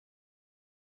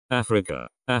Africa,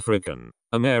 African,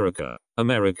 America,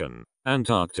 American,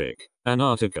 Antarctic,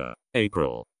 Antarctica,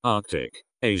 April, Arctic,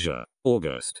 Asia,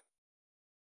 August.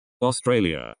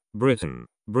 Australia, Britain,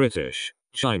 British,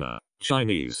 China,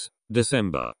 Chinese,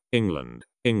 December, England,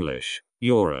 English,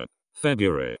 Europe,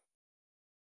 February.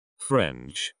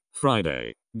 French,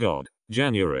 Friday, God,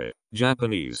 January,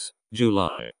 Japanese,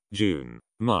 July, June,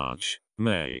 March,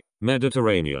 May,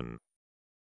 Mediterranean.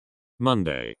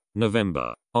 Monday,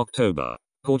 November, October,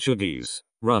 Portuguese,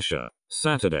 Russia,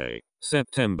 Saturday,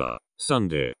 September,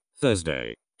 Sunday,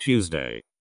 Thursday, Tuesday.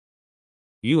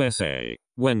 USA,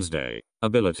 Wednesday,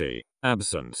 ability,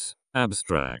 absence,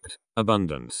 abstract,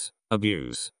 abundance,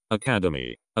 abuse,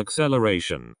 academy,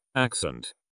 acceleration,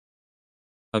 accent.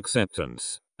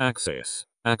 Acceptance, axis,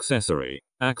 accessory,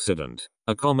 accident,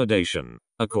 accommodation,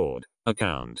 accord,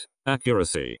 account,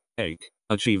 accuracy, ache,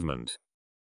 achievement.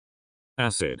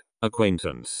 Acid,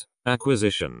 acquaintance,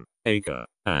 acquisition, acre,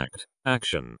 act,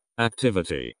 action,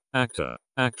 activity, actor,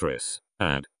 actress,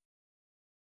 ad.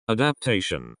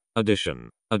 Adaptation, addition,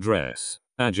 address,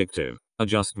 adjective,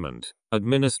 adjustment,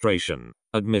 administration,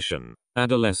 admission,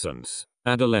 adolescence,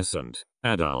 adolescent,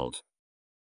 adult.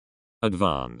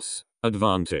 Advance,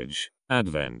 advantage,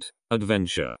 advent,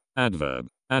 adventure, adverb,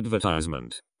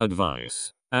 advertisement,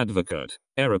 advice, advocate,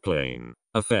 aeroplane,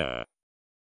 affair.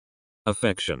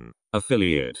 Affection,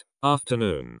 affiliate,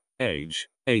 afternoon, age,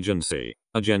 agency,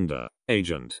 agenda,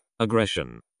 agent,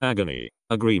 aggression, agony,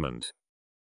 agreement.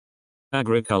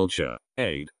 Agriculture,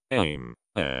 aid, aim,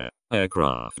 air,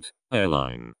 aircraft,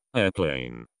 airline,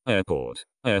 airplane, airport,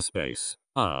 airspace,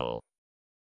 aisle.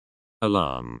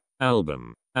 Alarm,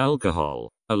 album, alcohol,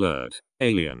 alert,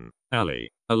 alien, alley,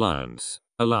 alliance,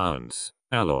 allowance,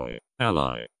 alloy,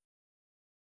 ally.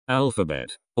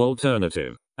 Alphabet,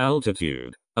 alternative,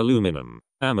 altitude, aluminum,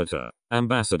 amateur,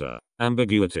 ambassador,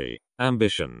 ambiguity,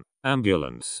 ambition,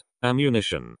 ambulance,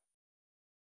 ammunition.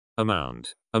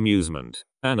 Amount, amusement,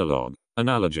 analog,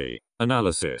 analogy,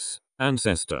 analysis,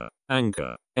 ancestor,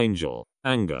 anchor, angel,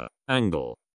 anger,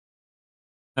 angle.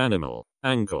 Animal,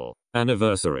 ankle,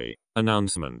 anniversary,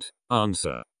 announcement,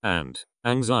 answer, ant,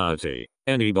 anxiety,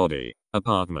 anybody,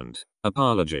 apartment,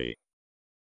 apology.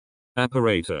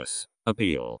 Apparatus,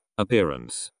 appeal,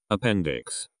 appearance,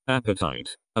 appendix,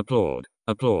 appetite, applaud,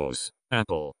 applause,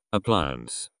 apple,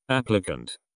 appliance,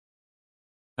 applicant.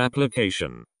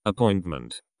 Application,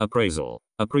 appointment, appraisal,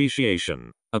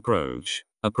 appreciation, approach,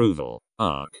 approval,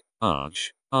 arc,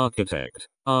 arch, architect,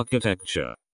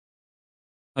 architecture.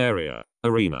 Area,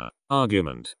 arena,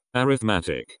 argument,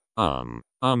 arithmetic, arm,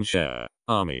 armchair,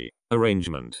 army,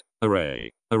 arrangement,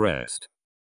 array, arrest.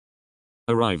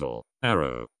 Arrival,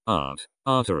 arrow, art,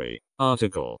 artery,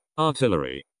 article,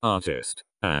 artillery, artist,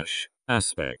 ash,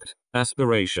 aspect,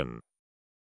 aspiration.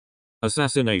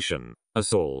 Assassination,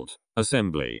 assault,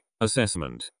 assembly,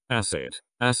 assessment, asset,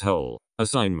 asshole,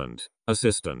 assignment,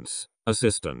 assistance,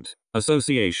 assistant,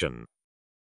 association.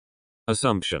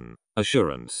 Assumption,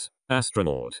 assurance,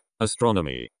 astronaut,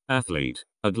 astronomy, athlete,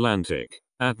 Atlantic,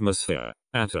 atmosphere,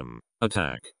 atom,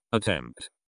 attack, attempt.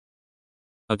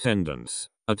 Attendance,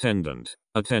 attendant,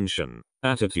 attention,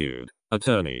 attitude,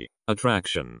 attorney,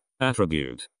 attraction,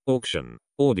 attribute, auction,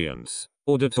 audience,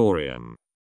 auditorium.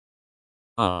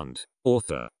 Aunt,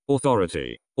 author,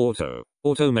 authority, auto,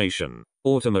 automation,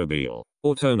 automobile,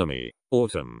 autonomy,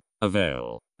 autumn,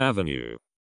 avail, avenue.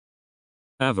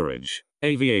 Average,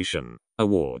 aviation,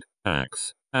 award,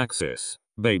 axe, axis,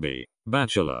 baby,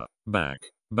 bachelor, back,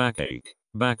 backache,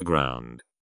 background.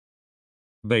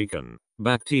 Bacon,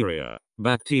 bacteria,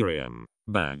 bacterium,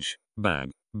 badge,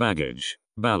 bag, baggage,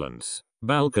 balance,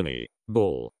 balcony,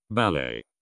 ball, ballet.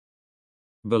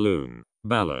 Balloon,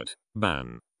 ballot,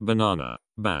 ban, banana,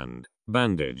 band,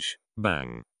 bandage,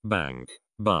 bang, bank,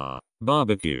 bar,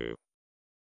 barbecue.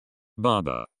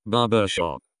 Barber, barber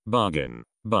shop, bargain,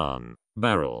 barn,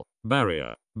 barrel,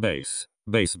 barrier, base,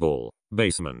 baseball,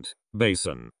 basement,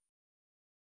 basin.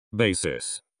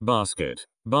 Basis, basket,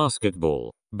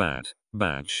 basketball, bat,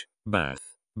 batch,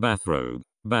 bath, bathrobe,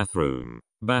 bathroom,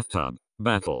 bathtub,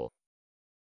 battle.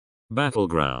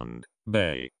 Battleground,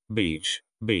 bay, beach,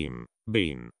 beam,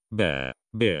 bean, bear,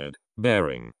 beard,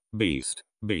 bearing, beast,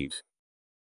 beat.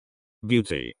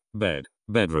 Beauty, bed,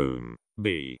 bedroom,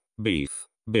 bee, beef,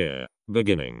 beer,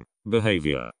 beginning,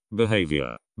 behavior,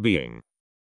 behavior, being.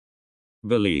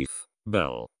 Belief,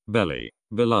 bell, belly,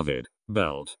 beloved,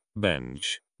 belt,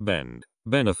 bench, bend,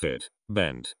 benefit,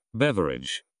 bent,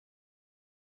 beverage.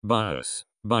 Bias,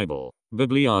 Bible,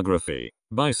 bibliography,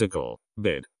 bicycle,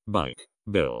 bid, bike,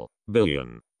 bill,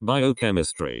 billion,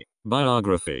 biochemistry,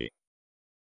 biography.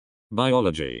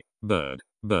 Biology, bird,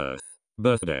 birth,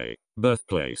 birthday,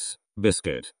 birthplace,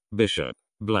 biscuit, bishop,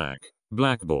 black,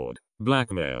 blackboard,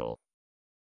 blackmail.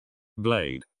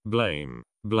 Blade, blame,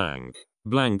 blank,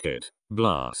 blanket,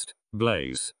 blast,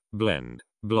 blaze, blend,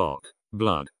 block,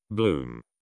 blood, bloom.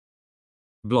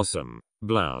 Blossom,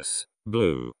 blouse,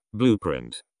 blue,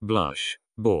 blueprint, blush,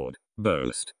 board,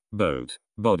 boast, boat,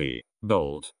 body,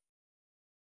 bolt.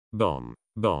 Bomb,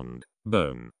 bond,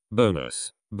 bone,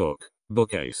 bonus, book,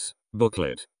 bookcase,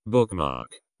 booklet,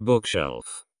 bookmark,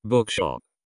 bookshelf, bookshop.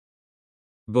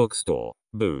 Bookstore,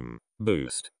 boom,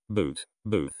 boost, boot,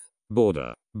 booth,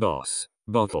 border, boss,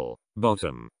 bottle,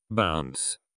 bottom,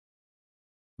 bounce.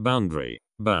 Boundary,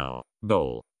 bow,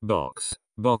 bowl, box,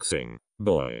 boxing,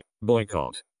 boy,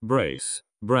 boycott, brace,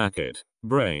 bracket,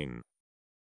 brain.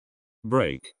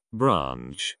 Break,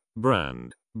 branch,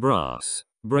 brand, brass,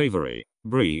 bravery,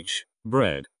 breach,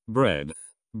 bread, breadth,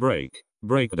 break,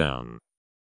 breakdown.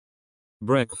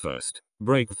 Breakfast,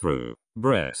 breakthrough,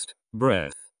 breast,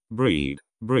 breath, breed,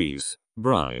 breeze,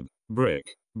 bribe,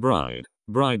 brick, bride,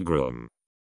 bridegroom.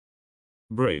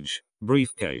 Bridge,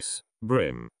 briefcase,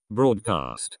 brim,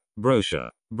 broadcast, brochure,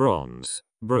 bronze,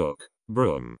 brook,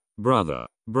 broom, brother,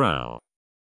 brow.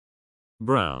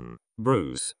 Brown,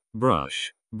 bruise,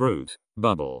 brush, brute,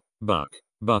 bubble, buck,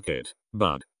 bucket,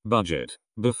 bud, budget,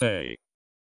 buffet.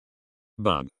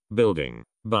 Bug, building,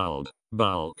 bulb,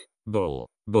 bulk, bull,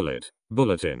 bullet,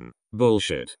 bulletin,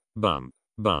 bullshit, bump,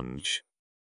 bunch.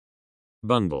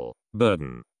 Bundle,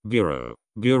 burden, bureau,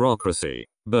 bureaucracy,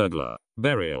 burglar,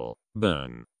 burial,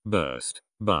 burn, burst,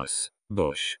 bus,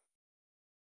 bush.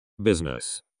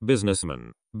 Business,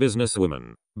 businessman,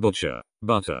 businesswoman, butcher,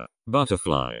 butter,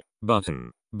 butterfly,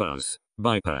 button, buzz,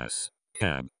 bypass,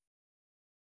 cab.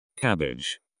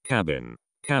 Cabbage, cabin,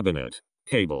 cabinet,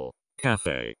 cable,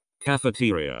 cafe,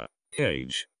 cafeteria,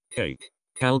 cage, cake,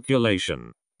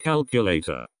 calculation,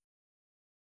 calculator.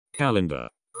 Calendar,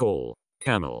 call,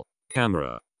 camel,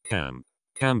 camera, camp,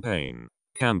 campaign,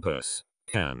 campus,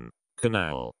 can,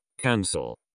 canal,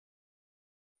 cancel.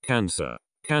 Cancer,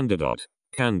 candidate,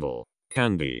 candle,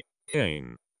 candy,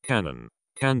 cane, cannon,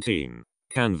 canteen,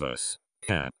 canvas,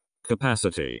 cap,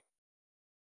 capacity.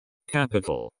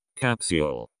 Capital,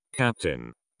 capsule,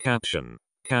 captain, caption,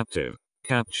 captive,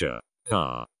 capture,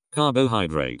 car,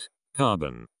 carbohydrate,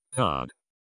 carbon, card.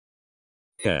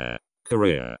 Care,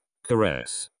 career,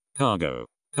 caress, cargo,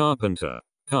 carpenter,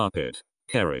 carpet,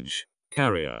 carriage,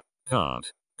 carrier,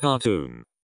 cart, cartoon.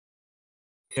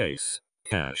 Case,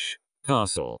 cash,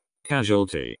 castle,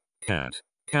 casualty, cat,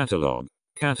 catalogue,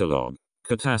 catalogue,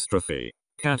 catastrophe,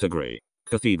 category,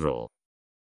 cathedral.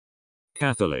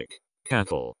 Catholic,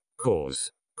 cattle,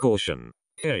 cause, caution,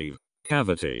 cave,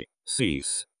 cavity,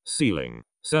 cease, ceiling,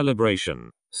 celebration,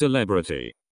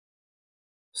 celebrity.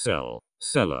 Cell,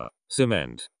 cellar,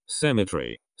 cement,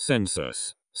 cemetery,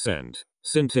 census, cent,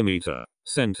 centimeter,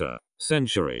 center,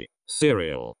 century,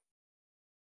 cereal.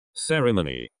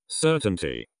 Ceremony,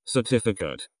 certainty,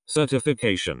 certificate,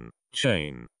 certification,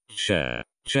 chain, chair,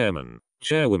 chairman,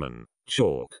 chairwoman,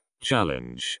 chalk,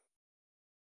 challenge.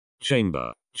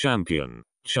 Chamber, champion,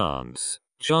 chance,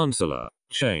 chancellor,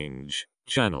 change,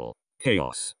 channel,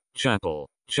 chaos, chapel,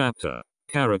 chapter,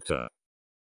 character.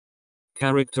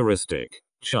 Characteristic,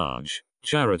 charge,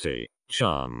 charity,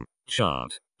 charm,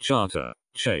 chart, charter,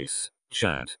 chase,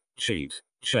 chat, cheat,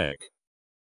 check.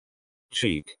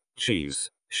 Cheek, cheese,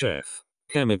 chef,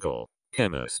 chemical,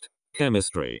 chemist,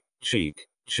 chemistry, cheek,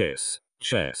 chiss,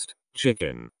 chest,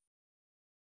 chicken.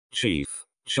 Chief,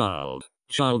 child,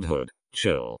 childhood,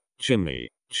 chill, chimney,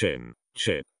 chin,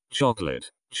 chip, chocolate,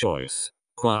 choice,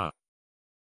 choir.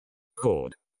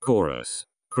 Chord, chorus,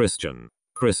 Christian,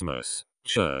 Christmas,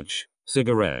 church,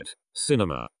 cigarette,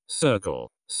 cinema, circle,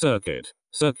 circuit,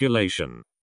 circulation.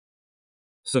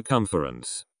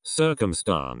 Circumference,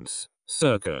 circumstance,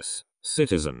 circus,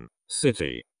 citizen,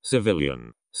 city,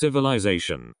 civilian,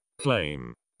 civilization,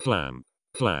 claim, clamp,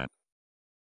 clap.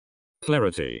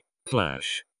 Clarity,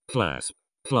 clash, clasp,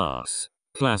 class,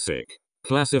 classic,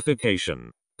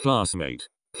 classification, classmate,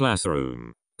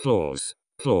 classroom, clause,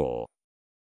 claw.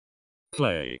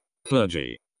 Clay,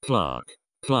 clergy, clerk,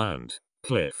 client,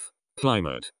 cliff,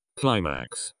 climate,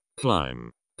 climax,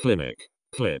 climb, clinic,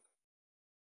 clip.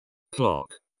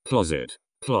 Clock, closet,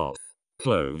 cloth,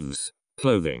 clothes,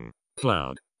 clothing,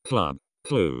 cloud, club,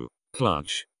 clue,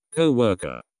 clutch,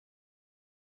 co-worker.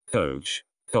 Coach,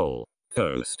 coal,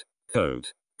 coast,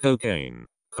 coat, cocaine,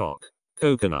 cock,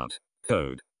 coconut,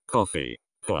 code, coffee,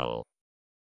 quell.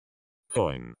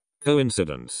 Coin,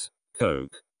 coincidence,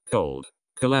 coke, cold,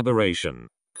 collaboration,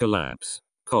 collapse,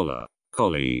 collar,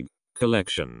 colleague,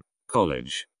 collection,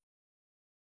 college.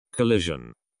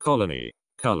 Collision, colony,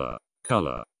 color,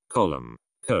 color, column,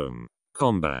 comb,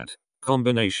 combat,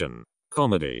 combination,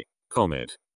 comedy,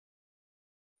 comet.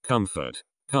 Comfort,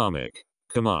 karmic,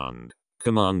 command,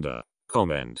 commander,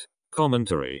 comment,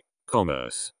 commentary,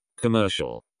 commerce,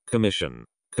 commercial, commission,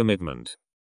 commitment.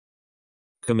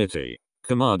 Committee,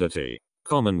 commodity,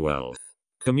 commonwealth,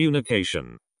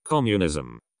 communication,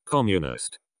 communism,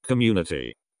 communist,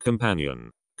 community, companion,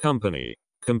 company,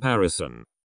 comparison.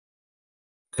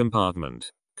 Compartment,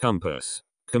 compass,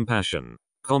 compassion,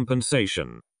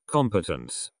 compensation,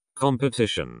 competence,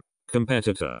 competition,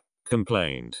 competitor,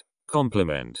 complaint,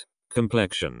 complement,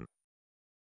 complexion.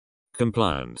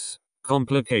 Compliance,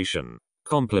 complication,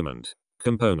 complement,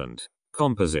 component,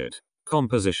 composite,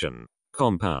 composition,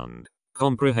 compound,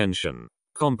 comprehension,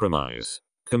 compromise,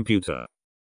 computer.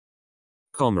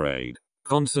 Comrade,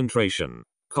 concentration,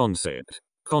 concept,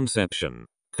 conception,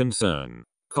 concern,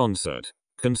 concert,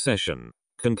 concession,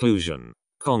 conclusion,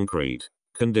 concrete,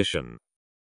 condition.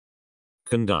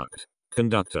 Conduct,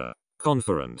 conductor,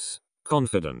 conference,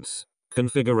 confidence,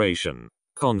 configuration,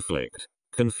 conflict,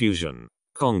 confusion,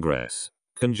 congress,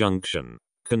 conjunction,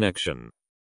 connection.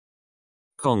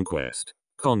 Conquest,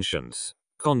 conscience,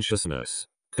 consciousness,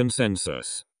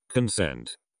 consensus,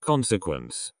 consent,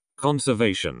 consequence,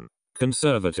 conservation,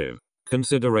 conservative,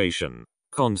 consideration,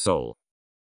 console.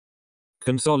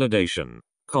 Consolidation,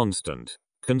 constant,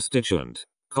 constituent,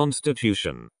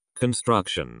 constitution,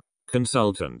 construction,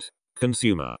 consultant,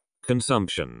 consumer,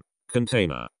 consumption,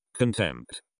 container,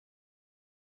 contempt.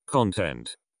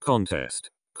 Content, contest,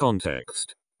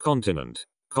 context, continent,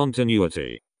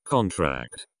 continuity,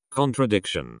 contract,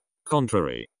 contradiction,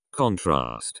 contrary,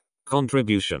 contrast,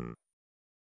 contribution.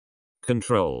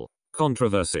 Control,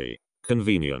 controversy,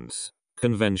 convenience,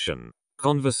 convention,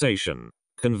 conversation,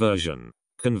 conversion,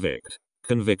 convict,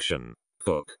 conviction,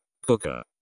 cook, cooker.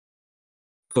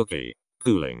 Cookie,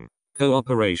 cooling,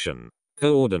 cooperation,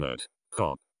 coordinate,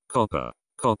 cop, copper,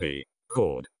 copy,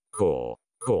 cord, core,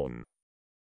 corn.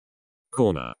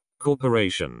 Corner,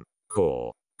 corporation,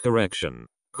 core, correction,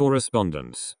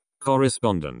 correspondence,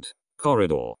 correspondent,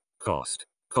 corridor, cost,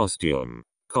 costume,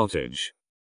 cottage.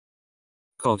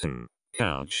 Cotton,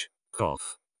 couch,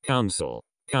 cough, council,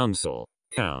 council,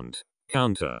 count,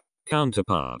 counter,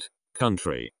 counterpart,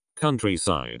 country,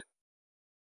 countryside.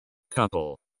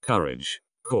 Couple, courage,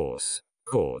 course,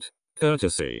 court,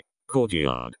 courtesy,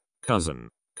 courtyard, cousin,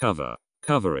 cover,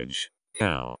 coverage,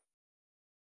 cow.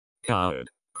 Coward,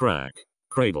 crack,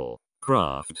 cradle,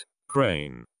 craft,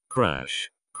 crane, crash,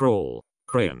 crawl,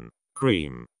 crayon,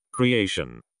 cream,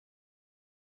 creation.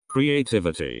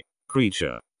 Creativity,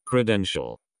 creature,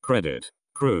 credential, credit,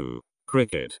 crew,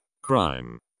 cricket,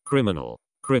 crime, criminal,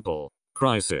 cripple,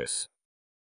 crisis.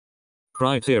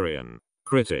 Criterion,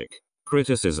 critic,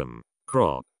 criticism,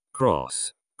 crop,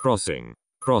 cross, crossing,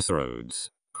 crossroads,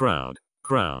 crowd,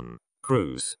 crown,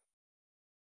 cruise.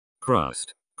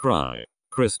 Crust, cry,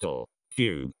 crystal,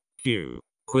 cube, hue,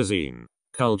 cuisine,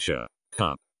 culture,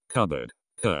 cup, cupboard,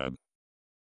 curb.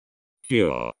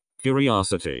 Cure,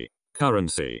 curiosity,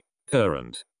 currency,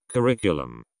 current,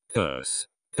 curriculum, curse,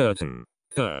 curtain,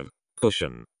 curve,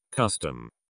 cushion, custom.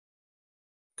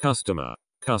 Customer,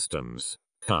 customs,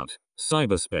 cut,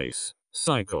 cyberspace,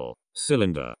 cycle,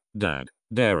 cylinder, dad,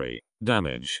 dairy,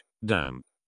 damage, damp.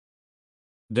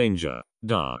 Danger,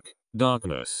 dark,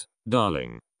 darkness,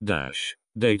 darling, dash,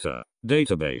 data,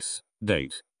 database,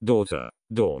 date, daughter,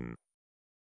 dawn.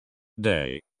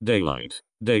 Day, daylight,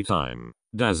 daytime,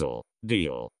 dazzle,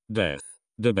 deal, death,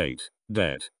 debate,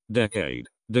 debt, decade,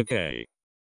 decay.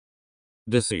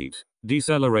 Deceit,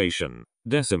 deceleration,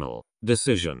 decimal,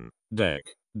 decision, deck,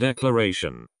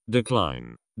 declaration,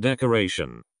 decline,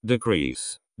 decoration,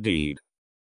 decrease, deed.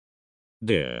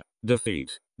 Dear,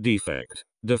 defeat, defect,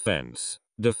 defense,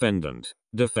 defendant,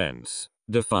 defense,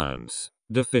 defiance,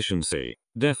 deficiency,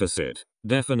 deficit,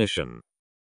 definition.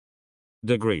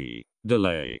 Degree,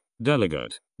 delay,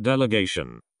 delegate,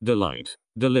 delegation, delight,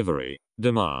 delivery,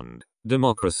 demand,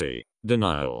 democracy,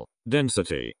 denial,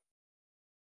 density.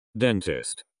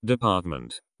 Dentist,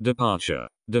 department, departure,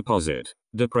 deposit,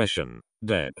 depression,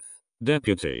 depth,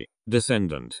 deputy,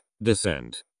 descendant,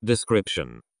 descent,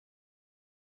 description.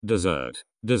 Desert,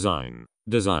 design,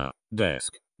 desire,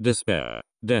 desk, despair,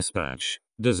 dispatch,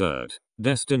 desert,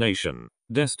 destination,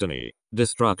 destiny,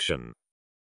 destruction.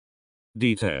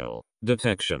 Detail,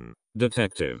 detection,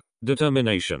 detective,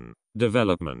 determination,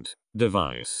 development,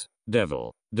 device,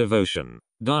 devil, devotion,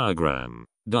 diagram,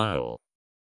 dial.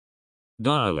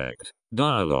 Dialect,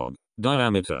 dialogue,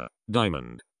 diameter,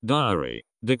 diamond, diary,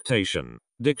 dictation,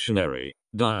 dictionary,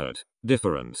 diet,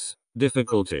 difference,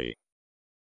 difficulty.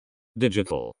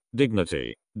 Digital,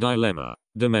 dignity, dilemma,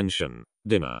 dimension,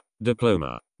 dinner,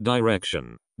 diploma,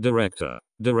 direction, director,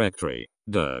 directory,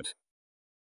 dirt.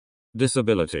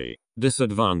 disability,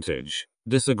 disadvantage,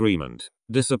 disagreement,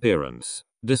 disappearance,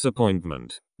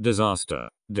 disappointment, disaster,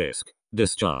 disc,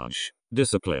 discharge,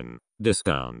 discipline,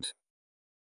 discount,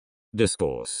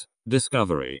 discourse,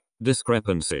 discovery,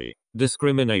 discrepancy,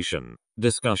 discrimination,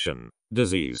 discussion,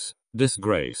 disease,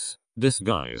 disgrace,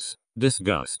 disguise,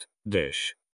 disgust,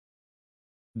 dish,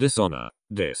 dishonor,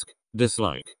 disc,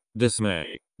 dislike,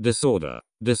 dismay, disorder,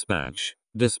 dispatch,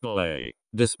 display,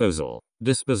 disposal,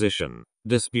 disposition,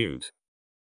 dispute,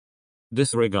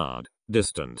 disregard,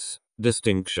 distance,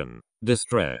 distinction,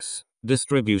 distress,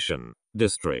 distribution,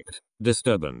 district,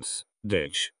 disturbance,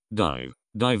 ditch, dive,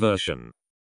 diversion,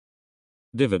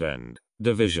 dividend,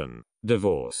 division,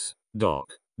 divorce,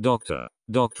 doc, doctor,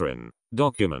 doctrine,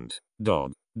 document,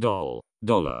 dog, doll,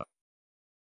 dollar,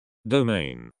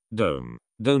 domain, dome,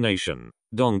 donation,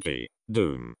 donkey,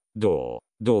 doom, door,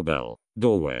 doorbell,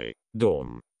 doorway,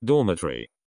 dorm, dormitory,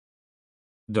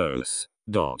 dose,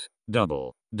 dot,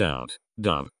 double, doubt,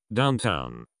 dove,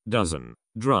 downtown, dozen,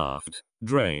 draft,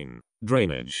 drain,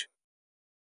 drainage,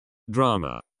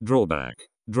 drama, drawback,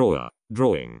 drawer,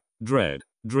 drawing, dread,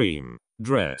 dream,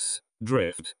 dress,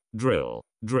 drift, drill,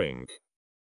 drink,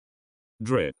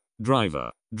 drip,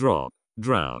 driver, drop,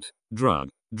 drought, drug,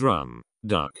 drum,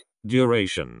 duck,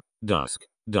 duration, dusk,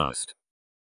 dust,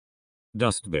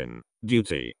 dustbin,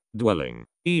 duty, dwelling,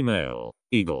 email,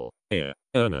 eagle, ear,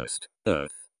 earnest,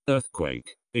 earth,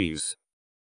 earthquake, ease,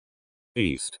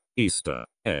 east, Easter,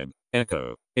 ebb,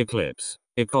 echo, eclipse,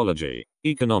 ecology,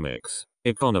 economics,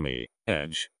 economy,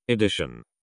 edge, edition,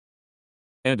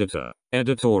 editor,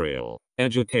 editorial,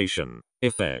 education,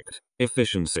 effect,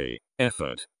 efficiency,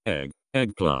 effort, egg,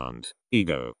 eggplant,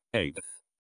 ego, eighth,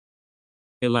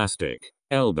 elastic,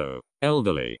 elbow,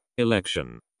 elderly,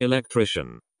 election,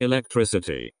 electrician,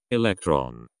 electricity,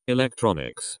 electron,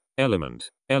 electronics, element,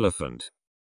 elephant,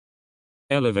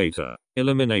 elevator,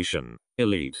 elimination,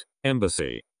 elite,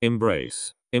 embassy,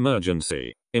 embrace,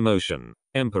 emergency, emotion,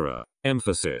 emperor,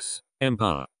 emphasis,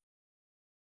 empire,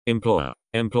 employer,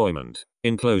 employment,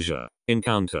 enclosure,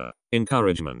 encounter,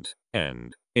 encouragement,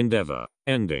 end, endeavor,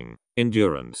 ending,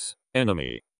 endurance,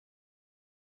 enemy,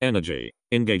 energy,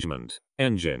 engagement,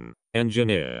 engine,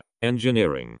 engineer,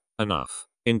 engineering, enough,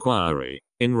 inquiry,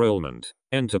 enrollment,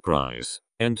 enterprise,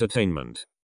 entertainment,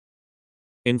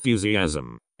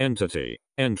 enthusiasm, entity,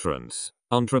 entrance,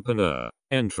 entrepreneur,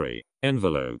 entry,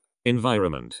 envelope,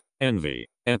 environment, envy,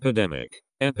 epidemic,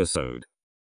 episode,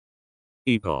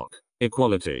 epoch,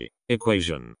 equality,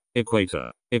 equation,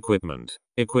 equator, equipment,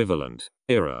 equivalent,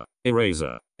 era,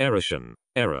 eraser, erosion,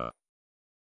 error,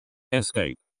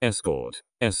 escape, escort,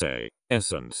 essay,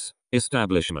 essence,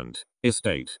 establishment,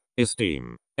 estate,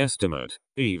 esteem, estimate,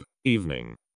 eve,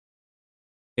 evening,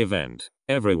 event,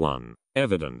 everyone,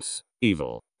 evidence,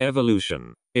 evil,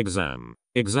 evolution, exam,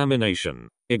 examination,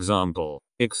 example,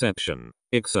 exception,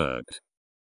 exert,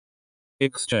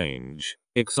 exchange,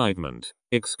 excitement,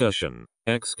 excursion,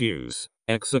 excuse,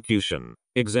 execution,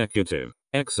 executive,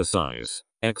 exercise,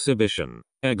 exhibition,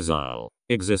 exile,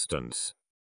 existence,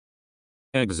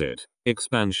 exit,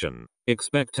 expansion,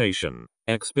 expectation,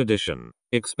 expedition,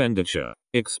 expenditure,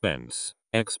 expense,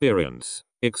 experience,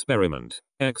 experiment,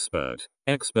 expert,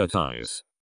 expertise,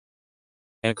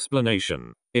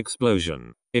 explanation,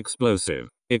 explosion, explosive,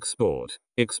 export,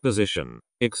 exposition,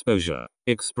 exposure,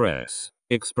 express,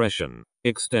 expression,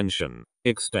 extension,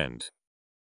 extent,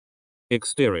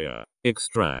 exterior,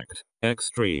 extract,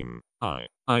 extreme, eye,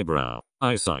 eyebrow,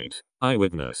 eyesight,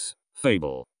 eyewitness,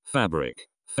 fable, fabric,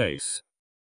 face,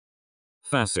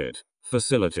 facet,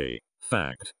 facility,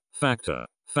 fact, factor,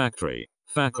 factory,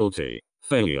 faculty,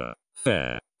 failure,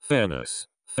 fair, fairness,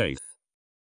 faith,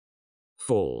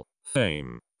 fall,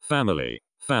 fame, family,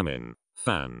 famine,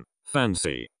 fan,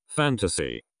 fancy,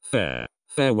 fantasy, fair,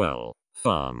 farewell,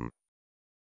 farm,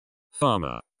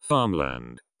 farmer,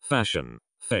 farmland, fashion,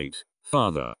 fate,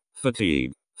 father,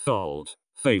 fatigue, fault,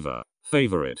 favor,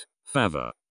 favorite,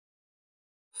 favor,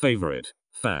 favorite,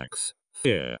 fax,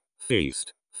 fear,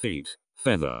 feast, feet,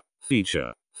 feather,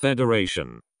 feature,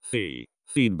 federation, fee,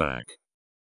 feedback,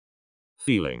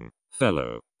 feeling,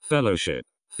 fellow, fellowship,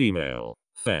 female,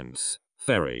 fence,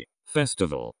 ferry,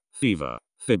 festival, fever,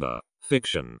 fibber,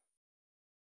 fiction,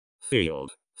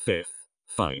 field, fifth,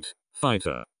 fight,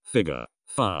 fighter, figure,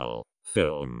 file,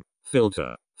 film,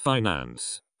 filter,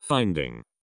 finance, finding,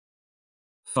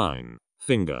 fine,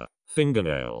 finger,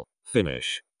 fingernail,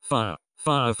 finish, fire,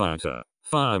 firefighter,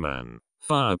 fireman,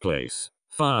 fireplace,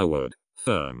 firewood,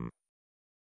 firm,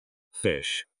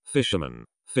 fish, fisherman,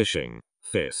 fishing,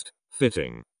 fist,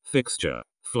 fitting, fixture,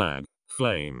 flag,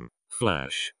 flame,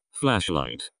 flash,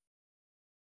 flashlight,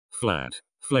 flat,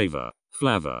 flavor,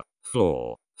 flavor,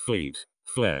 floor, fleet,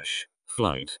 flesh,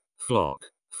 flight, flock,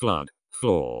 flood,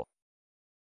 floor.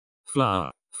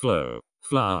 Flower, flow,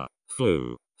 flower,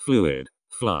 flu, fluid,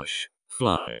 flush,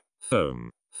 fly, foam,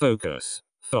 focus,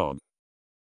 fog.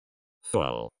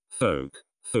 Foal, folk,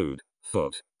 food,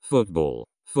 foot, football,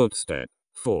 footstep,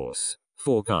 force,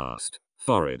 forecast,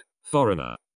 forehead,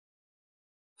 foreigner.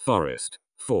 Forest,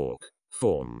 fork,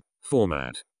 form,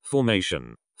 format,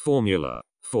 formation, formula,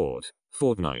 fort,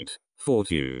 fortnight,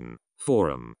 fortune,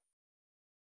 forum.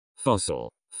 Fossil,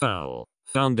 foul,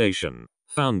 foundation,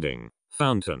 founding,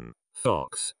 fountain,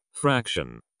 fox,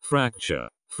 fraction, fracture,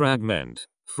 fragment,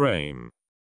 frame.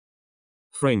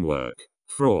 Framework,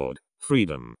 fraud,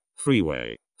 freedom,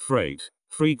 freeway, freight,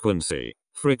 frequency,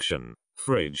 friction,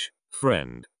 fridge,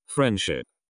 friend, friendship.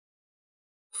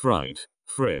 Fright,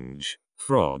 fringe,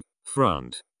 frog,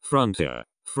 front, frontier,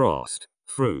 frost,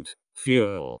 fruit,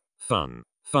 fuel, fun,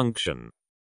 function.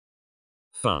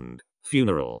 Fund,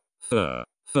 funeral, fur,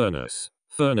 furnace,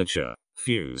 furniture,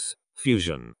 fuse,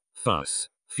 fusion, fuss,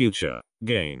 future,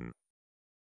 gain.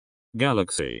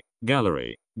 Galaxy,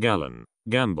 gallery, gallon,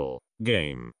 gamble,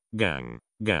 game, gang,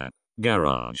 gap,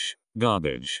 garage,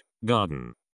 garbage,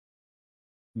 garden.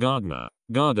 Gardener,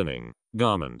 gardening,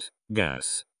 garment,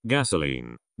 gas,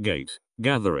 gasoline, gate,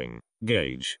 gathering,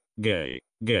 gauge, gay,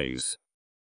 gaze.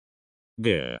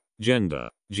 Gear, gender,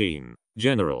 gene,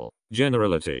 general,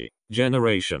 generality,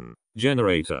 generation,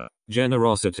 generator,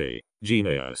 generosity,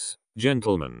 genius,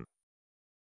 gentleman.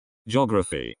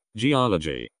 Geography,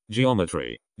 geology,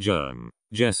 geometry, germ,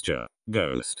 gesture,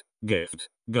 ghost, gift,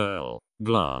 girl,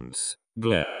 glance,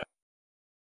 glare.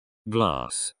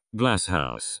 Glass,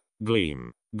 glasshouse,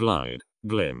 gleam, glide,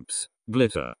 glimpse,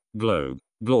 glitter, globe,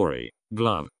 glory,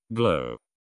 glove, glow.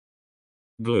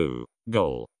 Glue,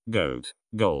 goal, goat,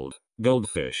 gold,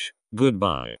 goldfish,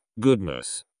 goodbye,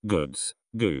 goodness, goods,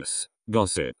 goose,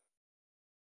 gossip.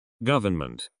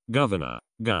 Government, governor,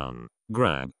 gown,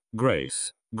 grab,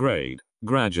 grace, grade,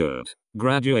 graduate,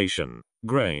 graduation,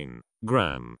 grain,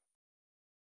 gram.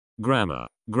 Grammar,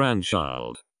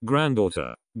 grandchild,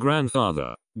 granddaughter,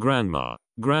 grandfather, grandma,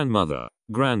 grandmother,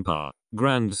 grandpa,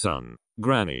 grandson,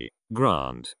 granny,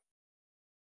 grant.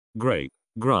 Grape,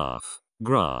 graph,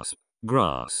 grasp,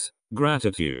 grass,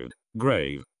 gratitude,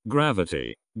 grave,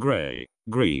 gravity, grey,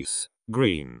 grease,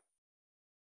 green.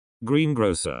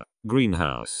 Greengrocer,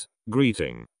 greenhouse,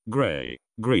 greeting, grey,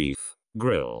 grief,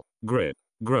 grill, grip,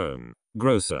 grown,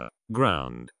 grocer,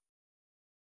 ground.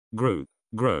 Group,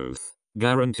 growth,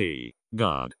 guarantee,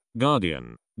 guard,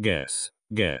 guardian, guess,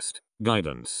 guest,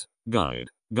 guidance, guide,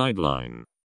 guideline.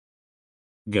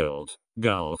 Guild,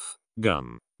 gulf,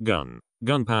 gum, gun,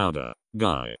 gunpowder,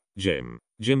 guy, gym,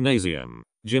 gymnasium,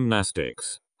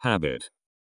 gymnastics, habit.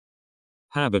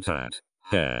 Habitat,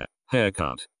 hair,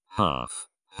 haircut, half,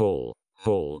 hall,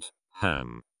 halt,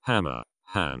 ham, hammer,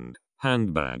 hand,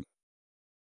 handbag.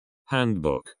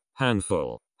 Handbook,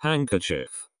 handful,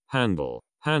 handkerchief, handle,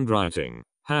 handwriting,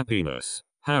 happiness,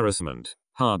 harassment,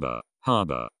 harbor,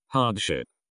 harbor, hardship.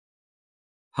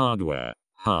 Hardware,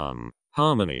 harm,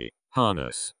 harmony,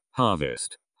 harness,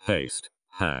 harvest, haste,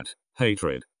 hat,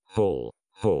 hatred, hall,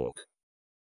 hawk.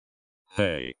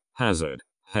 Hay, hazard,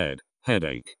 head,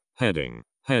 headache, heading,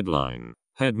 headline,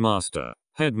 headmaster,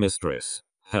 headmistress,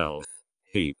 health,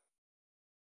 heap.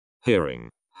 Hearing,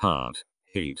 heart,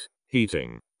 heat,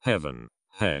 heating, heaven,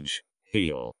 hedge,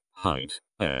 heel, height,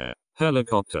 air,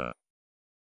 helicopter.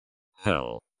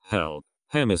 Hell, help,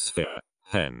 hemisphere,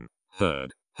 hen,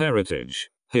 herd, heritage,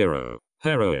 hero,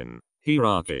 heroine,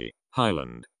 hierarchy,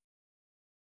 highland.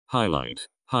 Highlight,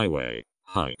 highway,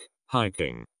 hike,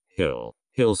 hiking, hill,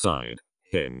 hillside,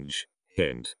 hinge,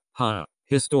 hint, hire,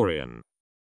 historian.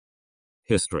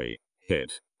 History,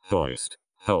 hit, hoist,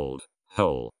 hold,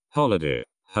 hole, holiday,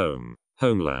 home,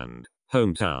 homeland,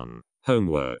 hometown,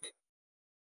 homework.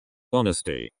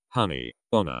 Honesty, honey,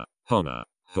 honor, honor,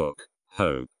 hook,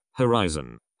 hope,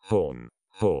 horizon, horn,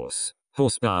 horse,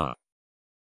 horsepower.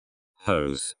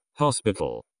 Hose,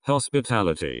 hospital,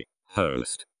 hospitality,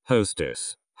 host,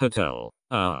 hostess, hotel,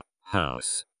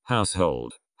 house,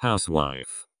 household,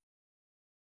 housewife.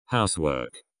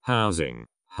 Housework, housing,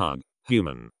 hug,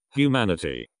 human,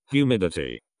 humanity,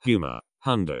 humidity, humor,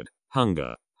 100,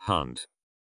 hunger, hunt.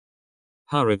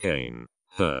 Hurricane,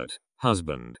 hurt,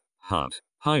 husband, hut,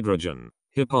 hydrogen,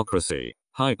 hypocrisy,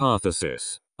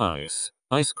 hypothesis, ice,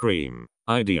 ice cream,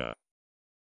 idea.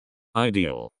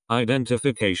 Ideal,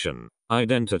 identification,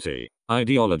 identity,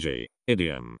 ideology,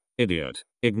 idiom, idiot,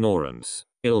 ignorance,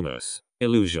 illness,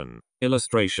 illusion,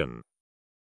 illustration.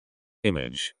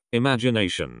 Image,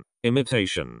 imagination,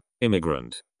 imitation,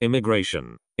 immigrant,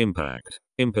 immigration, impact,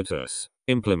 impetus,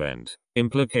 implement,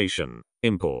 implication,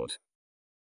 import.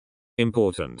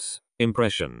 importance,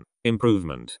 impression,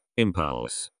 improvement,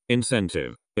 impulse,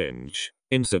 incentive, inch,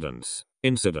 incidence,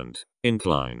 incident,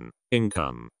 incline,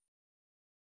 income,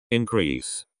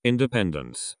 increase,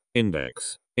 independence,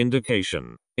 index,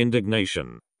 indication,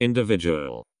 indignation,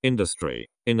 individual, industry,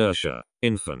 inertia,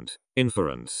 infant,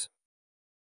 inference,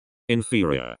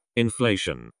 inferior,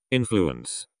 inflation,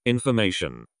 influence,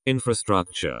 information,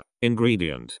 infrastructure,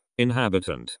 ingredient,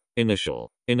 inhabitant, initial,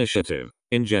 initiative,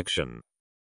 injection,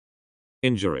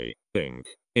 injury, ink,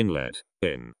 inlet,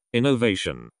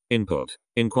 innovation, input,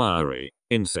 inquiry,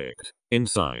 insect,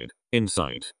 inside,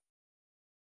 insight,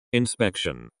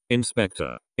 inspection,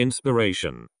 inspector,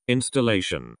 inspiration,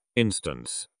 installation,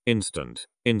 instance, instant,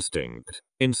 instinct,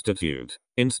 institute,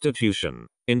 institution,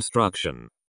 instruction,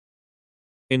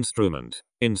 instrument,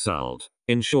 insult,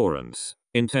 insurance,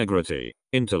 integrity,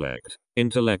 intellect,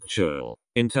 intellectual,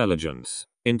 intelligence,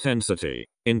 intensity,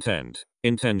 intent,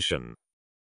 intention,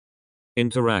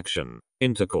 interaction,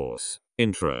 intercourse,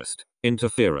 interest,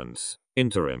 interference,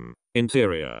 interim,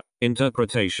 interior,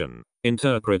 interpretation,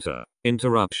 interpreter,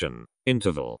 interruption,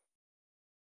 interval,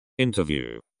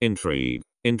 interview, intrigue,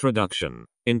 introduction,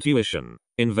 intuition,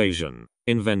 invasion,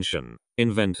 invention,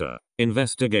 inventor,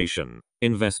 investigation,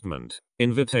 investment,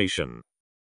 invitation,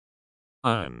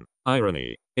 iron,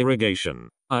 irony, irrigation,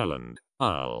 island,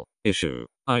 isle, issue,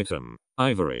 item,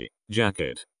 ivory,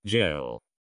 jacket, jail,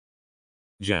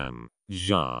 jam,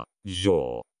 jar,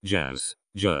 jaw, jazz,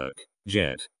 jerk,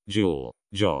 jet, jewel,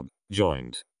 job,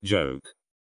 joint, joke,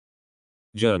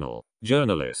 journal,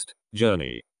 journalist,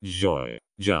 journey, joy,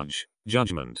 judge,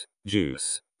 judgment,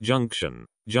 juice, junction,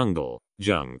 jungle,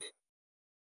 junk,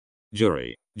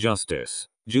 jury, justice,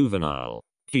 juvenile,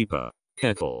 keeper,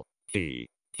 kettle, key,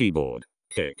 keyboard,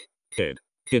 kick, kid,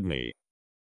 kidney,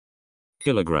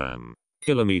 kilogram,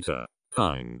 kilometer,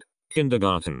 kind,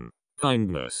 kindergarten,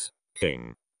 kindness,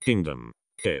 king, kingdom,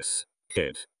 kiss,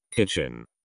 kit, kitchen,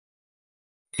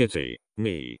 kitty,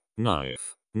 knee,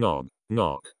 knife, knob,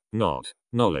 knock, knot,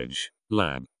 knowledge,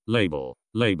 lab, label,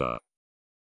 labor,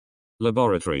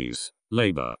 laboratories,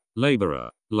 labor, laborer,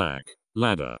 lack,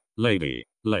 ladder, lady,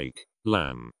 lake,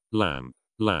 lamb, lamp,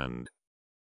 land,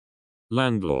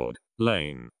 landlord,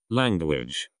 lane,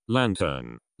 language,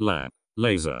 lantern, lap,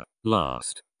 laser,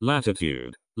 last,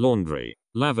 latitude, laundry,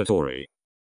 lavatory,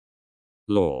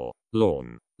 law,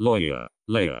 lawn, lawyer,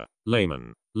 layer,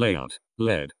 layman, layout,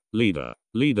 lead, leader,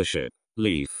 leadership,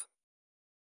 leaf,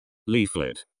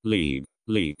 leaflet, lead,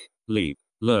 leak, leap,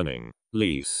 learning,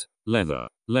 lease, leather,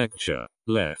 lecture,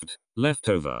 left,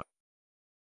 leftover,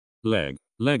 leg,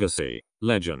 legacy,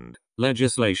 legend,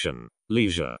 legislation,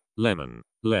 leisure, lemon,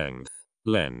 length,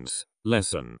 lens,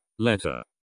 lesson, letter,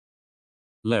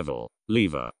 level,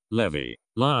 lever, levy,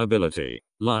 liability,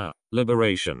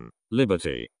 liberation,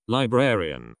 liberty,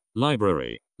 librarian,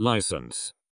 library,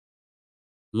 license,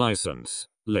 license,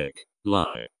 lick,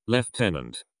 lie,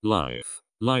 lieutenant, life,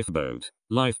 lifeboat,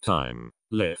 lifetime,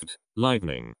 lift,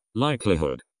 lightning,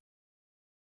 likelihood,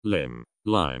 limb,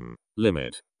 lime,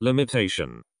 limit,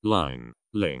 limitation, line,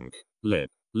 link, lip,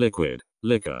 liquid,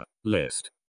 liquor, list,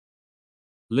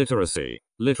 literacy,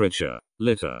 literature,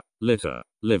 litter, litter,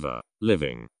 liver,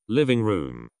 living, living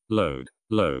room, load,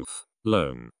 loaf,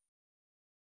 loan,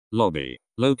 lobby,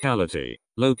 locality,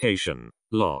 location,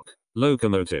 lock,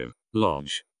 locomotive,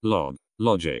 lodge, log,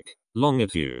 logic,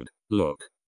 longitude, look,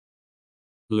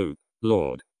 loop,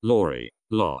 lord, lorry,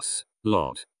 loss,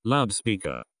 lot,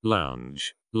 loudspeaker,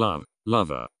 lounge, love,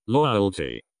 lover,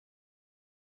 loyalty,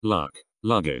 luck,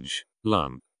 luggage,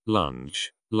 lump,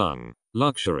 lunch, lung,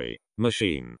 luxury,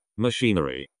 machine,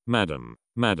 machinery, madam,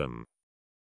 madam,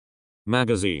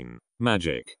 magazine,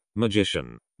 magic,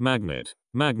 magician, magnet,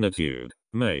 magnitude,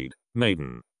 maid,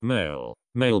 maiden, mail,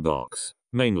 mailbox,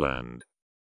 mainland,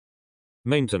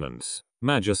 maintenance,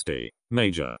 majesty,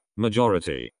 major,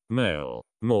 majority, male,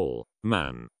 mall,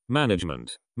 man,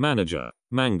 management, manager,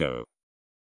 mango,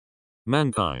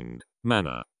 mankind,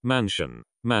 manner, mansion,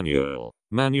 manual,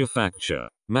 manufacture,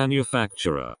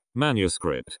 manufacturer,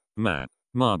 manuscript, map,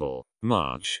 marble,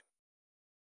 march,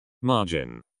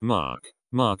 margin, mark,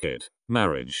 market,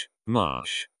 marriage,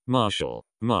 marsh, marshal,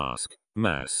 mask,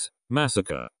 mass,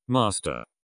 massacre, master,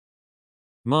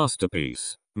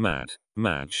 masterpiece, mat,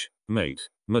 match, mate,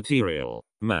 material,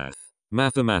 math,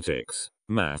 mathematics,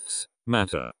 maths,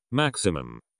 matter,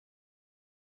 maximum,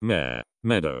 mare,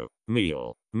 meadow,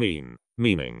 meal, mean,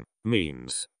 meaning,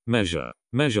 means, measure,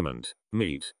 measurement,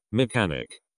 meet,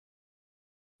 mechanic,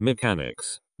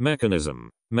 mechanics, mechanism,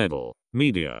 medal,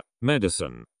 media,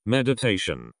 medicine,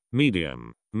 meditation,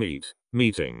 medium, meet,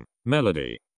 meeting,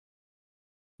 melody,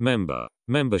 member,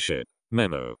 membership,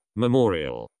 memo,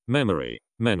 memorial, memory,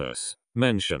 menace,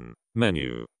 mention,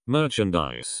 menu,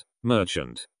 merchandise,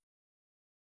 merchant.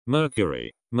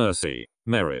 Mercury, mercy,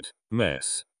 merit,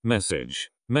 mess, message,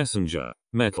 messenger,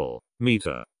 metal,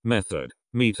 meter, method,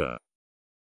 meter.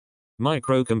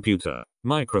 Microcomputer,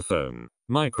 microphone,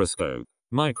 microscope,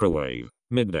 microwave,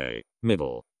 midday,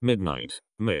 middle, midnight,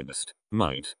 midst,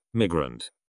 might, migrant.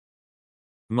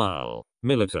 Mile,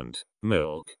 militant,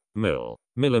 milk, mill,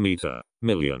 millimeter,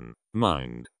 million,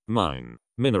 mind, mine,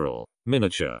 mineral,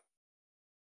 miniature.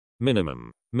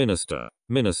 Minimum, minister,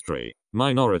 ministry,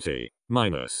 minority,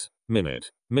 minus, minute,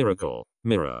 miracle,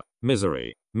 mirror,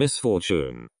 misery,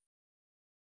 misfortune.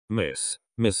 Miss,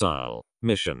 missile,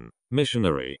 mission,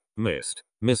 missionary, mist,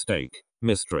 mistake,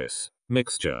 mistress,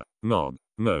 mixture, mob,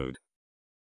 mode.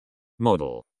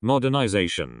 Model,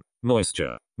 modernization,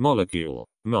 moisture, molecule,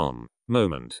 mom,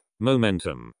 moment,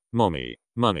 momentum, mommy,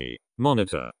 money,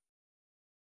 monitor.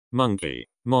 Monkey,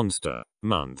 monster,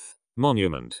 month,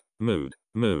 monument, mood,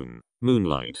 moon,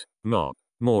 moonlight, mop,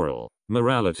 moral,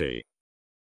 morality.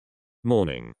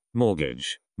 Morning,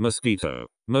 mortgage, mosquito,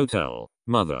 motel,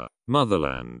 mother,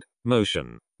 motherland,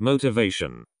 motion,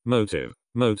 motivation, motive,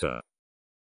 motor.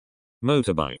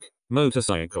 Motorbike,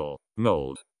 motorcycle,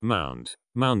 mold, mount,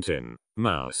 mountain,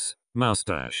 mouse,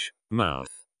 moustache, mouth,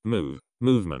 move,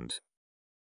 movement.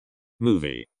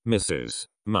 Movie, Mrs.,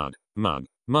 mud, mug,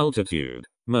 multitude,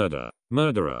 murder,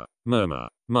 murderer, murmur,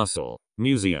 muscle,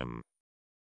 museum.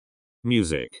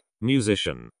 Music,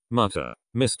 musician, mutter,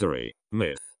 mystery,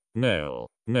 myth, nail,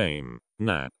 name,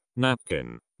 nap,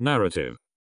 napkin, narrative.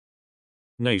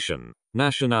 Nation,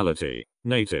 nationality,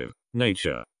 native,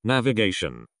 nature,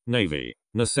 navigation, navy,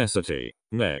 necessity,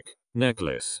 neck,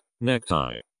 necklace,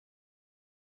 necktie.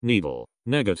 Needle,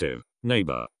 negative,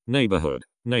 neighbor, neighborhood,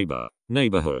 neighbor,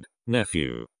 neighborhood,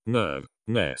 nephew, nerve,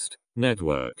 nest,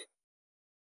 network.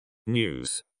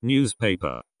 News,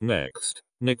 newspaper, next,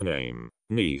 nickname,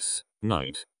 niece,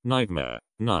 night, nightmare,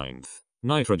 ninth,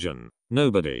 nitrogen,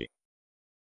 nobody.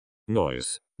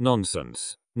 Noise,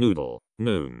 nonsense, noodle,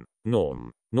 noon,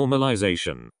 norm,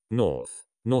 normalization, north,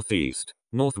 northeast,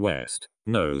 northwest,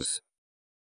 nose.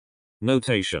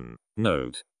 Notation,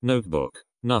 note, notebook,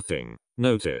 nothing,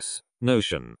 notice,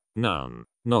 notion, noun,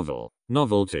 novel,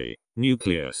 novelty,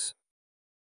 nucleus.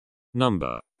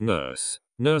 Number, nurse,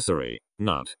 nursery,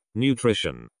 nut,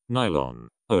 nutrition, nylon,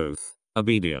 oath,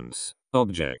 obedience,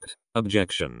 object,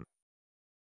 objection.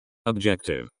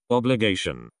 Objective,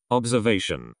 obligation,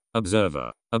 observation,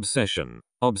 observer, obsession,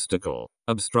 obstacle,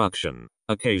 obstruction,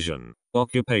 occasion,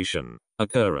 occupation,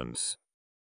 occurrence.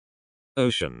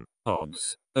 Ocean,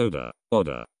 odds, odor,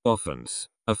 odor, offense,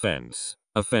 offense,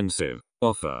 offensive,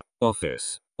 offer,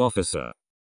 office, officer.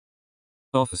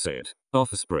 Opposite,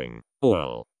 offspring,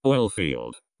 oil, oil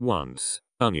field, once,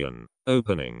 onion,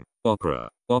 opening, opera,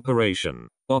 operation,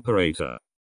 operator.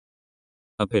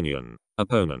 Opinion,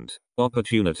 opponent,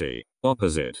 opportunity,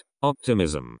 opposite,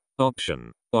 optimism,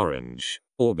 option, orange,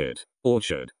 orbit,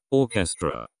 orchard,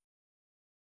 orchestra.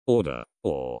 Order,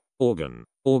 or, organ,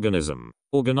 organism,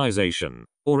 organization,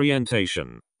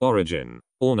 orientation, origin,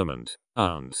 ornament,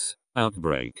 ounce,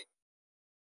 outbreak.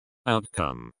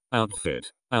 Outcome,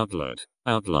 outfit, outlet,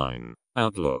 outline,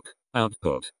 outlook,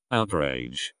 output,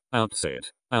 outrage,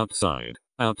 outset, outside,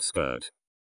 outskirt.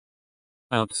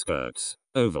 Outskirts,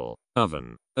 oval,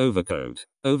 oven, overcoat,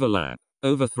 overlap,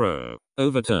 overthrow,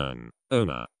 overturn,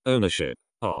 owner, ownership,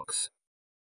 ox.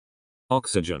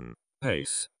 Oxygen,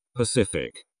 pace,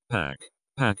 Pacific, pack,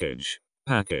 package,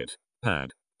 packet,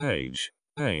 pad, page,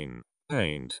 pane,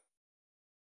 paint.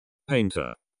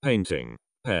 Painter, painting,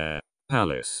 pear,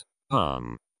 palace,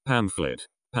 palm, pamphlet,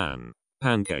 pan,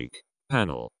 pancake,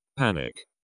 panel, panic.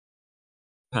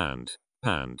 Pant,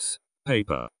 pants,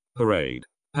 paper, parade,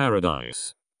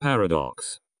 paradise,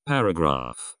 paradox,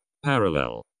 paragraph,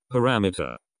 parallel,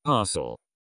 parameter, parcel.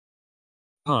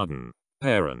 Pardon,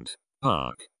 parent,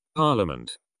 park,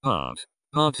 parliament, part,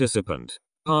 participant,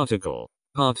 particle,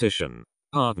 partition,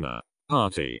 partner,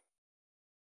 party.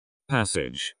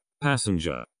 Passage,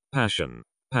 passenger, passion,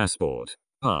 passport,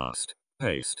 past,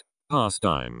 paste,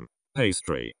 pastime,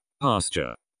 pastry,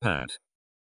 pasture, pat.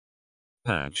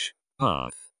 Patch,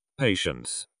 path,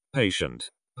 patience, patient,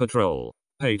 patrol,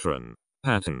 patron,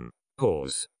 pattern,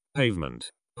 cause,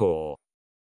 pavement, core.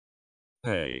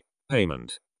 Pay,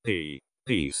 payment,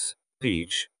 piece,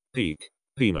 peach, peak,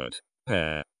 peanut,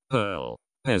 pear, pearl,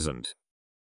 peasant.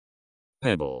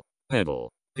 Pebble,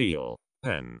 pedal, peel,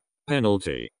 pen,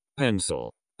 penalty,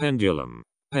 pencil, pendulum,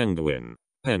 penguin,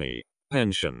 penny,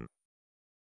 pension.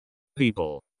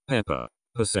 People, pepper,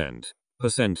 percent,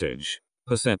 percentage,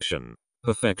 perception,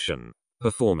 perfection,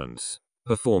 performance,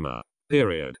 performer,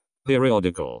 period,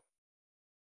 periodical.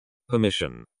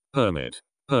 Permission, permit,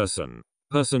 person,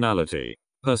 personality,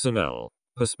 personnel,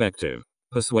 perspective,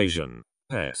 persuasion,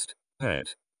 pest,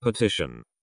 pet, petition.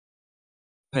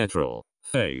 Petrol,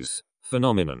 phase,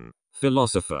 phenomenon,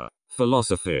 philosopher,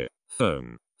 philosophy,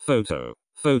 phone, photo,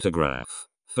 photograph,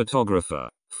 photographer,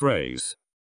 phrase.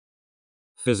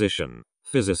 Physician,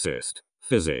 physicist,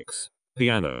 physics,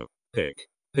 piano, pick,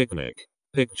 picnic,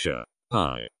 picture,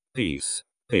 pie, piece,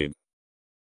 pig.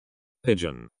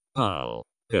 Pigeon, pile,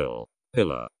 pill,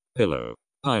 pillar, pillow,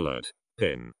 pilot,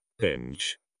 pin,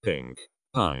 pinch, pink,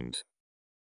 pint.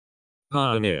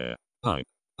 Pioneer, pipe,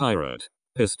 pirate,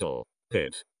 pistol,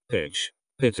 pit, pitch,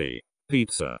 pity,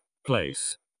 pizza,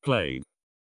 place, plague.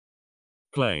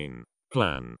 Plane,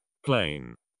 plan,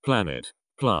 plane, planet,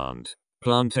 plant,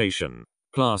 plantation,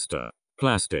 plaster,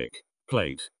 plastic,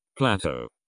 plate, plateau.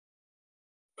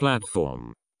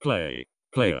 Platform, play,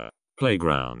 player,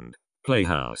 playground,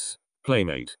 playhouse,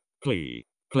 playmate, plea,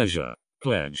 pleasure,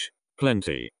 pledge,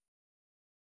 plenty.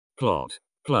 Plot,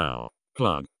 plow,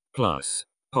 plug, plus,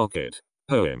 pocket,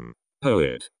 poem,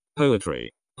 poet,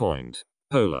 poetry, point,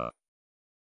 polar.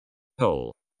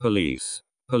 Poll, police,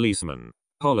 policeman,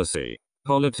 policy,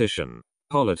 politician,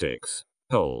 politics,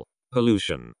 poll,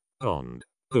 pollution, pond,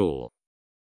 pool.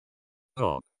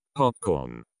 Pop,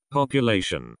 popcorn,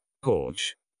 population,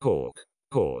 porch, pork,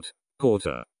 port,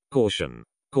 porter, portion,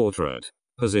 portrait,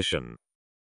 position.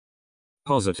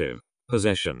 Positive,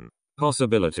 possession,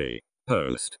 possibility,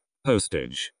 post,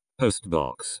 postage,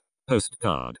 postbox,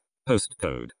 postcard,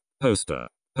 postcode, poster,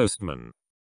 postman.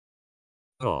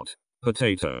 Pot,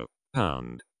 potato,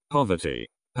 pound, poverty,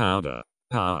 powder,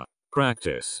 power,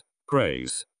 practice,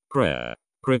 praise, prayer,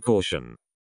 precaution.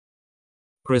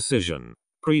 Precision,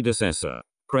 predecessor,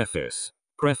 preface,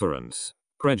 preference,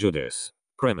 prejudice,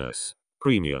 premise,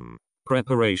 premium,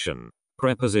 preparation,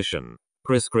 preposition,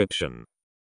 prescription.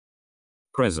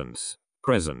 Presence,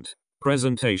 present,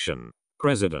 presentation,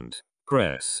 president,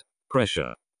 press,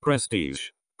 pressure, prestige,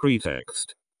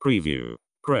 pretext, preview,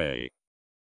 prey.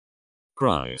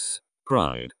 Price,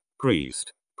 pride,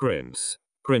 priest, prince,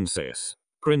 princess,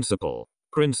 principal,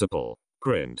 principal,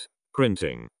 print,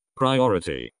 printing,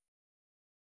 priority.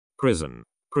 Prison,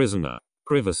 prisoner,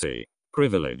 privacy,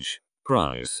 privilege,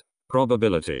 prize,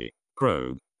 probability,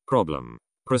 probe, problem,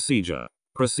 procedure,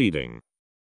 proceeding.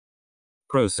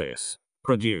 Process,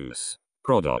 produce,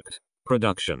 product,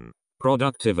 production,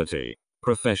 productivity,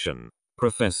 profession,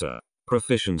 professor,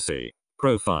 proficiency,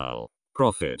 profile,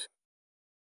 profit.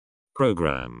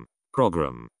 Program,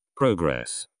 program,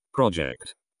 progress,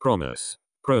 project, promise,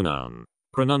 pronoun,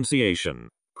 pronunciation,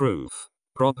 proof,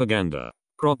 propaganda,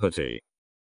 property.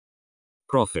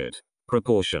 Profit,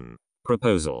 proportion,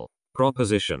 proposal,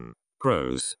 proposition,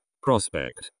 prose,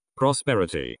 prospect,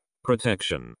 prosperity,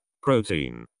 protection,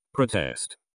 protein,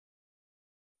 protest.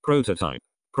 Prototype,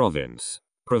 province,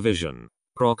 provision,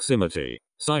 proximity,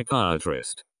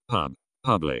 psychiatrist, pub,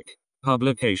 public,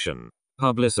 publication,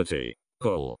 publicity,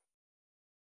 pull.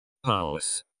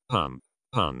 Pulse, pump,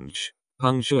 punch,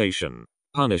 punctuation,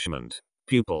 punishment,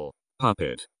 pupil,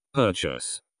 puppet,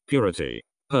 purchase, purity,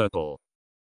 purple.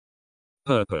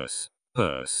 Purpose,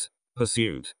 purse,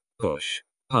 pursuit, push,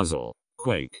 puzzle,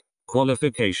 quake,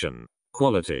 qualification,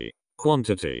 quality,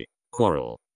 quantity,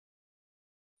 quarrel.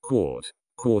 Quart,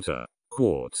 quarter,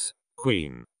 quartz,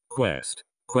 queen, quest,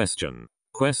 question,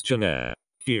 questionnaire,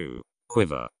 queue,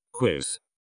 quiver, quiz.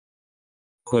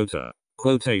 Quota,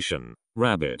 quotation,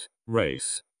 rabbit,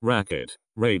 race, racket,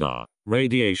 radar,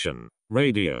 radiation,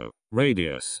 radio,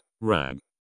 radius, rag.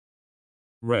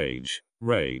 Rage,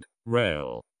 raid,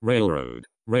 rail, railroad,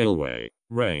 railway,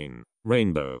 rain,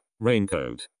 rainbow,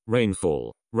 raincoat,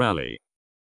 rainfall, rally.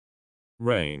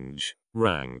 Range,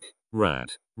 rank,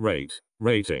 rat, rate,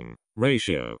 rating,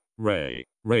 ratio, ray,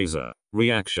 razor,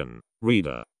 reaction,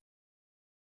 reader.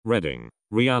 Reading,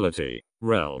 reality,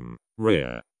 realm,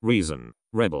 rear, reason,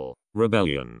 rebel,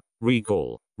 rebellion,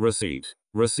 recall, receipt,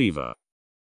 receiver.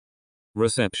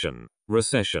 Reception,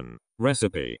 recession,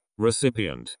 recipe,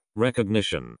 recipient,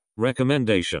 recognition,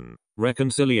 recommendation,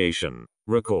 reconciliation,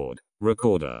 record,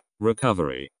 recorder,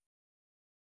 recovery.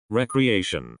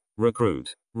 Recreation,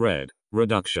 recruit, read,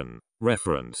 reduction,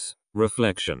 reference,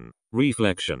 reflection,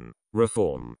 reflection,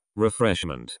 reform,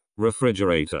 refreshment,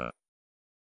 refrigerator.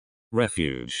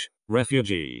 Refuge,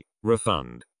 refugee,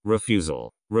 refund,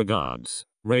 refusal, regards,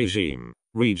 regime,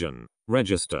 region,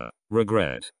 register,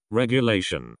 regret,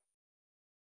 regulation.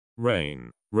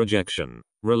 Rain, rejection,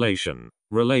 relation,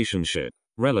 relationship,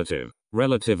 relative,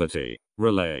 relativity,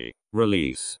 relay,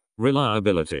 release,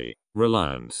 reliability,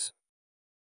 reliance.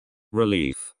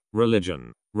 Relief,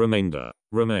 religion, remainder,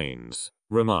 remains,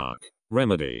 remark,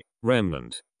 remedy,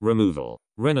 remnant, removal,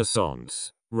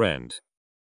 renaissance, rent.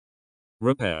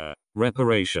 Repair,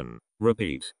 reparation,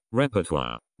 repeat,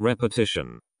 repertoire,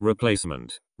 repetition,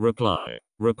 replacement, reply,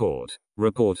 report,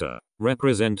 reporter,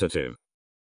 representative.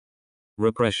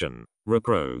 Repression,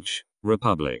 reproach,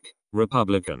 republic,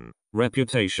 republican,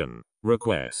 reputation,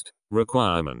 request,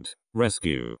 requirement,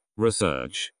 rescue,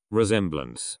 research,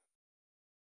 resemblance.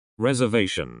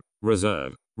 Reservation,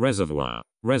 reserve, reservoir,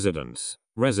 residence,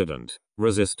 resident,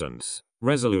 resistance,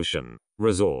 resolution,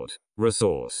 resort,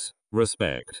 resource,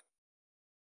 respect.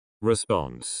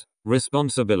 Response,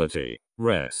 responsibility,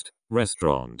 rest,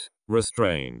 restaurant,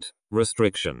 restraint,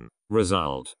 restriction,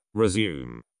 result,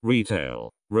 resume,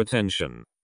 retail, retention.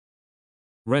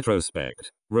 Retrospect,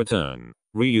 return,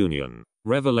 reunion,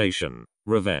 revelation,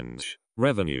 revenge,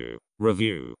 revenue,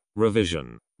 review,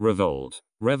 revision, revolt,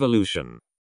 revolution.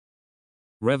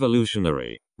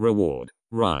 Revolutionary, reward,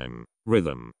 rhyme,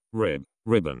 rhythm, rib,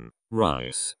 ribbon,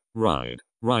 rice, ride,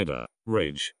 rider,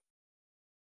 ridge.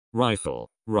 Rifle,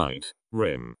 right,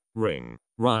 rim, ring,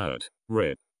 riot,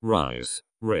 rip, rise,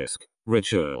 risk,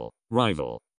 ritual,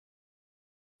 rival.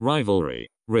 Rivalry,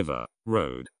 river,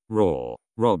 road, roar,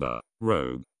 robber,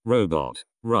 rogue, robot,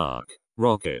 rock,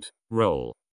 rocket,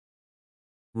 roll.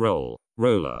 Roll,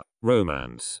 roller,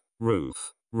 romance,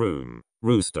 roof, room,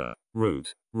 rooster,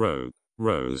 root, rogue,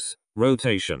 rose,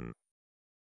 rotation.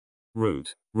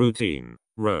 Route, routine,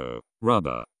 row,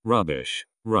 rubber, rubbish,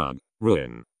 rug,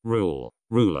 ruin, rule,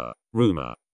 ruler,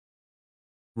 rumor.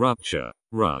 Rupture,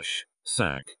 rush,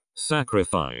 sack,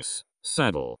 sacrifice,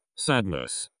 saddle,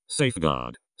 sadness,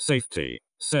 safeguard, safety,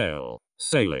 sail,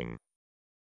 sailing.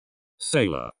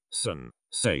 Sailor, son,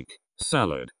 sake,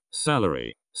 salad,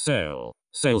 salary, sail,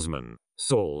 salesman,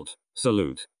 salt,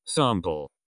 salute, sample.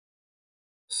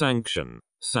 Sanction,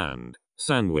 sand,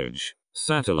 sandwich,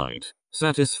 satellite,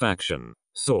 satisfaction,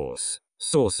 source,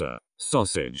 saucer,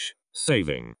 sausage,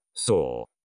 saving, saw.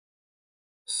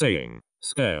 Saying,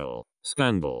 scale,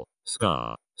 scandal,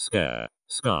 scar, scare,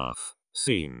 scarf,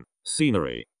 scene,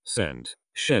 scenery, scent,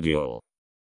 schedule.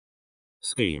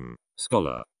 Scheme,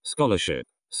 scholar, scholarship,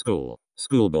 school,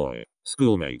 schoolboy,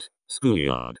 schoolmate,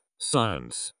 schoolyard,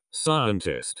 science,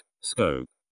 scientist, scope.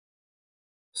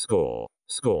 Score,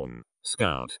 scorn,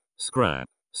 scout, scrap,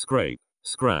 scrape,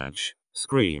 scratch,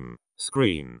 scream,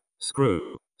 screen,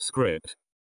 screw, script.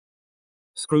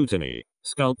 Scrutiny,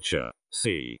 sculpture,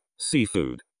 sea,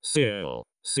 seafood, seal,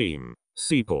 seam,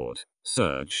 seaport,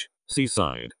 search,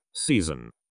 seaside, season.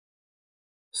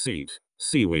 Seat,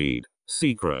 seaweed,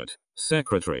 secret,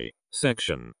 secretary,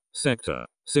 section, sector,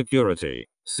 security,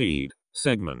 seed,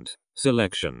 segment,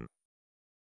 selection.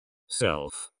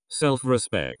 Self,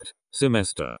 self-respect,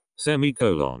 semester,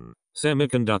 semicolon,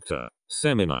 semiconductor,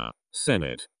 seminar,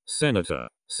 senate, senator,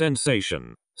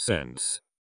 sensation, sense.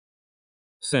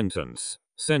 Sentence,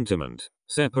 sentiment,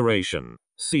 separation,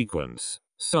 sequence,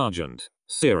 sergeant,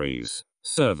 series,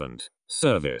 servant,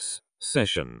 service,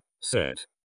 session, set.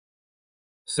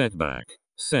 Setback,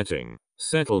 setting,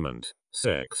 settlement,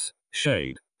 sex,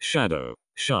 shade, shadow,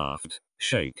 shaft,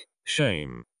 shake,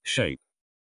 shame, shape.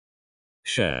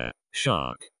 Share,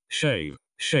 shark, shave,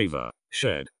 shaver,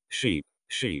 shed, sheep,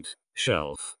 sheet,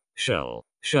 shelf, shell,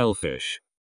 shellfish.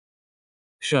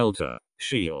 Shelter,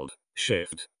 shield,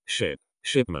 shift, ship,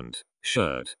 shipment,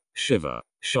 shirt, shiver,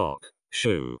 shock,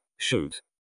 shoe, shoot.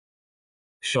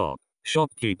 Shop,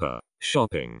 shopkeeper,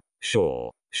 shopping,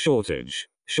 shore, shortage,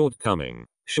 shortcoming,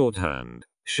 shorthand,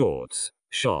 shorts,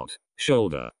 shot,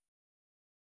 shoulder.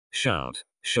 Shout,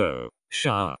 show,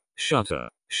 shower, shutter,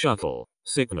 shuttle,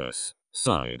 sickness,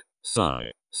 side,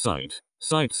 sigh, sight,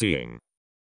 sightseeing.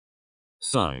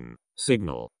 Sign,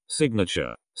 signal,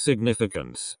 signature,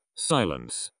 significance,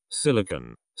 silence,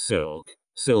 silicon, silk,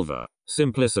 silver,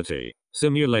 simplicity,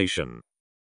 simulation.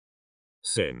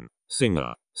 Sin,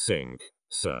 singer, sink,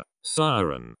 sir,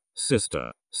 siren,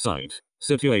 sister, sight,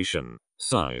 situation,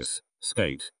 size,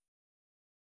 skate.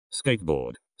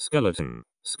 Skateboard, skeleton,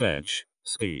 sketch,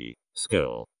 ski,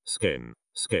 skill, skin,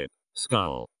 skip,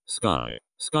 skull, sky,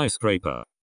 skyscraper.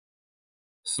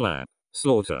 Slap,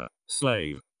 slaughter,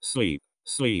 slave, sleep,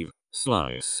 sleeve,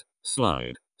 slice,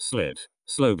 slide, slit,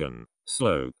 slogan,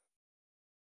 slope.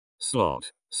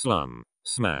 Slot, slum,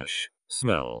 smash,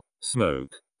 smell,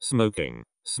 smoke, smoking,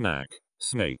 snack,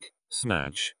 snake,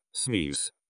 snatch,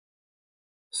 sneeze.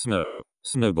 Snow,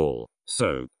 snowball,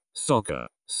 soap, soccer,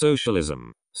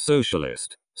 socialism,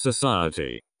 socialist,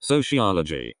 society,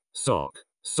 sociology, sock,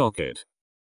 socket.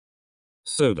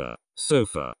 Soda,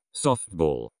 sofa,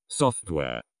 softball,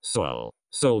 software, swell,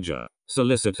 soldier,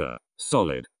 solicitor,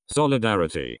 solid,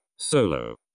 solidarity,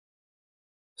 solo.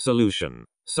 Solution,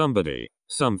 somebody,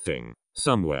 something,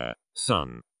 somewhere,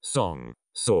 sun, song,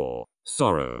 saw,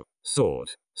 sorrow,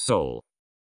 sort, soul.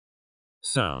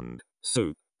 Sound,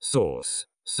 soup, source,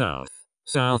 south,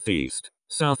 southeast,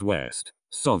 southwest,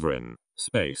 sovereign,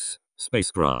 space,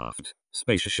 spacecraft,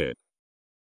 spaceship.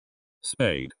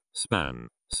 Spade, span,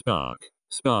 spark,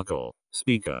 sparkle,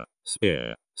 speaker,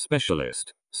 spear,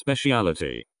 specialist,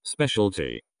 speciality,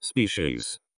 specialty,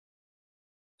 species.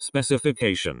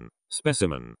 Specification,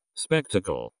 specimen,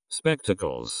 spectacle,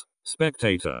 spectacles,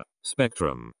 spectator,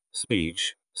 spectrum,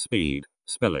 speech, speed,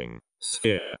 spelling,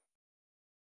 sphere.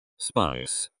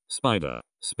 Spice, spider,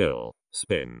 spill,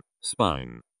 spin,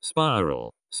 spine,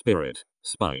 spiral, spirit,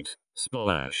 spite,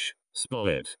 splash,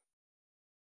 split.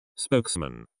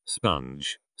 Spokesman,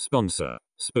 sponge, sponsor,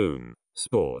 spoon,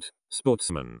 sport,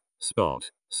 sportsman,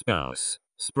 spot, spouse,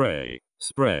 spray,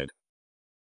 spread.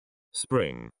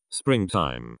 Spring,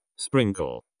 springtime,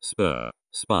 sprinkle, spur,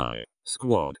 spy,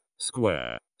 squad,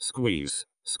 square, squeeze,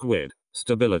 squid,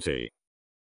 stability.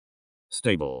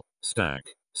 Stable, stack,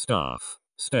 staff,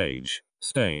 stage,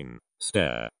 stain,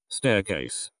 stare,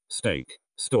 staircase, stake,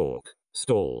 stalk,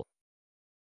 stall.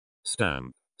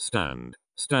 Stamp, stand,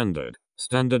 standard,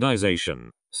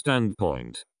 standardization,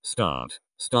 standpoint, start,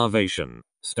 starvation,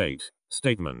 state,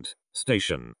 statement,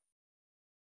 station.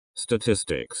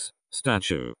 Statistics,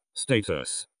 statue,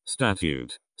 status,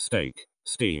 statute, stake,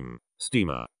 steam,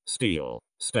 steamer, steel,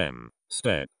 stem,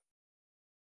 step.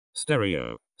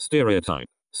 Stereo, stereotype,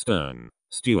 stern,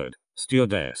 steward,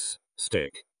 stewardess,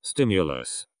 stick,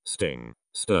 stimulus, sting,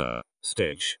 stir,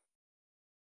 stitch.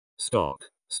 Stock,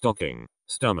 stocking,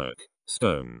 stomach,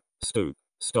 stone, stoop,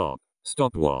 stop,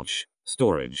 stopwatch,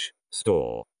 storage,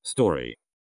 store, story.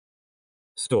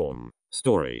 Storm,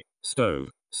 story, stove,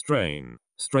 strain,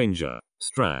 stranger,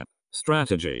 strap,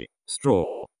 strategy,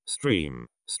 straw, stream,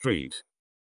 street.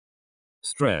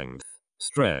 Strength,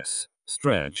 stress,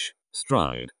 stretch,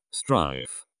 stride,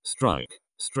 strife, strike,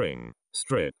 string,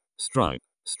 strip, stripe,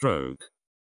 stroke.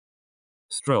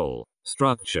 Stroll,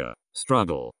 structure,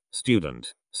 struggle,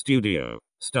 student, studio,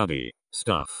 study,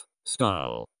 stuff,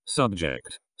 style,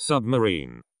 subject,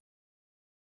 submarine.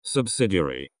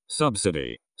 Subsidiary,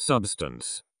 subsidy,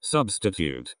 substance,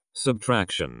 substitute,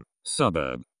 subtraction,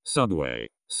 suburb, subway,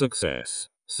 success,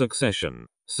 succession,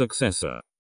 successor.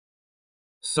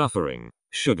 Suffering,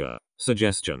 sugar,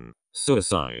 suggestion,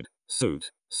 suicide,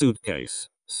 suit, suitcase,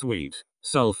 sweet,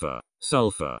 sulfur,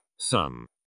 sulfur, sum.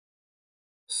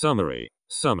 Summary,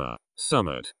 summer,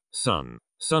 summit, sun,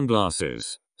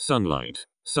 sunglasses, sunlight,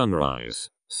 sunrise,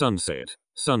 sunset,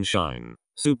 sunshine,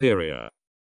 superior.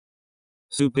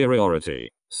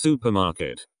 Superiority,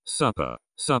 supermarket, supper,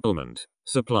 supplement,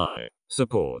 supply,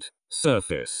 support,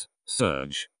 surface,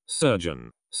 surge,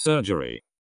 surgeon, surgery.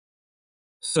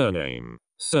 Surname,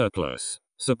 surplus,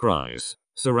 surprise,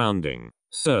 surrounding,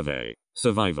 survey,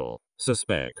 survival,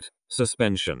 suspect,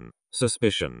 suspension,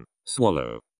 suspicion,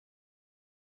 swallow.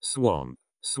 Swamp,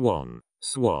 swan,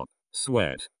 swap,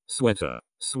 sweat, sweater,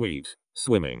 sweet,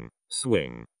 swimming,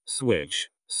 swing, switch,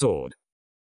 sword.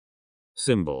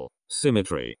 Symbol,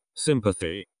 symmetry,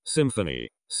 sympathy, symphony,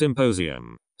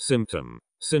 symposium, symptom,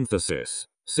 synthesis,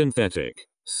 synthetic,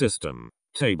 system,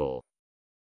 table.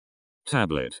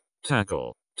 Tablet,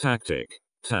 tackle, tactic,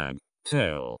 tag,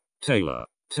 tail, tailor,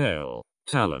 tail,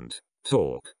 talent,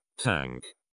 talk, tank.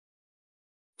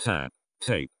 Tap,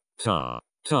 tape, tar,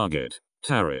 target,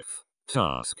 tariff,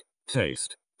 task,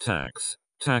 taste, tax,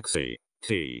 taxi,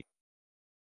 tea.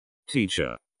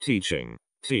 Teacher, teaching,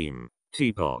 team,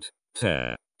 teapot,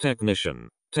 tear, technician,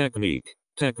 technique,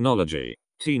 technology,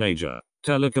 teenager,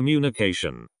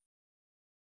 telecommunication.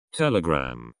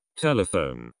 Telegram,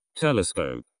 telephone,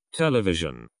 telescope,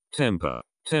 television, temper,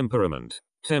 temperament,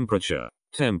 temperature,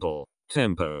 temple,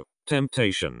 tempo,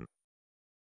 temptation.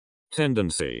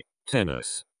 Tendency,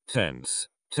 tennis, tense,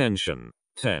 tension,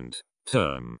 tent,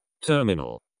 term,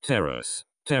 terminal, terrace,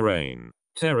 terrain,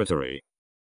 territory.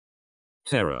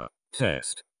 Terror,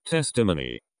 test,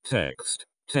 testimony, text,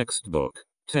 textbook,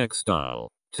 textile,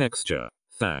 texture,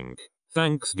 thank,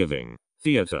 Thanksgiving,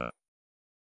 theater.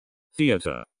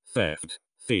 Theater, theft,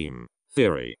 theme,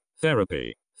 theory,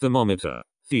 therapy, thermometer,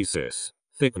 thesis,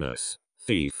 thickness,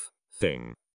 thief,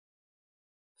 thing.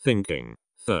 Thinking,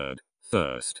 third,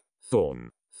 thirst,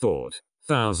 thorn, thought,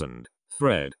 thousand,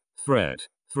 thread, threat,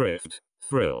 thrift,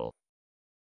 thrill.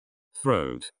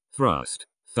 Throat, thrust,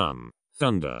 thumb,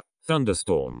 thunder,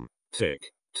 thunderstorm,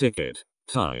 tick, ticket,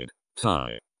 tide,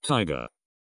 tie, tiger.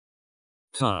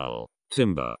 Tile,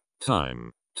 timber,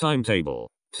 time, timetable,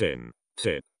 tin,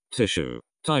 tip, tissue,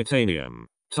 titanium,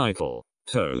 title,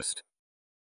 toast.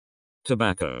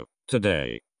 Tobacco,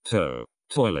 today, toe,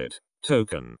 toilet,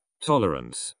 token,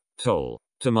 tolerance, toll,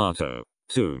 tomato,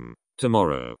 tomb,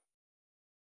 tomorrow.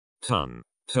 Ton,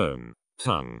 tone,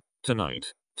 tongue,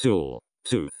 tonight, tool,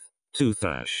 tooth,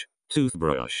 toothash,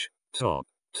 toothbrush, top,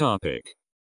 topic,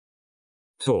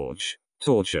 torch,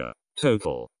 torture,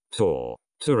 total, tour,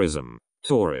 tourism,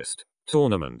 tourist,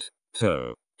 tournament,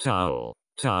 toe, towel,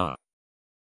 tower,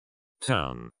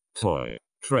 town, toy,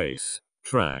 trace,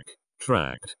 track,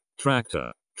 tract,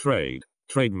 tractor, trade,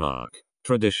 trademark,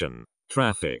 tradition,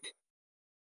 traffic,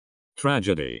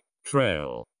 tragedy,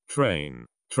 trail, train,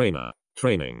 trainer,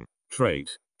 training, trait,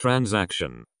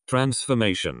 transaction,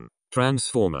 transformation,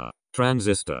 transformer,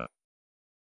 transistor,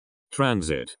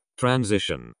 transit,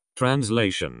 transition,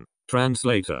 translation,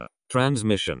 translator,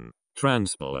 transmission,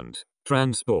 transplant,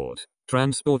 transport,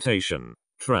 transportation,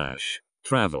 trash,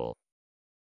 travel,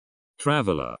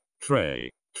 traveler, tray,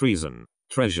 treason,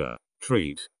 treasure,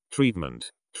 treat,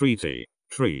 treatment, treaty,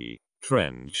 tree,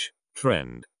 trench,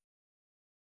 trend,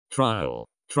 trial,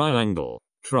 triangle,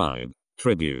 tribe,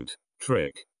 tribute,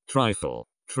 trick, trifle,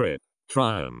 trip,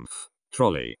 triumph,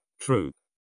 trolley, troop,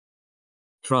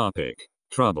 tropic,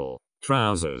 trouble,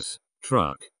 trousers,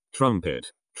 truck, trumpet,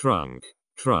 trunk,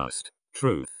 trust,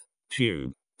 truth,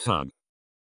 tube, tug,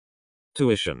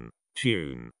 tuition,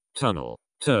 tune, tunnel,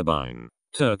 turbine,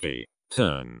 turkey,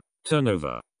 turn,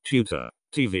 turnover, tutor,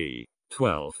 TV,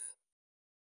 12th,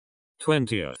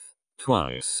 20th,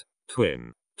 twice,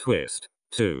 twin, twist,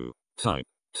 two, type,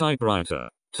 typewriter,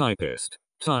 typist,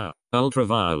 tire,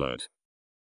 ultraviolet,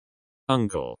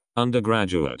 uncle,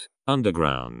 undergraduate,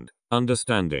 underground,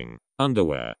 understanding,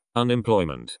 underwear,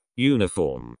 unemployment,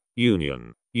 uniform,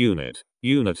 union, unit,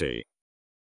 unity,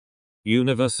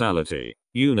 universality,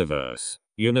 universe,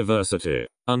 university,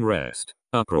 unrest,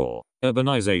 uproar,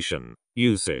 urbanization,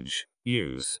 usage,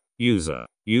 use, user,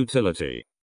 utility,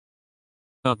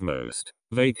 utmost,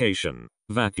 vacation,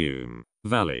 vacuum,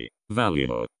 valley,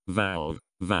 value, valve,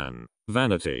 van,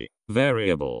 vanity,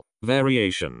 variable,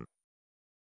 variation,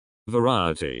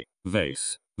 variety,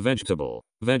 vase, vegetable,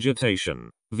 vegetation,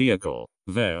 vehicle,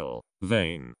 veil,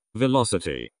 vein,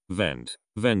 velocity, vent,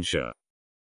 venture,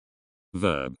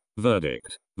 verb,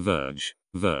 verdict, verge,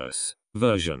 verse,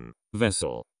 version,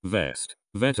 vessel, vest,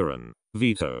 veteran,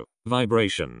 veto,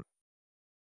 vibration,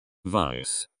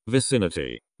 vice,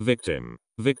 vicinity, victim,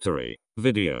 victory,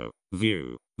 video,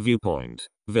 view, viewpoint,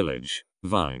 village,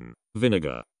 vine,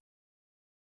 vinegar,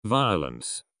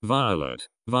 violence, violet,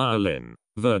 violin,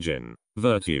 virgin,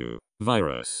 virtue,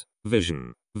 virus,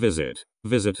 vision, visit,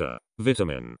 visitor,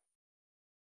 vitamin,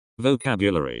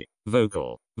 vocabulary,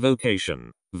 vocal,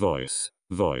 vocation, voice,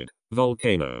 void,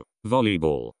 volcano,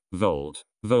 volleyball, volt,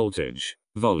 voltage,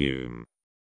 volume,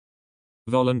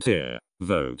 volunteer,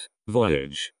 vote,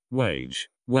 voyage, wage,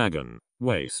 wagon,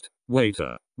 waste,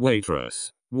 waiter,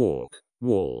 waitress, walk,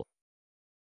 wall,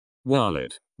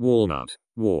 wallet, walnut,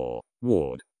 war,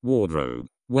 ward, wardrobe,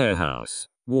 warehouse,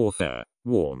 warfare,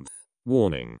 warmth,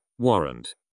 warning,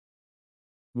 warrant,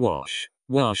 wash,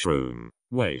 washroom,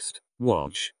 waste,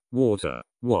 watch, water,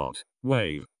 what,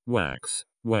 wave, wax,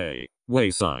 way,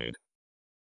 wayside,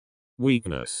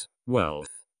 weakness, wealth,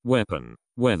 weapon,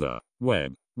 weather,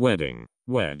 web, wedding,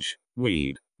 wedge,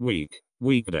 weed, week,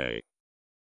 weekday,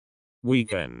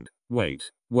 weekend,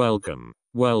 wait, welcome,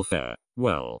 welfare,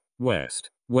 well, west,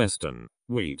 western,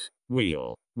 wheat,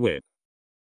 wheel, whip,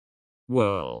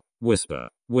 whirl, whisper,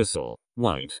 whistle,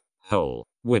 white, whole,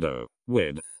 widow,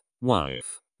 width,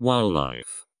 wife,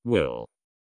 wildlife, will,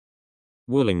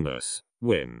 willingness,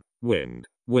 win, wind,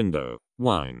 window,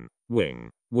 wine, wing,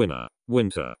 winner,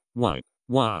 winter, wipe,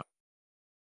 wire,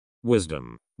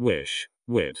 wisdom, wish,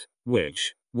 wit,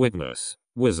 witch, witness,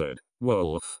 wizard,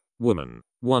 wolf, woman,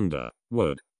 wonder,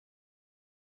 wood,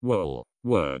 wool,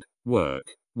 word, work,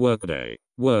 workday,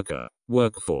 worker,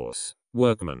 workforce,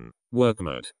 workman,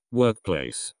 workmate,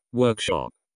 workplace,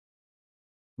 workshop,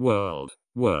 world,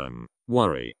 worm,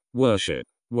 worry, worship,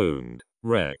 wound,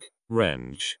 wreck,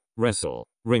 wrench, wrestle,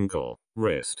 wrinkle,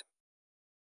 wrist,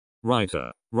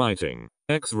 writer, writing,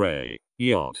 X-ray,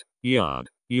 yacht, yard,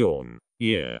 yawn,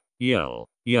 year, yell,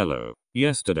 yellow,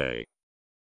 yesterday,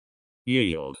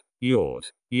 yield,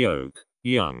 yacht, yoke,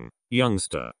 young,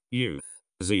 youngster, youth,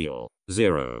 zeal,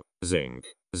 zero, zinc,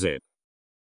 zip,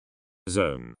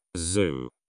 zone, zoo,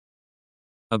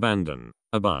 abandon,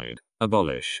 abide,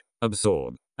 abolish,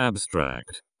 absorb,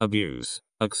 abstract, abuse,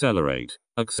 accelerate,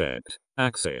 accept,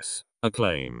 access,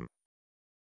 acclaim,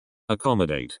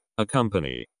 accommodate,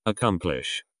 accompany,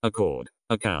 accomplish, accord,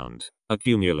 account,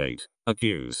 accumulate,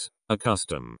 accuse,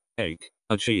 accustom, ache,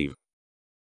 achieve,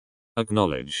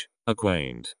 acknowledge,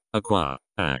 acquaint, acquire,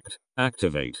 act,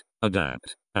 activate,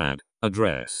 adapt, add,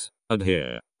 address,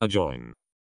 adhere, adjoin,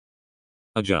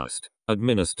 adjust,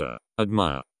 administer,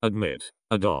 admire, admit,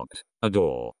 adopt,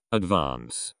 adore,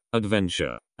 advance,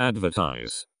 adventure,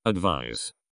 advertise,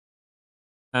 advise.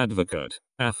 Advocate,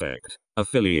 affect,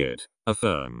 affiliate,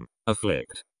 affirm,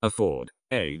 afflict, afford,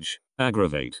 age,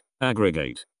 aggravate,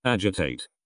 aggregate, agitate.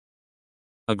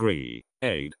 Agree,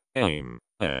 aid, aim,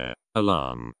 air,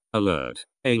 alarm, alert,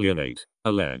 alienate,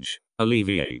 allege,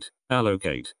 alleviate,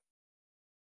 allocate.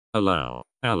 Allow,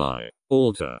 ally,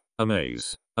 alter,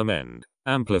 amaze, amend,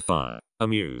 amplify,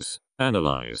 amuse,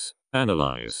 analyze,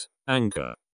 analyze,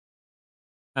 anchor.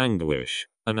 Anguish,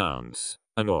 announce,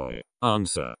 annoy,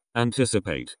 answer,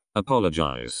 anticipate,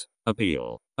 apologize,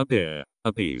 appeal, appear,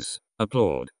 appease,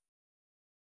 applaud.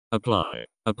 Apply,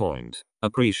 appoint,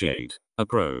 appreciate,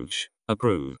 approach,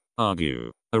 approve,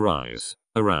 argue, arise,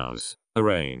 arouse,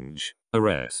 arrange,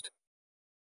 arrest.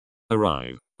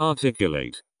 Arrive,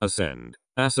 articulate, ascend,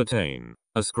 ascertain,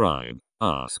 ascribe,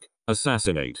 ask,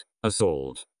 assassinate,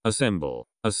 assault, assemble,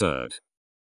 assert.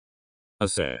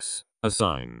 Assess,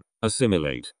 assign,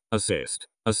 assimilate, assist,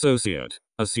 associate,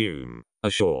 assume,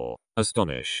 assure,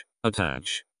 astonish,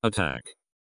 attach, attack.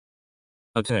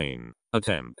 Attain,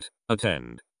 attempt,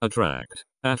 attend, attract,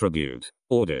 attribute,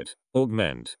 audit,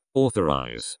 augment,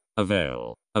 authorize,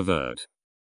 avail, avert.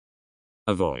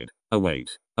 Avoid,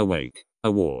 await, awake,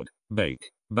 award,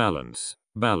 bake, balance,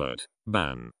 ballot,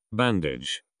 ban,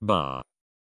 bandage, bar.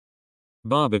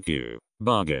 Barbecue,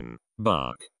 bargain,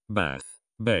 bark, bath,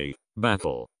 bay,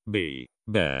 battle, be,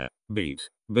 bear, beat,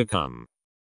 become.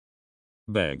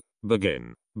 Beg,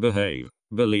 begin, behave,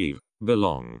 believe,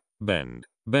 belong, bend,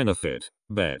 benefit,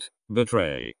 bet,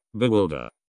 betray, bewilder.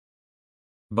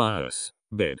 Bias,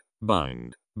 bid,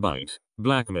 bind, bite,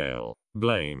 blackmail,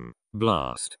 blame,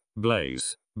 blast,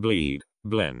 blaze, bleed,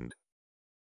 blend.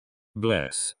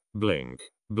 Bless, blink,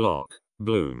 block,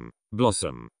 bloom,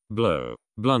 blossom, blow,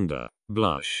 blunder,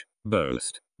 blush,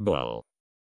 boast, boil.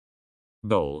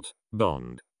 Bolt,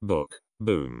 bond, book,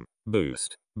 boom,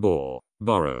 boost, bore,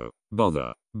 borrow,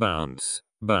 bother, bounce,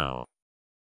 bow.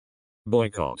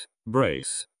 Boycott,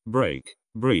 brace, break,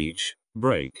 breach,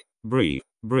 break, brief,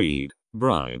 breed,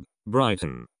 bribe,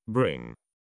 brighten, bring.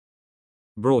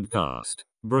 Broadcast,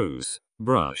 bruise,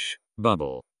 brush,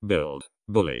 bubble, build,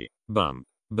 bully, bump,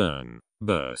 burn,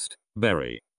 burst,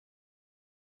 bury.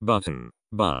 Button,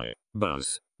 buy,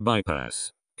 buzz,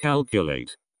 bypass,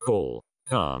 calculate, call,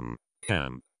 calm,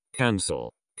 camp,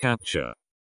 cancel, capture.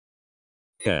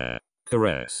 Care,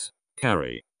 caress,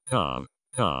 carry, carve,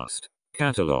 cast,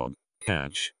 catalogue,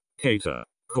 catch, cater,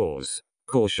 cause,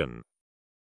 caution.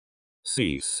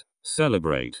 Cease,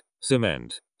 celebrate,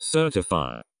 cement,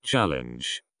 certify,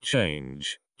 challenge,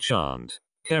 change, chant,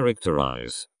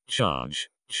 characterize, charge,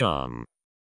 charm.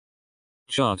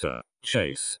 Charter,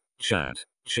 chase, chat,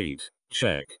 cheat,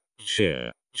 check,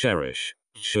 cheer, cherish,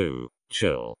 chew,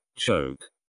 chill, choke.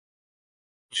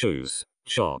 Choose,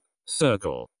 chop,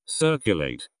 circle,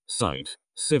 circulate, cite,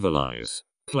 civilize,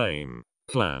 claim,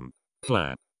 clamp,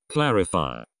 clap,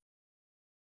 clarify.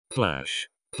 Clash,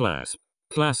 clasp,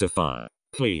 classify,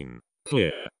 clean,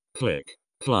 clear, click,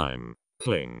 climb,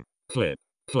 cling, clip,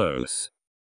 close.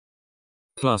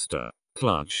 Cluster,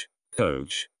 clutch,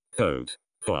 coach, coat,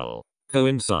 quell,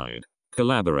 coincide,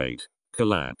 collaborate,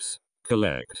 collapse,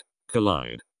 collect,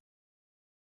 collide.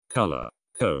 Color,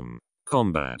 comb,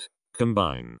 combat,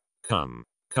 combine, come,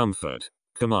 comfort,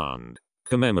 command,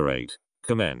 commemorate,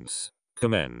 commence,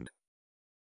 commend.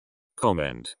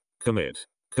 Comment, commit,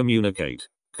 communicate,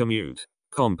 commute,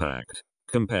 compact,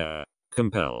 compare,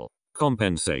 compel,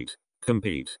 compensate,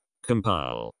 compete,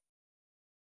 compile.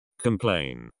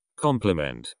 Complain,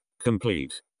 compliment,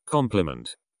 complete,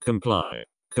 complement, comply,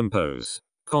 compose,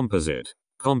 composite,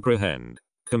 comprehend,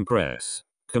 compress,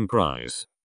 comprise.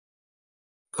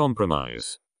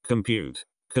 Compromise, compute,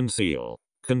 conceal,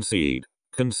 concede,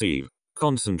 conceive,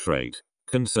 concentrate,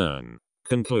 concern,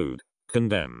 conclude,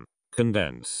 condemn,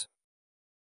 condense.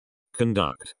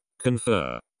 Conduct,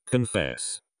 confer,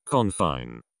 confess,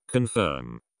 confine,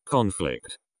 confirm,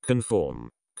 conflict, conform,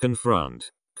 confront,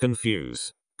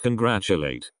 confuse,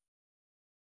 congratulate.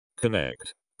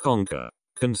 Connect, conquer,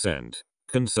 consent,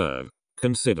 conserve,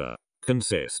 consider,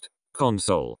 consist,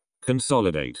 console,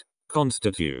 consolidate,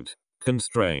 constitute,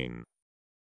 constrain.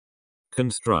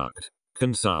 Construct,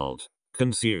 consult,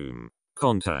 consume,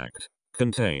 contact,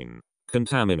 contain,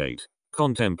 contaminate,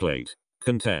 contemplate,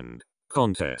 contend,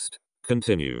 contest,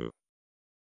 continue.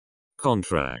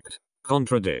 Contract,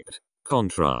 contradict,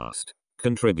 contrast,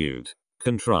 contribute,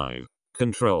 contrive,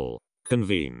 control,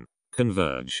 convene,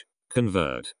 converge,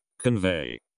 convert,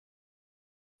 convey.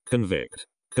 Convict,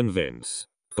 convince,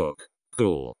 cook,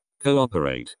 cool,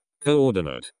 cooperate,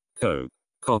 coordinate, cope,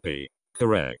 copy,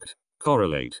 correct,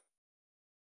 correlate.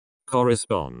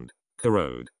 Correspond,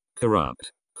 corrode,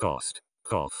 corrupt, cost,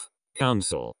 cough,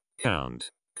 counsel, count,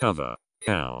 cover,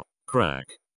 cow, crack,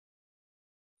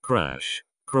 crash,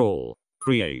 crawl,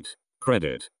 create,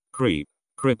 credit, creep,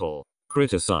 cripple,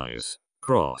 criticize,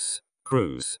 cross,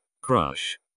 cruise,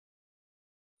 crush,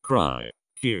 cry,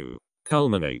 cue,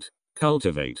 culminate,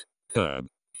 cultivate, curb,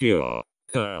 cure,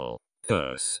 curl,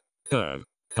 curse, curve,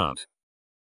 cut,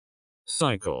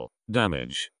 cycle,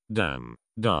 damage, dam,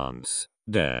 dance,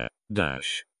 dare,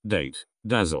 dash, date,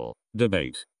 dazzle,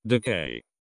 debate, decay,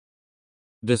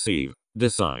 deceive,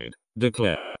 decide,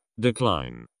 declare,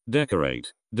 decline,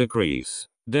 decorate, decrease,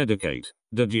 dedicate,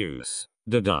 deduce,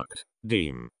 deduct,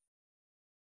 deem,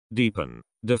 deepen,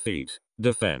 defeat,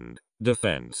 defend,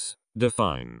 defense,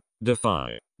 define,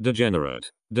 defy,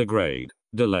 degenerate, degrade,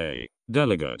 delay,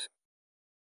 delegate,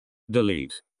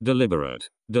 delete, deliberate,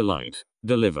 delight,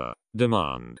 deliver,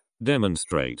 demand,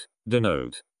 demonstrate,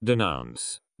 denote,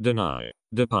 denounce, deny,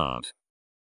 depart,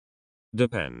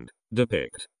 depend,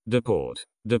 depict, deport,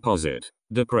 deposit,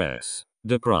 depress,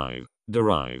 deprive,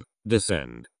 derive,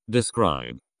 descend,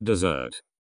 describe, desert,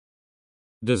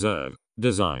 deserve,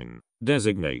 design,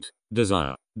 designate,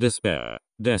 desire, despair,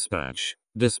 dispatch,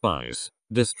 despise,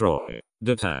 destroy,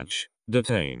 detach,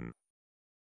 detain,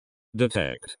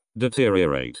 detect,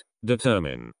 deteriorate,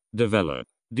 determine, develop,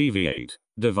 deviate,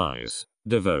 devise,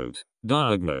 devote,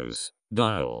 diagnose,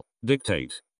 dial,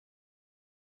 dictate,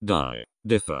 die,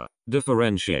 differ,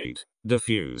 differentiate,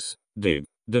 diffuse, dig,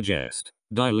 digest,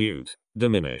 dilute,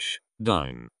 diminish,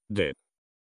 dine, dip,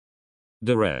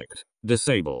 direct,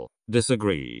 disable,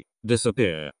 disagree,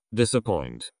 disappear,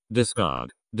 disappoint,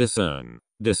 discard, discern,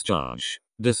 discharge,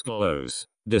 disclose,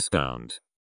 discount,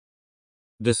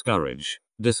 discourage,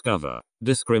 discover,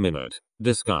 discriminate,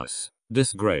 discuss,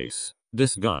 disgrace,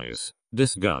 disguise,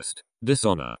 disgust,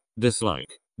 dishonor,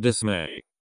 dislike, dismay,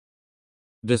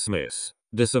 dismiss,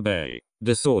 disobey,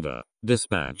 disorder,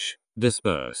 dispatch,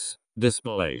 disperse,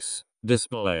 displace,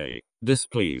 display,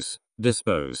 displease,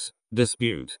 dispose,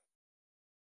 dispute,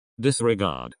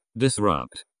 disregard,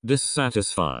 disrupt,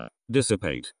 dissatisfy,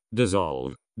 dissipate,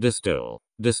 dissolve, distill,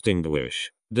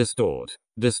 distinguish, distort,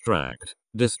 distract,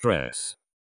 distress,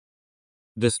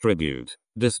 distribute,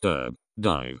 disturb,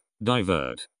 dive,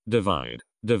 divert, divide,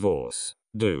 divorce,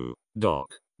 do,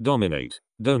 dock, dominate,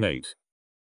 donate,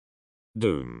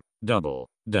 doom, double,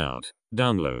 doubt,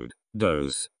 download,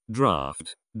 dose,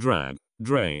 draft, drag,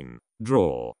 drain,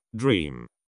 draw, dream,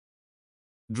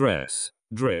 dress,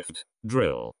 drift,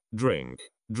 drill, drink,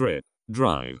 drip,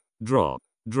 drive, drop,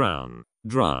 drown,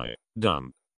 dry,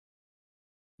 dump,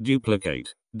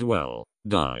 duplicate, dwell,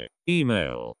 die,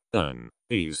 email, earn,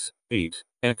 ease, eat,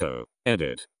 echo,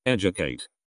 edit, educate,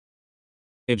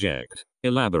 eject,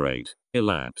 elaborate,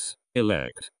 elapse,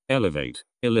 elect, elevate,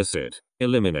 elicit,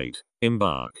 eliminate,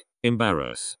 embark,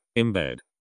 embarrass, embed,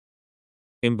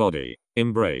 embody,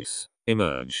 embrace,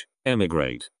 emerge,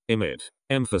 emigrate, emit,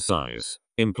 emphasize,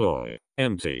 employ,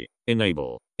 empty,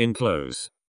 enable, enclose,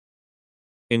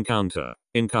 encounter,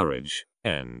 encourage,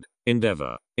 end,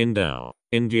 endeavor, endow,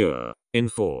 endure,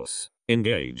 enforce,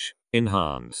 engage,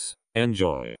 enhance,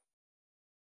 enjoy,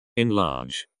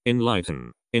 enlarge,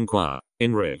 enlighten, inquire,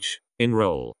 enrich,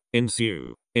 enroll,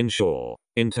 ensue, ensure,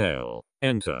 entail,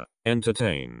 enter,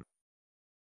 entertain,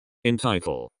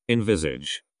 entitle,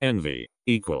 envisage, envy,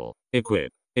 equal,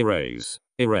 equip, erase,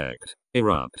 erect,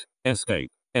 erupt, escape,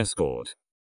 escort,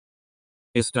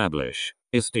 establish,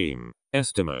 esteem,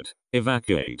 estimate,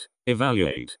 evacuate,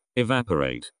 evaluate,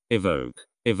 evaporate, evoke,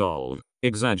 evolve,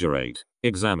 exaggerate,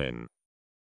 examine,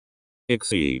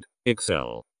 exceed,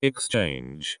 excel,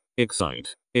 exchange,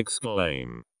 excite,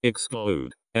 exclaim,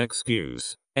 exclude,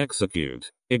 excuse, execute,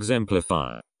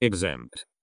 exemplify, exempt,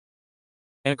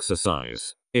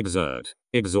 exercise, exert,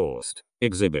 exhaust,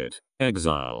 exhibit,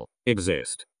 exile,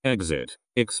 exist, exit,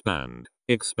 expand,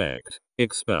 expect,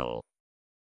 expel,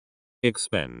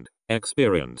 expend,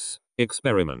 experience,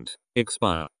 experiment,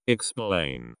 expire,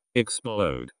 explain,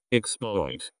 explode,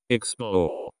 exploit,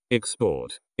 explore,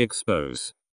 export,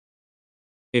 expose,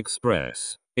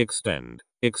 express, extend,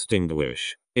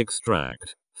 extinguish,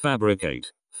 extract,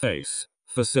 fabricate, face,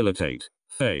 facilitate,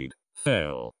 fade,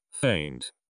 fail,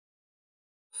 faint,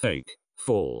 fake,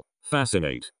 fall,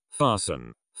 fascinate,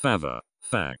 fasten, favor,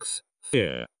 fax,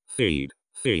 fear, feed,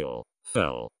 feel,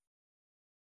 fell,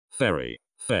 ferry,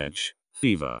 fetch,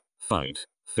 fever, fight,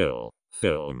 fill,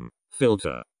 film,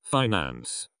 filter,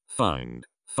 finance, find,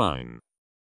 fine,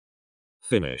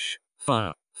 finish,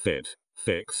 fire, fit,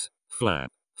 fix, flap,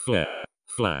 flare,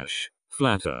 flash,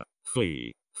 flatter,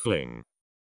 flee, fling,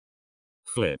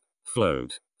 flip,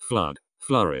 float, flood,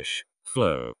 flourish,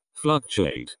 flow,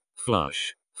 fluctuate,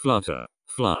 flush, flutter,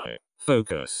 fly,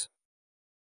 focus,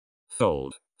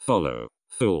 fold, follow,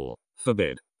 fool,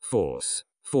 forbid, force,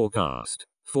 forecast,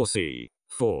 foresee,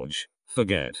 forge,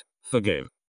 forget, forgive.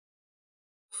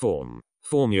 Form,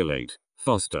 formulate,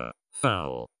 foster,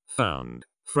 foul, found,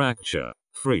 fracture,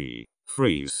 free,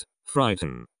 freeze,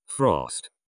 frighten, frost.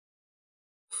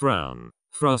 Frown,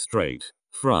 frustrate,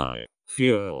 fry,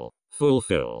 fuel,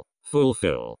 fulfill,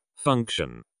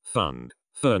 function, fund,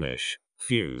 furnish,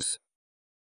 fuse.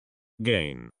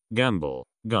 Gain, gamble,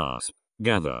 gasp,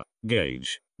 gather,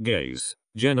 gauge, gaze,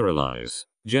 generalize,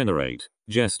 generate,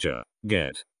 gesture,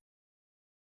 get.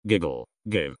 Giggle,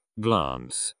 give,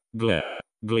 glance, glare,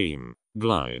 gleam,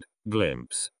 glide,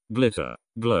 glimpse, glitter,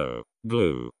 glow,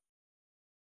 glue.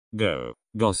 Go,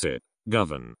 gossip,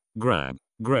 govern, grab,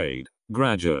 grade,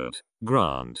 graduate,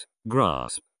 grant,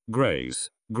 grasp, graze,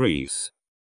 grease.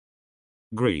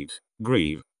 Greet,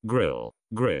 grieve, grill,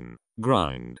 grin,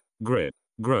 grind, grip,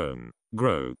 groan,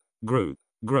 grow, group,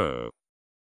 grow.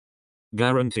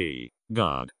 Guarantee,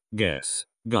 guard, guess,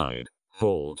 guide,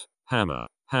 hold, hammer,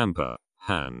 hamper,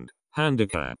 hand,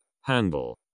 handicap,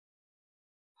 handle.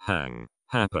 Hang,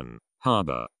 happen,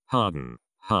 harbor, harden,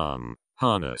 harm,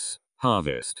 harness,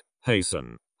 harvest,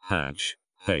 hasten, hatch,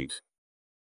 hate.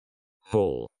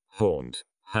 Haul, haunt,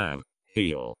 have,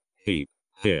 heal, heap,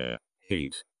 hear,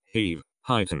 heat, heave,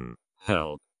 heighten,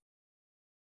 help.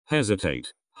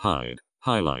 Hesitate, hide,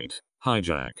 highlight,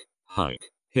 hijack, hike,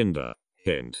 hinder,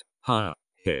 hint, hire,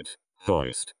 hit,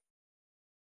 hoist.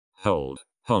 Hold,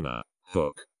 honor,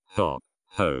 hook, hop,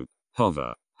 hope,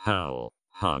 hover, howl,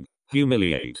 hug,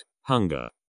 humiliate, hunger.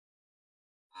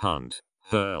 Hunt,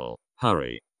 hurl,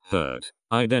 hurry, hurt,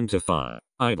 identify,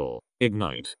 idle,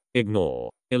 ignite, ignore,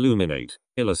 illuminate,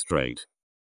 illustrate.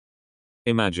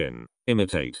 Imagine,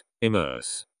 imitate,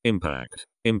 immerse, impact,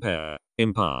 impair,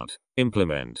 impart,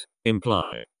 implement,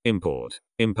 imply, import,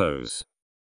 impose.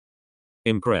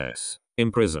 Impress,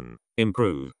 imprison,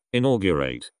 improve,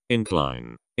 inaugurate,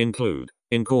 incline, include,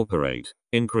 incorporate,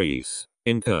 increase,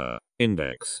 incur,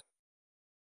 index.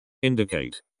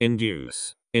 Indicate,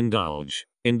 induce, indulge,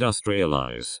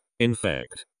 industrialize,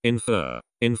 infect, infer,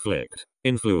 inflict,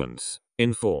 influence,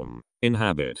 inform,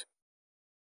 inhabit.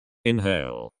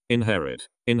 Inhale, inherit,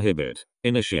 inhibit,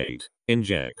 initiate,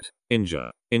 inject, injure,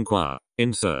 inquire,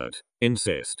 insert,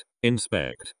 insist,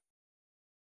 inspect.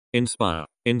 Inspire,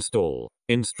 install,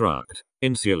 instruct,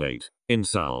 insulate,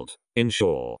 insult,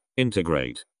 insure,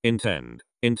 integrate, intend,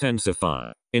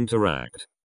 intensify, interact.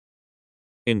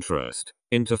 Interest,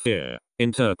 interfere,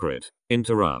 interpret,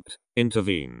 interrupt,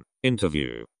 intervene,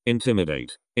 interview,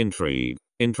 intimidate, intrigue,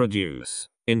 introduce,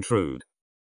 intrude.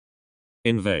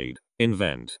 Invade,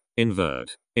 invent,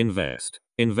 invert, invest,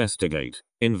 investigate,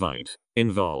 invite,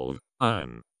 involve,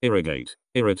 iron, irrigate,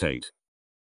 irritate.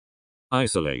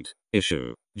 Isolate,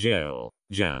 issue, jail,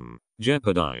 jam,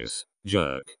 jeopardize,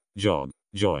 jerk, jog,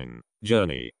 join,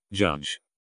 journey, judge.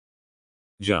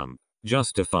 Jump,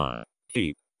 justify,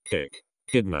 keep, kick,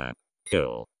 kidnap,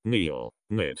 kill, kneel,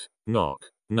 knit, knock,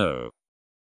 know.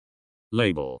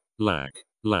 Label, lack,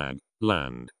 lag,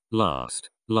 land, last,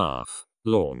 laugh,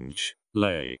 launch,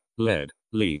 lay, lead,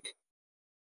 leak.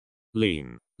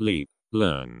 Lean, leap,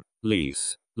 learn,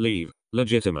 lease, leave,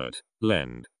 legitimate,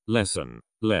 lend, lesson,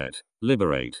 let,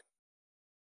 liberate.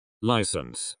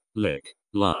 License, lick,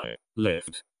 lie,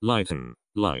 lift, lighten,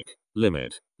 like,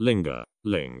 limit, linger,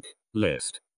 link,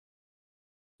 list.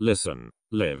 Listen,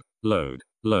 live, load,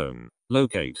 loan,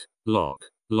 locate, lock,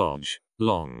 lodge,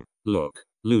 long, look,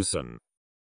 loosen.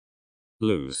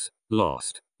 Lose,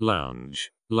 lost,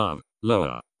 lounge, love,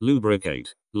 lower,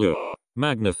 lubricate, lure,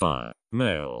 magnify,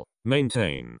 mail,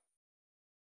 maintain.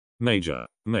 Major,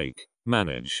 make,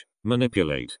 manage,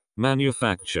 manipulate,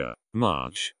 manufacture,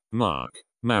 march, mark,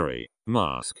 marry,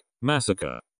 mask,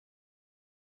 massacre.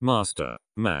 Master,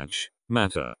 match,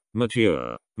 matter,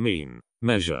 mature, mean,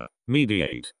 measure,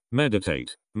 mediate,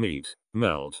 meditate, meet,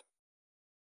 melt.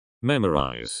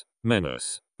 Memorize,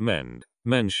 menace, mend,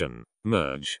 mention,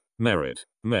 merge, merit,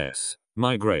 mess,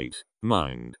 migrate,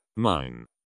 mind, mine.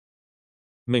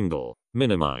 Mingle,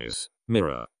 minimize,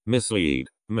 mirror, mislead,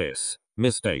 miss,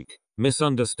 mistake,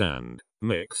 misunderstand,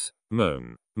 mix,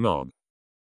 moan, mob.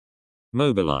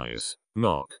 Mobilize,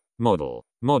 mock, model,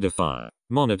 modify,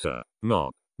 monitor,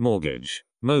 mop, mortgage,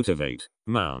 motivate,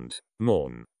 mount,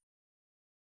 mourn.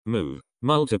 Move,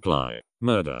 multiply,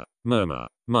 murder, murmur,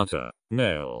 mutter,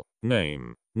 nail,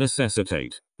 name,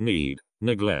 necessitate, need,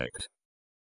 neglect.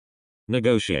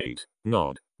 Negotiate,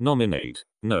 nod, nominate,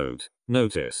 note,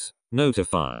 notice,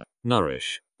 notify,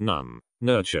 nourish, numb,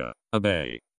 nurture,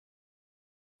 obey.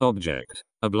 Object,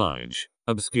 oblige,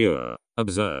 obscure,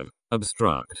 observe,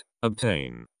 obstruct,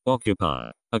 obtain,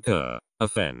 occupy, occur,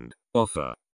 offend,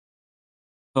 offer.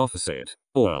 Opposite,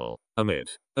 oil,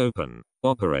 omit, open,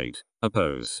 operate,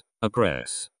 oppose,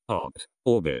 oppress, opt,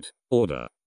 orbit, order.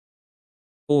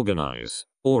 Organize,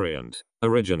 orient,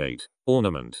 originate,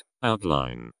 ornament,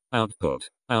 outline, output,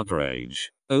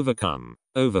 outrage, overcome,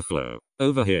 overflow,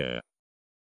 overhear.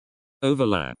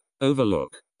 Overlap,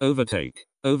 overlook, overtake,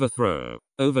 overthrow,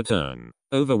 overturn,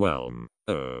 overwhelm,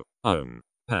 own,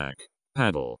 pack,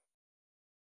 paddle.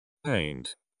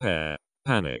 Paint, pair,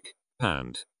 panic,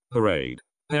 pant, parade,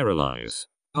 paralyze,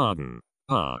 pardon,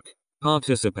 park,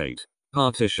 participate,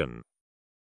 partition.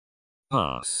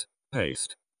 Pass,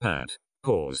 paste, pat,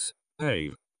 pause,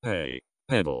 pave, pay,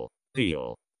 pedal,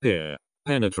 peel, peer,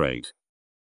 penetrate.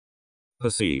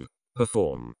 Perceive,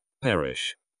 perform,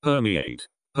 perish, permeate,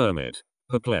 permit,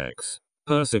 perplex,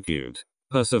 persecute,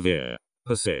 persevere,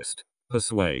 persist,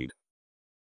 persuade.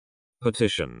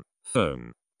 Petition,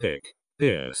 phone, pick,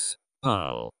 pierce,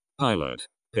 pile, pilot,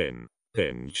 pin,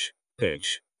 pinch,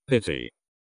 pitch, pity.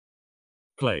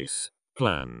 Place,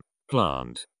 plan,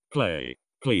 plant, play,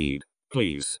 plead,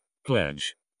 please,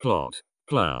 pledge, plot,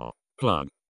 plow, plug.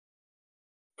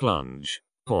 Plunge,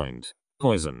 point,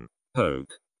 poison,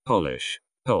 poke, polish,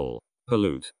 pole,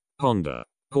 pollute, ponder,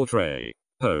 portray,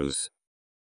 pose.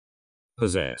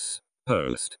 Possess,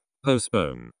 post,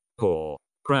 postpone, pour,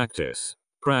 practice,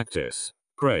 practice,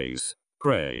 praise,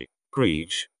 pray,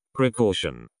 preach,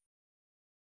 precaution.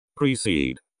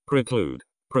 Precede, preclude,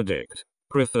 predict,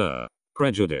 prefer,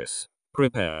 prejudice,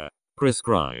 prepare,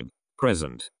 prescribe,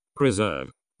 present,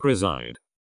 preserve, preside.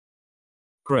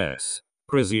 Press,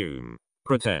 presume,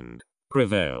 pretend,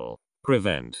 prevail,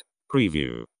 prevent,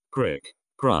 preview, prick,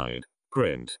 pride,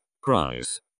 print,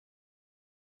 prize.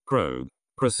 Probe,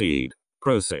 proceed,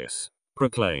 process,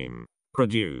 proclaim,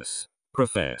 produce,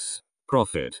 profess,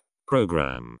 profit,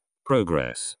 program,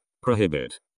 progress,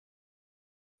 prohibit.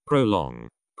 Prolong,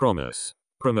 promise,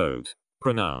 promote,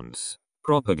 pronounce,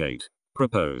 propagate,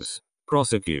 propose,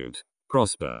 prosecute,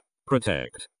 prosper,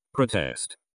 protect,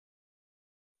 protest.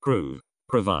 Prove,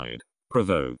 provide,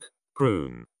 provoke,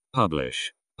 prune,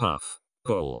 publish, puff,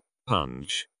 pull,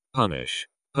 punch, punish,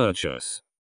 purchase.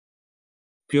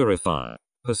 Purify,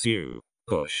 pursue,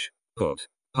 push, put,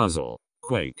 puzzle,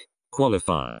 quake,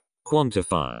 qualify,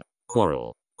 quantify,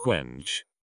 quarrel, quench.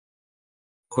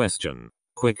 Question,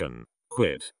 quicken,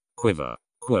 quit, quiver,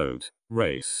 quote,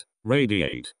 race,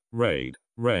 radiate, raid,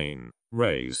 rain,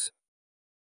 raise.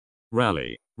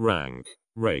 Rally, rank,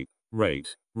 rape,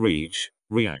 rate, reach,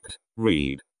 react,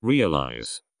 read,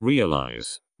 realize,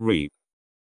 reap.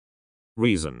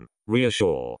 Reason,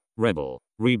 reassure, rebel,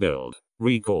 rebuild,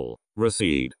 recall,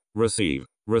 recede, receive,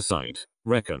 recite,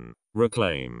 reckon,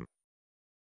 reclaim.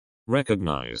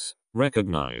 Recognize,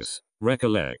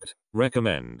 recollect,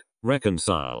 recommend,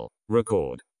 reconcile,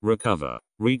 record, recover,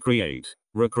 recreate,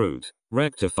 recruit,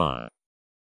 rectify.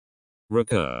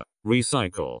 Recur,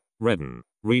 recycle, redden,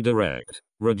 redirect,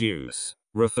 reduce,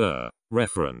 refer,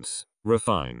 reference,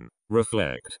 refine,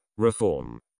 reflect,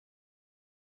 reform.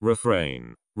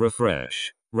 Refrain,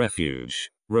 refresh, refuge,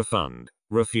 refund,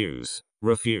 refuse,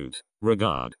 refute,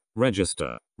 regard,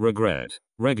 register, regret,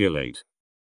 regulate.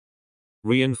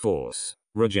 Reinforce,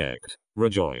 reject,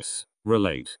 rejoice,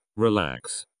 relate,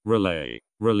 relax, relay,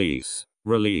 release,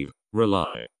 relieve,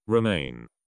 rely, remain.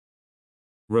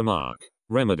 Remark,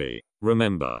 remedy,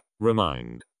 remember,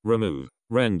 remind, remove,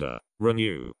 render,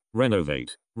 renew,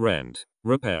 renovate, rent,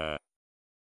 repair.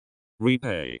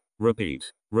 Repay,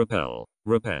 repeat, repel,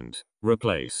 repent,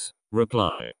 replace,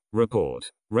 reply,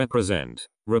 report, represent,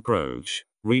 reproach,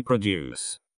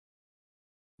 reproduce.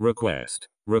 Request,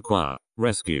 require,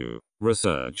 rescue,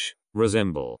 research,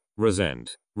 resemble,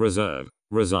 resent, reserve,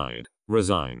 reside,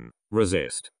 resign,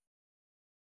 resist.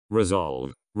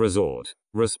 Resolve, resort,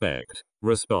 respect,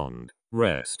 respond,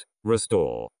 rest,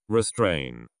 restore,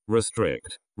 restrain,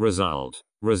 restrict, result,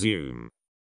 resume.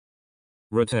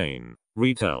 Retain,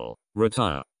 retell,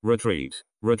 retire, retreat,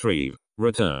 retrieve,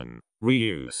 return,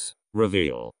 reuse,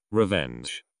 reveal,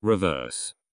 revenge,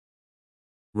 reverse.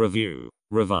 Review,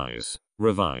 revise,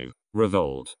 revive,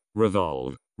 revolt,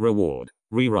 revolve, reward,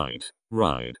 rewrite,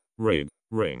 ride, rig,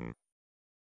 ring.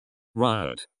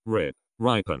 Riot, rip,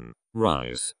 ripen,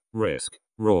 rise, risk,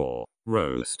 raw,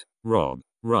 roast, rob,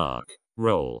 rack,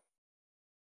 roll.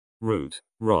 Root,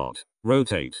 rot,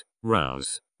 rotate,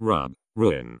 rouse, rub,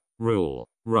 ruin, rule,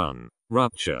 run,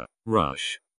 rupture,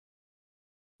 rush.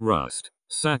 Rust,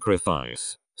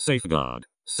 sacrifice, safeguard,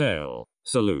 sail,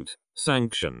 salute,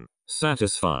 sanction,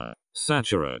 satisfy,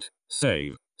 saturate,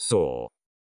 save, saw.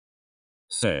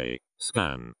 Say,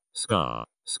 scan, scar,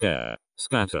 scare,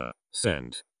 scatter,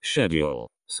 scent, schedule,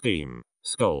 scheme,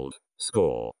 scold,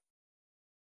 score.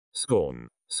 Scorn,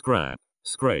 scrap,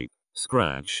 scrape,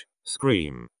 scratch,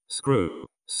 scream, screw,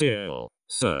 seal,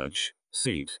 search,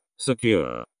 seat,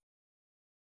 secure.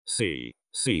 See,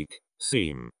 seek,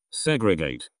 seam,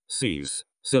 segregate, seize,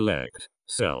 select,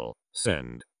 sell,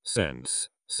 send, sense,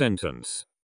 sentence.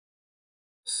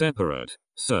 Separate,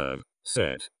 serve,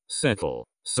 set, settle,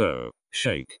 sew,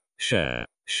 shake, share,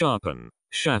 sharpen,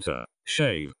 shatter,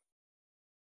 shave.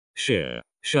 Shear,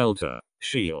 shelter,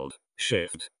 shield,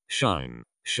 shift, shine,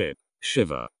 ship,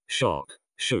 shiver, shock,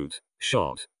 shoot,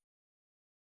 shot.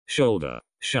 Shoulder,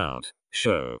 shout,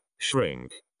 show,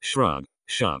 shrink, shrug,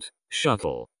 shut,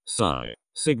 shuttle, sigh,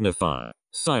 signify,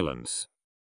 silence.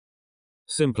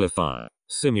 Simplify,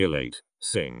 simulate,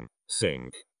 sing,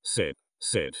 sink, sip,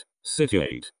 sit,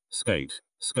 situate, skate,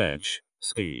 sketch,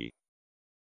 ski.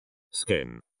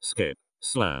 Skin, skip,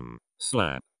 slam,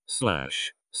 slap,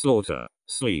 slash, slaughter,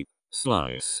 sleep,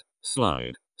 slice,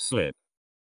 slide, slip.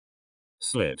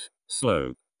 Slit,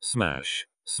 slope, smash,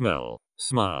 smell,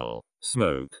 smile,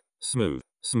 smoke, smooth,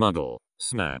 smuggle,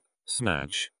 snap,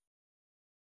 snatch.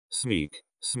 Sneak,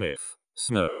 sniff,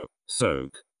 snow,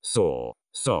 soak, saw,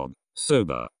 sob,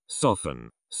 sober, soften,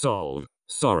 solve,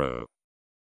 sorrow.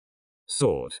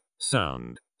 Sort,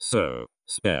 sound, sow,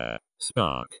 spare,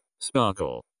 spark,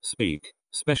 sparkle, speak,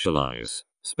 specialize,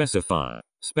 specify,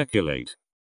 speculate.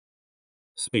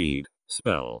 Speed,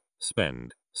 spell,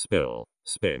 spend, spill,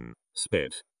 spin,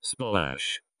 spit,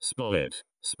 splash, split,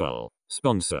 spell,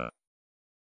 sponsor.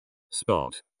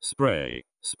 Spot, spray,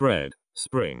 spread,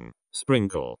 spring,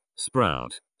 sprinkle,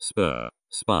 sprout, spur,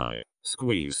 spy,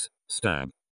 squeeze, stab.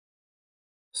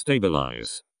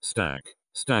 Stabilize, stack,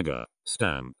 stagger,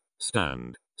 stamp,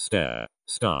 stand, stare,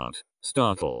 start,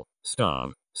 startle,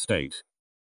 starve, state.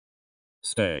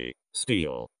 Stay,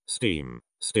 steal, steam,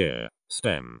 steer,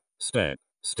 stem, step,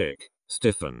 stick,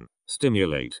 stiffen,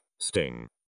 stimulate, sting.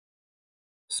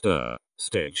 Stir,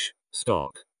 stitch,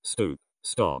 stock, stoop,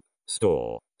 stop,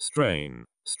 store, strain,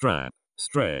 strap,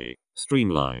 stray,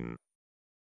 streamline.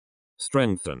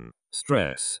 Strengthen,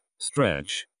 stress,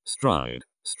 stretch, stride,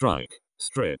 strike,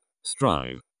 strip,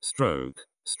 strive, stroke,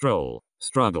 stroll,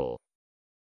 struggle.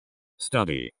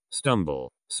 Study,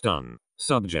 stumble, stun,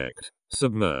 subject,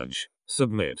 submerge,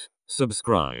 submit,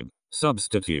 subscribe,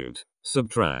 substitute,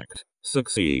 subtract,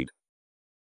 succeed.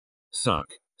 Suck,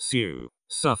 sue,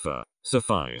 suffer,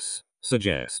 suffice,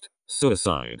 suggest,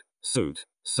 suicide, suit,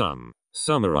 sum,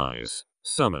 summarize,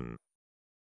 summon.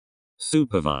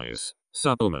 Supervise,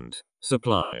 supplement,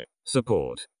 supply,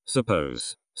 support,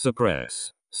 suppose,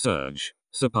 suppress, surge,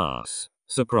 surpass,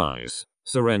 surprise,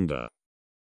 surrender.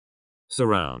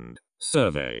 Surround,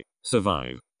 survey,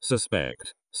 survive,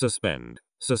 suspect, suspend,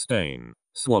 sustain,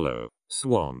 swallow,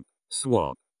 swamp,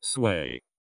 swap, sway.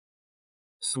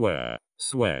 Swear,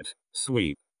 sweat,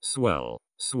 sweep, swell,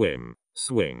 swim,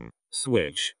 swing,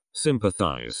 switch,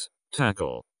 sympathize,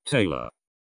 tackle, tailor.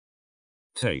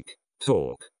 Take,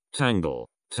 talk, tangle,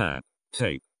 tap,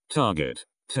 tape, target,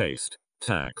 taste,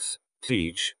 tax,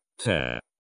 teach, tear.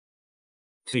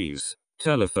 Tease,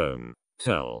 telephone,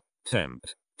 tell,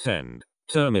 tempt, tend,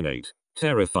 terminate,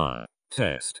 terrify,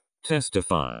 test,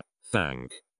 testify,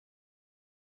 thank.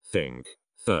 Think,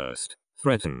 thirst,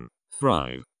 threaten,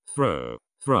 thrive, throw,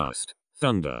 thrust,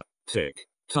 thunder, tick,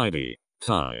 tidy,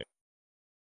 tie.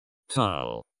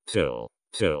 Tile, till,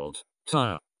 tilt,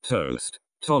 tire, toast,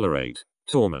 tolerate,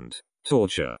 torment,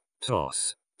 torture,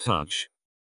 toss, touch.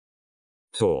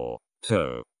 Tour,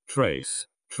 tow, trace,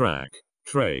 track,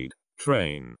 trade,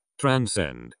 train,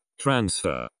 transcend,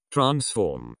 transfer,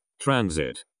 transform,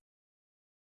 transit.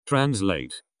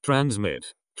 Translate,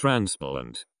 transmit,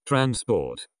 transplant,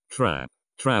 transport, trap,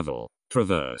 travel,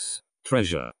 traverse,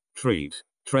 treasure, treat,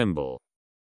 tremble.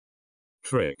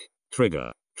 Trick,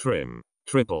 trigger, trim,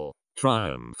 triple,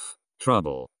 triumph,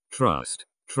 trouble, trust,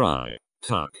 try,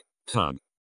 tuck, tug.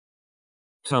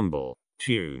 Tumble,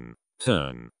 tune,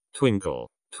 turn, twinkle,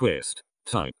 twist,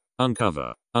 type,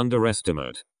 uncover,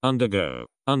 underestimate, undergo,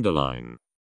 underline.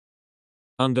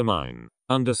 Undermine,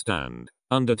 understand,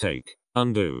 undertake,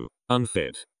 undo,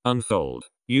 unfit, unfold,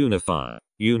 unify,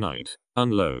 unite,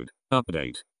 unload,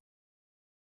 update.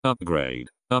 Upgrade,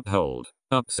 uphold,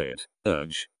 upset,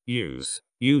 urge, use,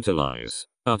 utilize,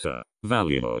 utter,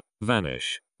 value,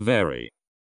 vanish, vary.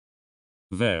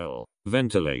 Veil,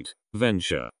 ventilate,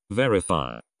 venture,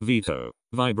 verify, veto,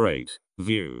 vibrate,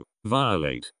 view,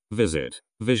 violate, visit,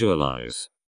 visualize.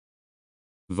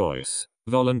 Voice,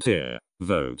 volunteer,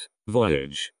 vote,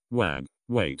 voyage, wag,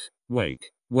 wait,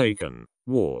 wake, waken,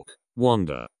 walk,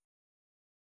 wander.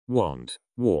 Want,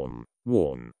 warm,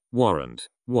 warn, warrant,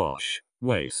 wash,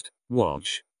 waste,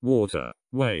 watch, water,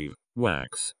 wave,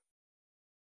 wax.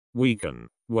 Weaken,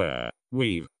 wear,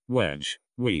 weave, wedge,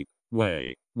 weep,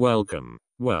 way, welcome,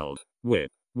 weld,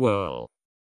 whip, whirl.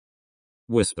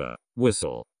 Whisper,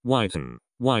 whistle, whiten,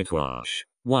 whitewash,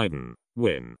 widen,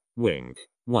 win, wink,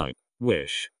 wipe,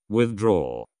 wish,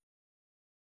 withdraw.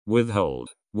 Withhold,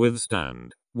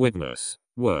 withstand, witness,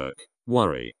 work,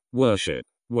 worry, worship,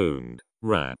 wound,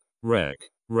 wrap, wreck,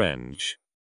 wrench.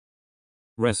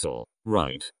 Wrestle,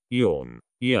 write, yawn,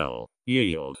 yell,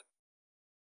 yield.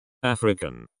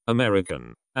 African,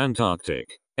 American,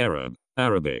 Antarctic, Arab,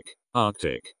 Arabic,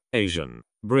 Arctic, Asian,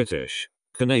 British,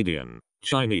 Canadian,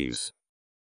 Chinese.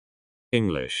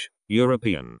 English,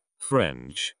 European,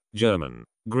 French, German,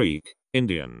 Greek,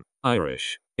 Indian,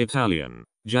 Irish, Italian,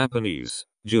 Japanese,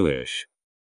 Jewish.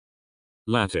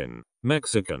 Latin,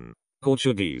 Mexican,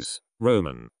 Portuguese,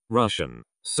 Roman, Russian,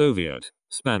 Soviet,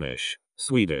 Spanish,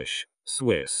 Swedish,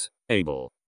 Swiss, able.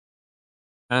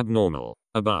 Abnormal,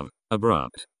 above,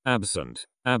 abrupt, absent,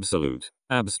 absolute,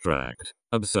 abstract,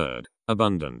 absurd,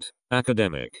 abundant,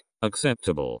 academic,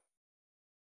 acceptable.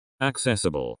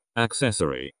 Accessible,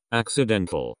 accessory,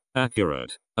 accidental,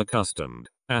 accurate, accustomed,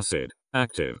 acid,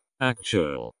 active,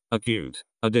 actual, acute,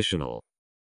 additional.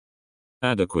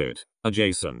 Adequate,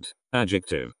 adjacent,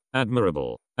 adjective,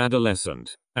 admirable,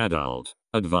 adolescent, adult,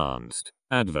 advanced,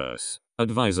 adverse,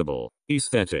 advisable,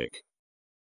 aesthetic.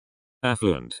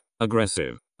 Affluent,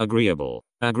 aggressive, agreeable,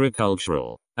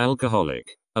 agricultural, alcoholic,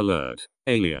 alert,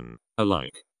 alien,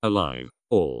 alike, alive,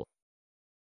 all.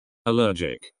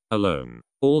 Allergic, alone,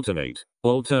 alternate,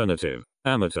 alternative,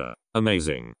 amateur,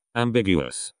 amazing,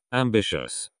 ambiguous,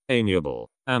 ambitious, amiable,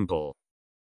 ample.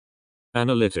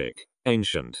 Analytic,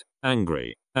 ancient,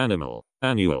 angry, animal,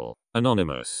 annual,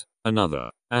 anonymous, another,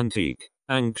 antique,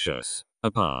 anxious,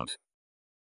 apart.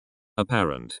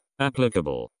 Apparent,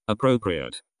 applicable,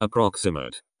 appropriate,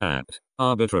 approximate, apt,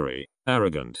 arbitrary,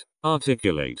 arrogant,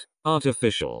 articulate,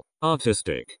 artificial,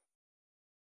 artistic.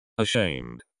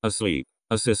 Ashamed, asleep,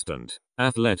 assistant,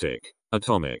 athletic,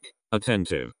 atomic,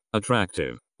 attentive,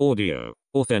 attractive, audio,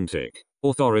 authentic,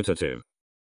 authoritative.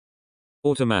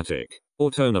 Automatic,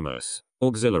 autonomous,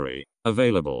 auxiliary,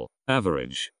 available,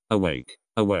 average, awake,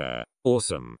 aware,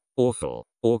 awesome, awful,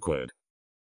 awkward.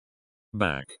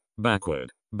 Back,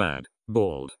 backward, bad,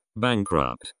 bald,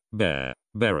 bankrupt, bare,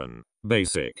 barren,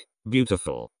 basic,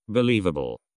 beautiful,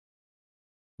 believable.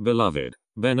 Beloved,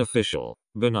 beneficial,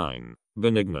 benign,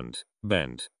 benignant,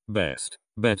 bent, best,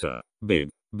 better, big,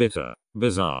 bitter,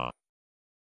 bizarre.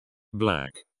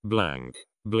 Black, blank,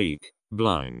 bleak,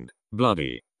 blind,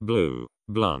 bloody, blue,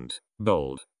 blunt,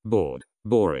 bold, bored,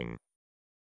 boring.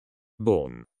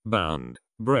 Born, bound,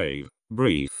 brave,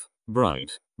 brief,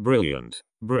 bright, brilliant,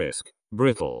 brisk,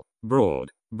 brittle,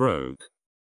 broad, broke.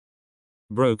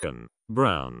 Broken,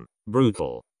 brown,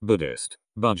 brutal, Buddhist,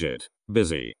 budget,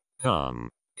 busy, calm,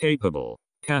 capable,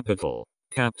 capital,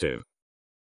 captive.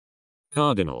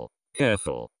 Cardinal,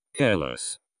 careful,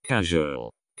 careless,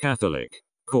 casual, Catholic,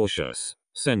 cautious,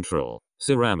 central,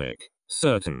 ceramic,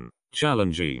 certain,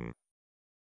 challenging.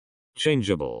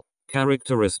 Changeable,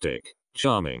 characteristic,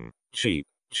 charming, cheap,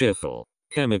 cheerful,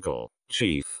 chemical,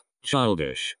 chief,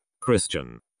 childish,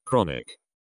 Christian, chronic.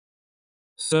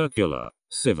 Circular,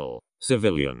 civil,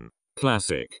 civilian,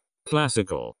 classic,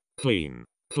 classical, clean,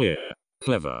 clear,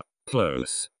 clever,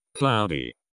 close,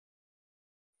 cloudy.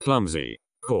 Clumsy,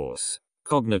 coarse,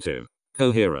 cognitive,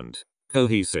 coherent,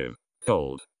 cohesive,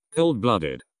 cold,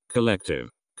 cold-blooded, collective,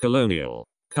 colonial,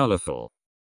 colorful.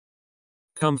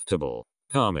 Comfortable,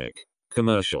 karmic,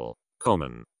 commercial,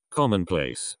 common,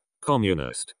 commonplace,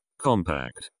 communist,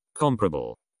 compact,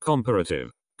 comparable,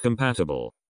 comparative,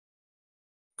 compatible.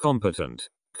 Competent,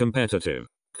 competitive,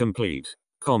 complete,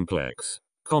 complex,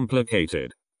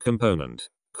 complicated, component,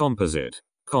 composite,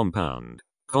 compound,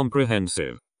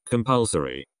 comprehensive,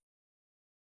 compulsory.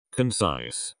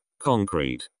 Concise,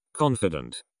 concrete,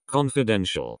 confident,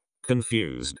 confidential,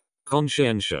 confused,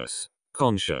 conscientious,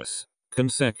 conscious,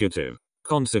 consecutive,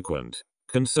 consequent,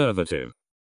 conservative.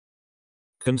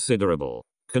 Considerable,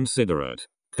 considerate,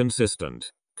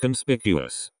 consistent,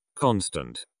 conspicuous,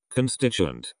 constant,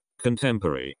 constituent,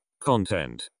 contemporary,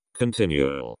 content,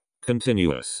 continual,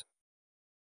 continuous.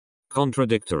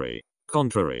 Contradictory,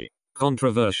 contrary,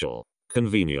 controversial,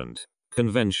 convenient,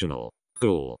 conventional,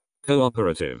 cool,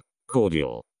 cooperative,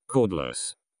 cordial,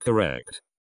 cordless, correct.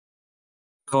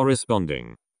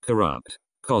 Corresponding, corrupt,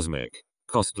 cosmic,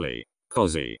 costly,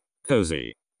 cozy,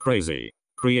 cozy, crazy,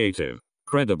 creative,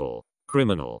 credible,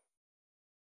 criminal.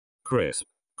 Crisp,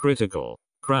 critical,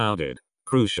 crowded,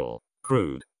 crucial,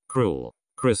 crude, cruel,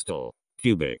 crystal,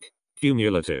 cubic,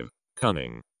 cumulative,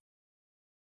 cunning.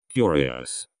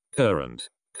 Curious, current,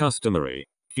 customary,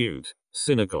 cute,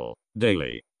 cynical,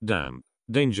 daily, damp,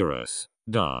 dangerous,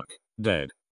 dark, dead.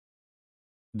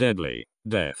 Deadly,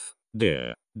 deaf,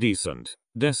 dear, decent,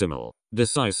 decimal,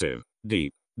 decisive,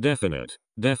 deep, definite,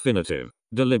 definitive,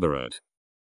 deliberate,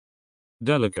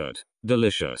 delicate,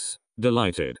 delicious,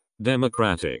 delighted,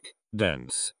 democratic,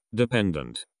 dense,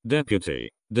 dependent, deputy,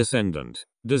 descendant,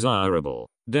 desirable,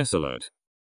 desolate,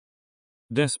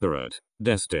 desperate,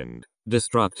 destined,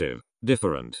 destructive,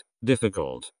 different,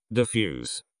 difficult,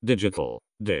 diffuse, digital,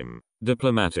 dim,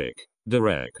 diplomatic,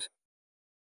 direct,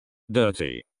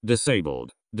 dirty,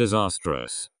 disabled,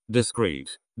 disastrous,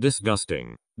 discreet,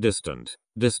 disgusting, distant,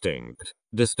 distinct,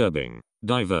 disturbing,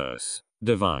 diverse,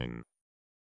 divine,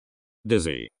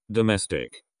 dizzy,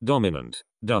 domestic, dominant,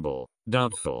 double,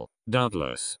 doubtful,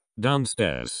 doubtless,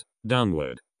 downstairs,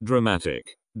 downward,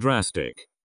 dramatic, drastic,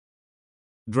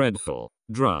 dreadful,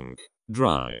 drunk,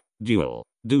 dry, dual,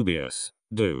 dubious,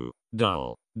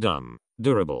 dull, dumb,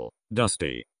 durable,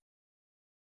 dusty,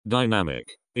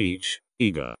 dynamic, each,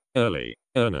 eager, early,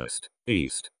 earnest,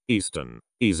 east, eastern,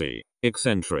 easy,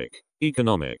 eccentric,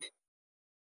 economic,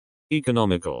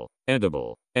 economical,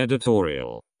 edible,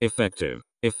 editorial, effective,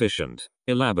 efficient,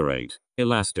 elaborate,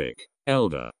 elastic,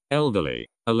 elder, elderly,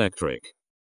 electric,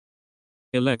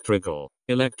 electrical,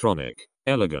 electronic,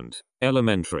 elegant,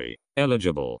 elementary,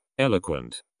 eligible,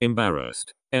 eloquent,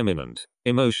 embarrassed, eminent,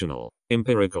 emotional,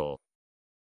 empirical,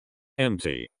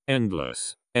 empty,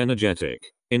 endless, energetic,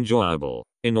 enjoyable,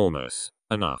 enormous,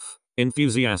 enough,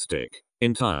 enthusiastic,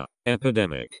 entire,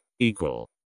 epidemic, equal,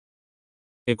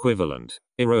 equivalent,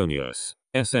 erroneous,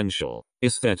 essential,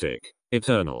 aesthetic,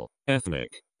 eternal,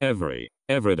 ethnic, every,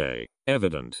 everyday,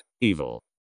 evident, evil,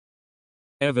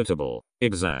 evitable,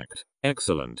 exact,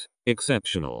 excellent,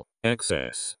 exceptional,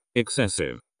 excess,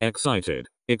 excessive, excited,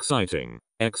 exciting,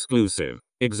 exclusive,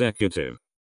 executive,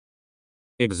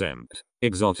 exempt,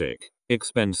 exotic,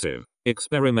 expensive,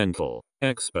 experimental,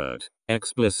 expert,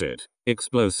 explicit,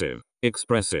 explosive,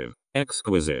 expressive,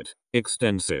 exquisite,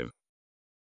 extensive,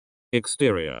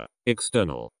 exterior,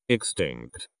 external,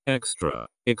 extinct, extra,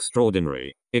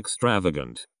 extraordinary,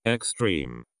 extravagant,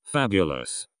 extreme,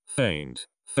 fabulous, faint,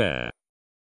 fair,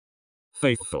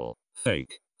 faithful,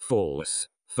 fake, false,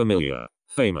 familiar,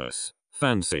 famous,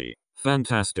 fancy,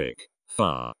 fantastic,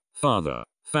 far, farther,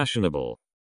 fashionable,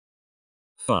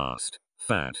 fast,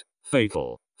 fat,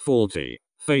 fatal, faulty,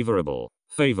 favorable,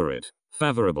 favorite,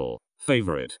 favorable,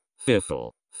 favorite,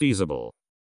 fearful, feasible,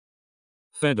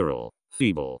 federal,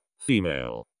 feeble,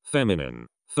 female, feminine,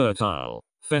 fertile,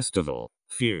 festival,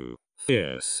 few,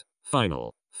 fierce,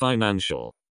 final,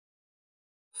 financial,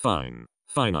 fine,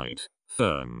 finite,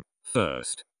 firm,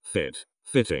 first, fit,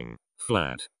 fitting,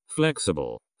 flat,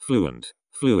 flexible, fluent,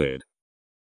 fluid,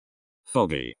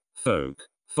 foggy, folk,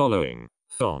 following,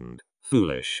 fond,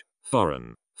 foolish,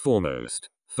 foreign, foremost,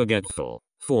 forgetful,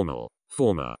 formal,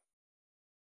 former,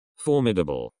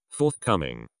 formidable,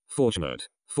 forthcoming, fortunate,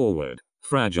 forward,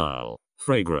 fragile,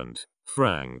 fragrant,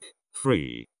 frank,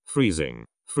 free, freezing,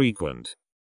 frequent,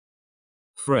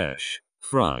 fresh,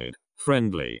 fried,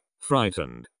 friendly,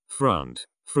 frightened, front,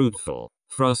 fruitful,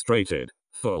 frustrated,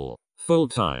 full,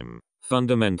 full-time,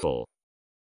 fundamental,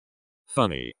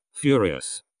 funny,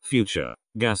 furious, future,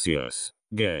 gaseous,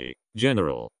 gay,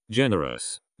 general,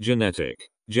 generous, genetic,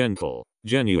 gentle,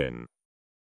 genuine,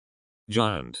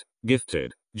 giant,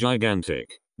 gifted,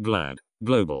 gigantic, glad,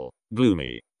 global,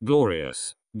 gloomy,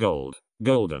 glorious, gold,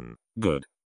 golden, good,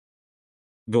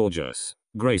 gorgeous,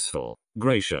 graceful,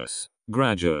 gracious,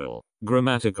 gradual,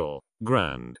 grammatical,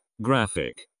 grand,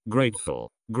 graphic, grateful,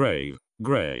 grave,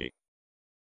 gray,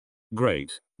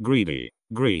 great, greedy,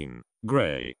 green,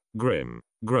 gray, grim,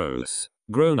 gross,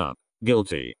 grown up,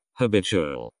 guilty,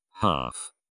 habitual,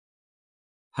 half,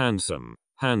 handsome,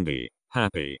 handy,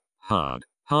 happy, hard,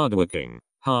 hardworking,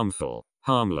 harmful,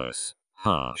 harmless,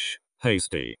 harsh,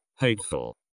 hasty,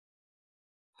 hateful,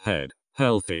 head,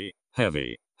 healthy,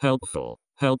 heavy, helpful,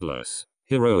 helpless,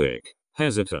 heroic,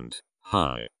 hesitant,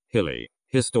 high, hilly,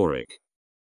 historic,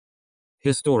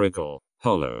 historical,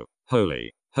 hollow,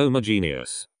 holy,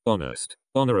 homogeneous, honest,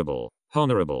 honorable,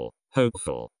 honorable,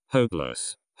 hopeful,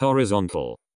 hopeless,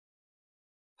 horizontal,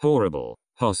 horrible,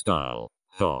 hostile,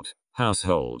 hot,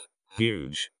 household,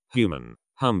 huge, human,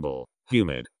 humble,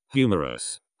 humid,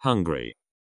 humorous, hungry,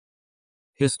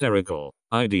 hysterical,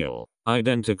 ideal,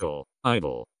 identical,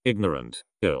 idle, ignorant,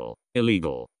 ill,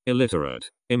 illegal, illiterate,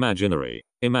 imaginary,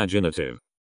 imaginative,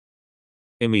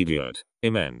 immediate,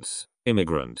 immense,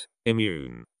 immigrant,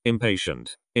 immune,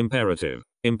 impatient, imperative,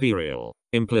 imperial,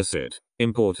 implicit,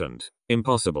 important,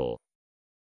 impossible,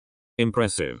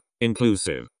 impressive,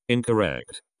 inclusive,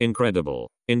 incorrect, incredible,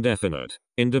 indefinite,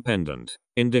 independent,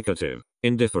 indicative,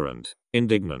 indifferent,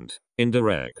 indignant,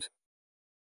 indirect,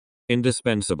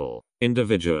 indispensable,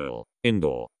 individual,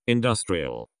 indoor,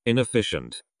 industrial,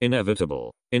 inefficient,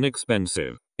 inevitable,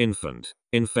 inexpensive, infant,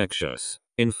 infectious,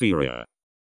 inferior,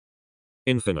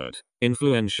 infinite,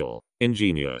 influential,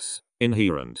 ingenious,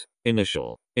 inherent,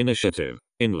 initial, initiative,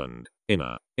 inland,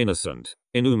 inner, innocent,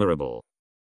 innumerable,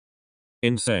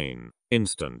 insane,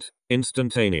 instant,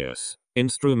 instantaneous,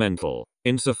 instrumental,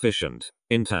 insufficient,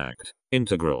 intact,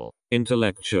 integral,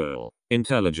 intellectual,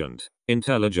 intelligent,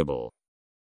 intelligible,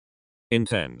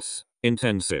 intense,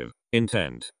 intensive,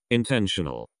 intent,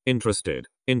 intentional, interested,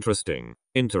 interesting,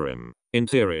 interim,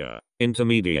 interior,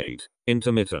 intermediate,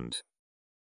 intermittent,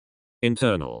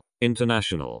 internal,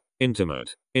 international,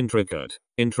 intimate, intricate,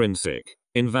 intrinsic,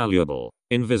 invaluable,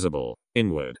 invisible,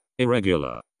 inward,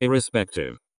 irregular,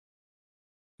 irrespective,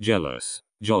 jealous,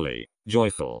 jolly,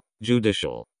 joyful,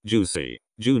 judicial, juicy,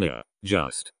 junior,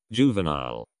 just,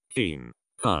 juvenile, keen,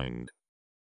 kind,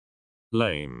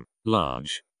 lame,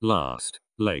 large, last,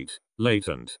 late,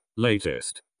 latent,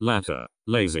 latest, latter,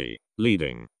 lazy,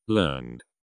 leading, learned,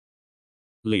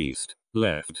 least,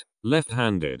 left,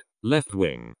 left-handed,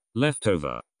 left-wing,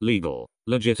 leftover, legal,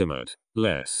 legitimate,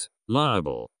 less,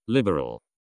 liable, liberal,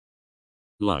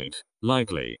 light,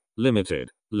 likely, limited,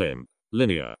 limp,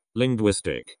 linear,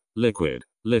 linguistic, liquid,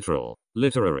 literal,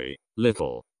 literary,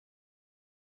 little,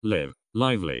 live,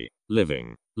 lively,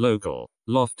 living, local,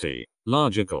 lofty,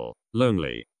 logical,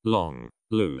 lonely, long,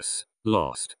 loose,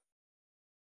 lost,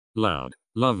 loud,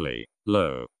 lovely,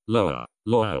 low, lower,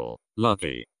 loyal,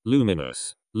 lucky,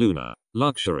 luminous, lunar,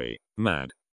 luxury, mad,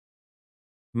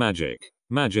 magic,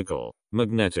 magical,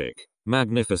 magnetic,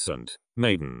 magnificent,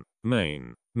 maiden,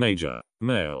 main, major,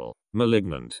 male,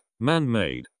 malignant,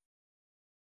 man-made,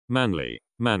 manly,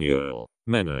 manual,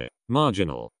 many,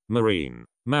 marginal, marine,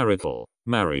 marital,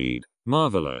 married,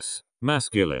 marvelous,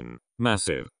 masculine,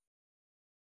 massive,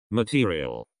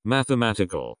 material,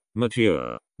 mathematical,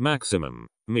 mature, maximum,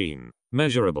 mean,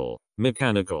 measurable,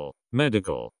 mechanical,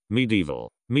 medical, medieval,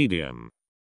 medium,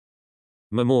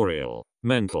 memorial,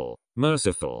 mental,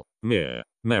 merciful, mere,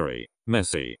 merry,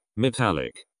 messy,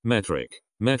 metallic, metric,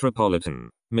 metropolitan,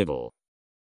 middle,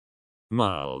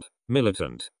 mild,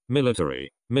 militant, military,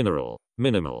 mineral,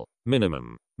 minimal,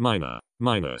 minimum, minor,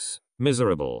 minus,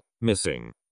 miserable,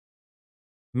 missing,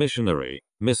 missionary,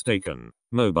 mistaken,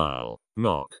 mobile,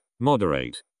 mock,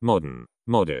 moderate, modern,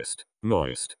 modest,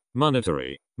 moist,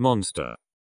 monetary, monster,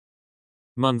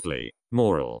 monthly,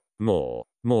 moral, more,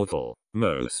 mortal,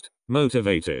 most,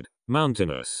 motivated,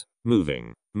 mountainous,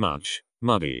 moving, much,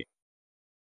 muddy,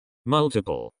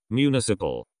 multiple,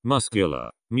 municipal, muscular,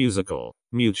 musical,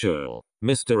 mutual,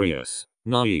 mysterious,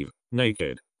 naive,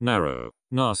 naked, narrow,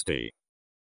 nasty,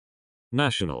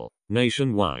 national,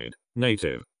 nationwide,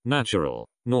 native, natural,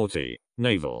 naughty,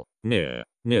 naval, near,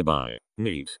 nearby,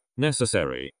 neat,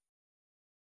 necessary,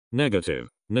 negative,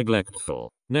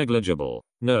 neglectful, negligible,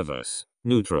 nervous,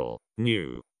 neutral,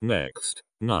 new, next,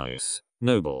 nice,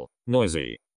 noble,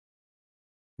 noisy,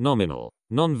 nominal,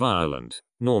 non-violent,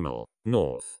 normal,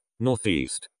 north,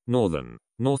 northeast, northern,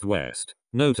 northwest,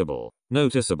 notable,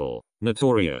 noticeable,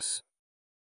 notorious,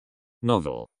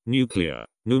 novel, nuclear,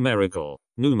 numerical,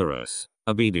 numerous,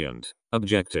 obedient,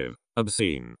 objective,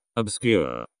 obscene,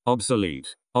 obscure,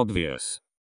 obsolete, obvious,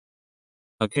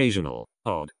 occasional,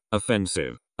 odd,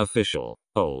 offensive, official,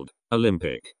 old,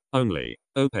 Olympic, only,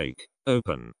 opaque,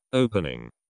 open, opening,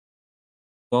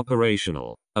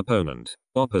 operational, opponent,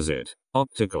 opposite,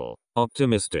 optical,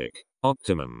 optimistic,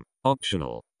 optimum,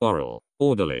 optional, oral,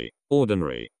 orderly,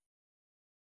 ordinary,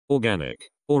 organic,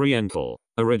 oriental,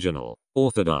 original,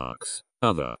 orthodox,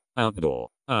 other, outdoor,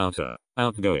 outer,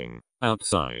 outgoing,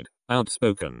 outside,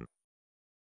 outspoken,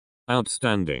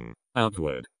 outstanding,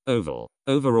 outward, oval,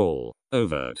 overall,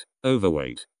 overt,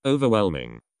 overweight,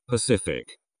 overwhelming,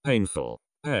 pacific, painful,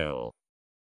 pale,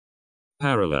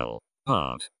 parallel,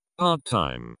 part,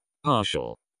 part-time,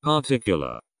 partial,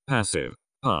 particular, passive,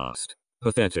 past,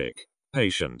 pathetic,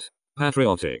 patient,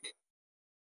 patriotic,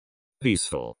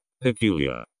 peaceful,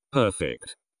 peculiar,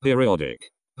 perfect, periodic,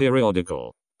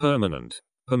 periodical, permanent,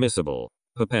 permissible,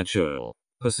 perpetual,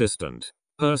 persistent,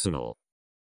 personal,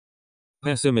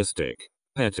 pessimistic,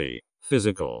 petty,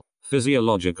 physical,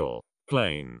 physiological,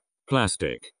 plain,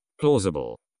 plastic,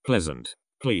 plausible, pleasant,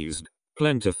 pleased,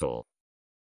 plentiful,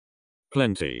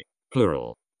 plenty,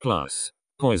 plural, plus,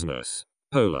 poisonous,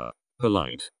 polar,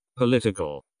 polite,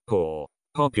 political, poor,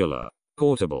 popular,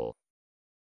 portable,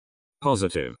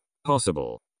 positive,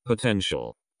 possible,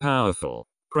 potential, powerful,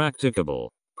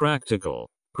 practicable, practical,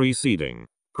 preceding,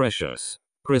 precious,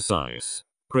 precise,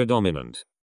 predominant,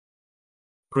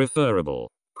 preferable,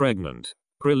 pregnant,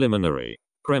 preliminary,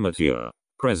 premature,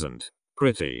 present,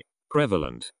 pretty,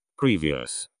 prevalent,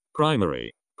 previous,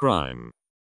 primary, prime,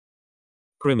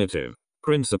 primitive,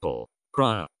 principal,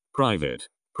 prior, private,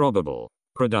 probable,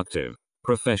 productive,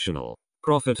 professional,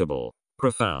 profitable,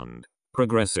 profound,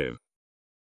 progressive,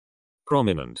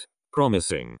 prominent,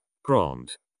 promising,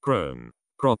 prompt, prone,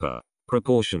 proper,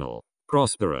 proportional,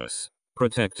 prosperous,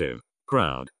 protective,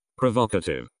 proud,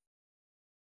 provocative,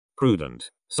 prudent,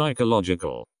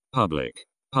 psychological, public,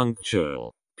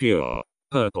 punctual, pure,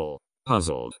 purple,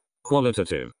 puzzled,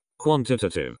 qualitative,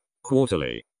 quantitative,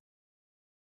 quarterly,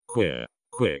 queer,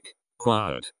 quick,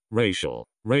 quiet, racial,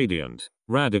 radiant,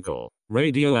 radical,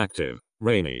 radioactive,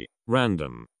 rainy,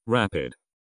 random, rapid,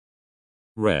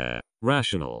 rare,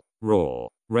 rational, raw,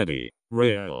 ready,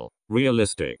 real,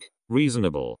 realistic,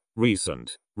 reasonable,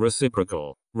 recent,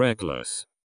 reciprocal, reckless,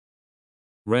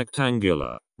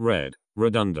 rectangular, red,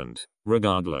 redundant,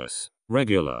 regardless,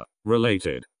 regular,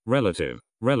 related, relative,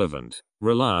 relevant,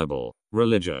 reliable,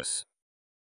 religious,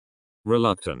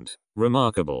 reluctant,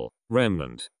 remarkable,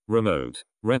 remnant, remote,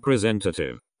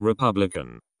 representative,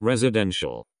 republican,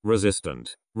 residential,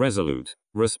 resistant, resolute,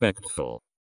 respectful,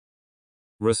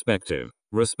 respective,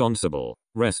 responsible,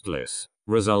 restless,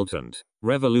 resultant,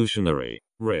 revolutionary,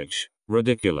 rich,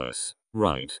 ridiculous,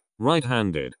 right,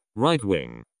 right-handed,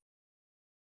 right-wing,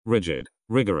 rigid,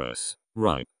 rigorous,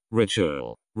 ripe,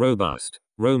 ritual, robust,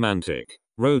 romantic,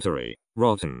 rotary,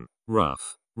 rotten,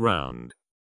 rough, round,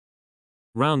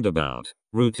 roundabout,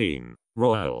 routine,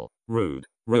 royal, rude,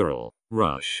 rural,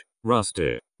 rush,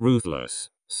 rusty, ruthless,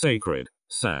 sacred,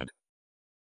 sad,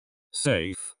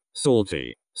 safe,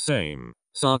 salty, same,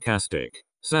 sarcastic,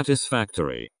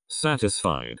 satisfactory,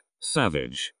 satisfied,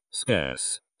 savage,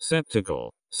 scarce,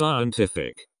 skeptical,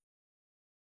 scientific,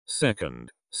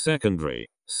 second, secondary,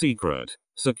 secret,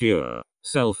 secure,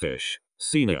 selfish,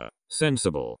 senior,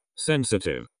 sensible,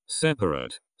 sensitive,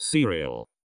 separate, serial,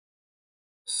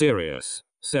 serious,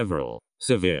 several,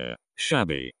 severe,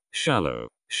 shabby, shallow,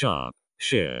 sharp,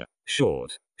 sheer,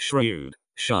 short, shrewd,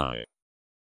 shy,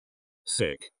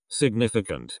 sick,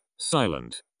 significant,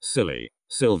 silent, silly,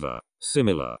 silver,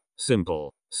 similar,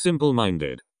 simple,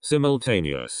 simple-minded,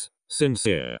 simultaneous,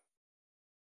 sincere,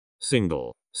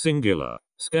 single, singular,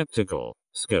 skeptical,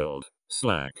 skilled,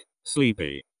 slack,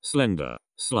 sleepy, slender,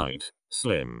 slight,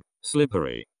 slim,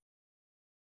 slippery,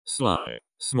 sly,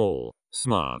 small,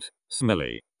 smart,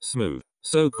 smelly, smooth,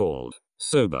 so-called,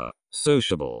 sober,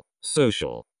 sociable,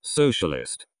 social,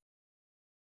 socialist,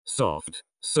 soft,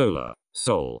 solar,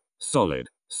 soul, solid,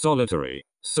 solitary,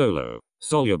 solo,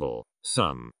 soluble,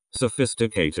 some,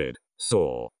 sophisticated,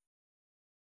 sore,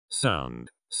 sound,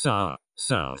 sour,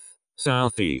 south,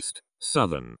 southeast,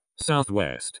 southern,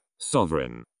 southwest,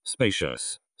 sovereign,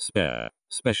 spacious, spare,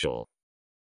 special,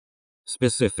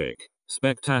 specific,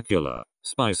 spectacular,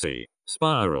 spicy,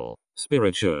 spiral,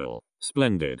 spiritual,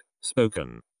 splendid,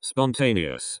 spoken,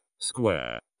 spontaneous,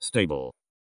 square, stable,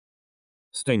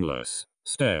 stainless,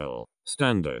 stale,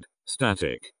 standard,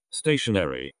 static,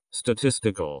 stationary,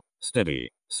 statistical, steady,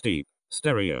 steep,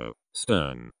 stereo,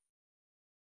 stern,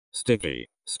 sticky,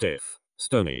 stiff,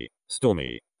 stony,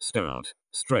 stormy, stout,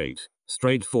 straight,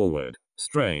 straightforward,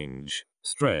 strange,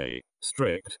 stray,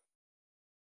 strict,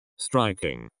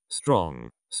 striking, strong,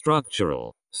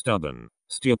 structural, stubborn,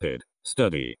 stupid,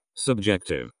 study,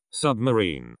 subjective,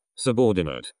 submarine,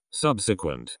 subordinate,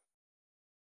 subsequent,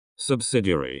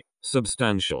 subsidiary,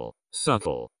 substantial,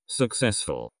 subtle,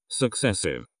 successful,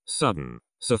 successive, sudden,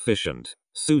 sufficient,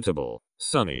 suitable,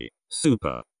 sunny,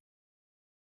 super,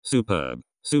 superb,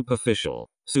 superficial,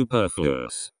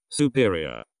 superfluous,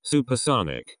 superior,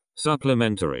 supersonic,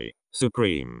 supplementary,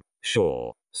 supreme,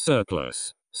 sure,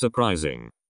 surplus, surprising,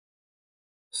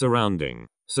 surrounding,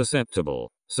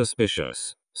 susceptible,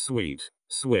 suspicious, sweet,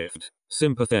 swift,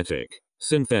 sympathetic,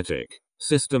 synthetic,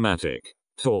 systematic,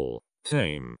 tall,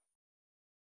 tame,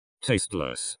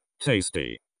 tasteless,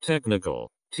 tasty, technical,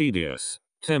 tedious,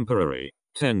 temporary,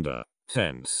 tender,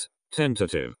 tense,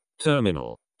 tentative,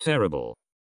 terminal, terrible,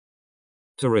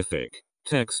 terrific,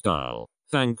 textile,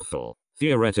 thankful,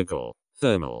 theoretical,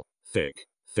 thermal, thick,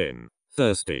 thin,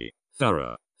 thirsty,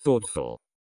 thorough, thoughtful,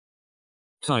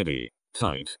 tidy,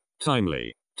 tight,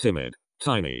 timely, timid,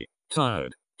 tiny,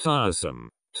 tired, tiresome,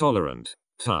 tolerant,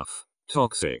 tough,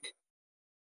 toxic,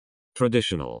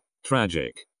 traditional,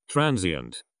 tragic,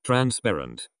 transient,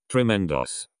 transparent,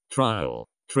 tremendous, trial,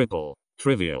 triple,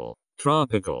 trivial,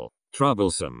 tropical,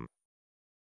 troublesome,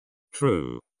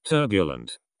 true,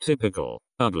 turbulent, typical,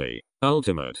 ugly,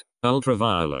 ultimate,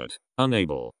 ultraviolet,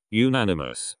 unable,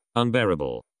 unanimous,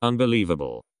 unbearable,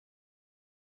 unbelievable,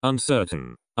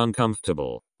 uncertain,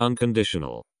 uncomfortable,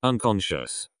 unconditional,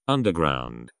 unconscious,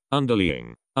 underground,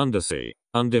 underlying, undersea,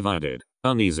 undivided,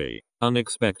 uneasy,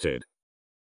 unexpected,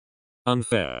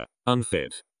 unfair,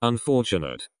 unfit,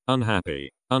 unfortunate, unhappy,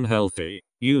 unhealthy,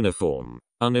 uniform,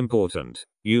 unimportant,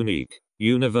 unique,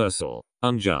 universal,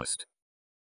 unjust,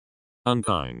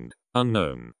 unkind,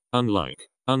 unknown, unlike,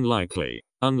 unlikely,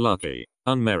 unlucky,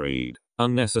 unmarried,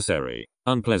 unnecessary,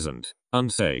 unpleasant,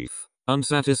 unsafe,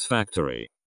 unsatisfactory,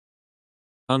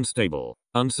 unstable,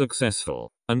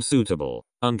 unsuccessful, unsuitable,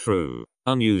 untrue,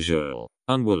 unusual,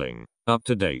 unwilling, up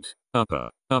to date, upper,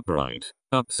 upright,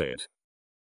 upset,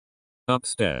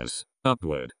 upstairs,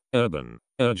 upward, urban,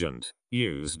 urgent,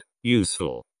 used,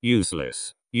 useful,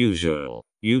 useless, usual,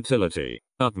 utility,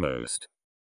 utmost,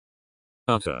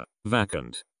 utter,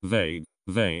 vacant, vague,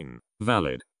 vain,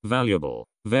 valid, valuable,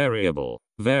 variable,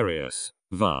 various,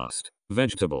 vast,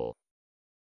 vegetable,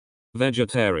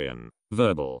 vegetarian,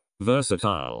 verbal,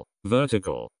 versatile,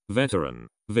 vertical, veteran,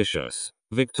 vicious,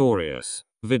 victorious,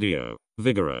 video,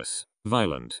 vigorous,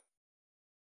 violent,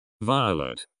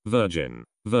 violet, virgin,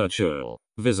 virtual,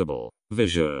 visible,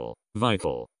 visual,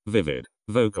 vital, vivid,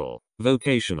 vocal,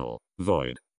 vocational,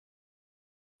 void,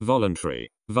 voluntary,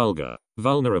 vulgar,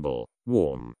 vulnerable,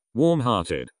 warm,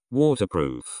 warm-hearted,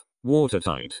 waterproof,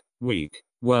 watertight, weak,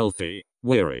 wealthy,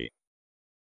 weary,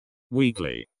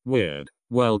 weekly, weird,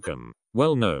 welcome,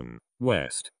 well-known,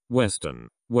 west, western,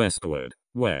 westward,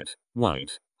 wet,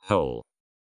 white, whole,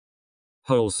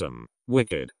 wholesome,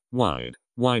 wicked, wide,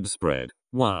 widespread,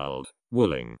 wild,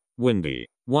 willing, windy,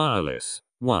 wireless,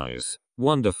 wise,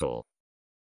 wonderful,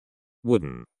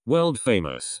 wooden,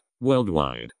 world-famous,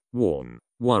 worldwide, worn,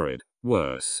 worried,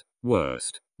 worse,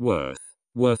 worst, worth,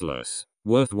 worthless,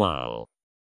 worthwhile,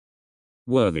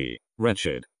 worthy,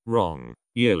 wretched, wrong,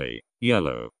 yearly,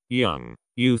 yellow, young,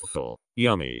 youthful,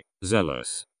 yummy,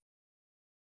 zealous,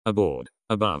 aboard,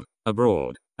 above,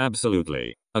 abroad,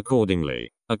 absolutely, accordingly,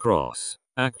 across,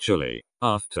 actually,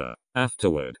 after,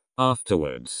 afterward,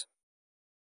 afterwards,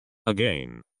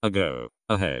 again, ago,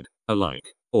 ahead,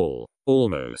 alike, all,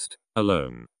 almost,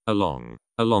 alone, along,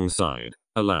 alongside,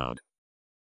 allowed,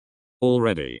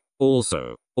 already,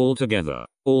 also, altogether,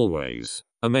 always,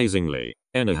 amazingly,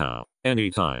 anyhow,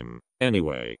 anytime,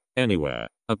 anyway, anywhere,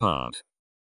 apart,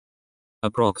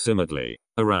 approximately,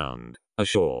 around,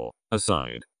 ashore,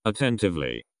 aside,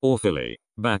 attentively, awfully,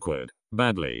 backward,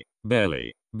 badly,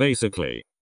 barely, basically,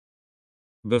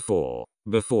 before,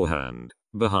 beforehand,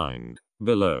 behind,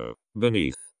 below,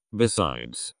 beneath,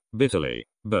 besides, bitterly,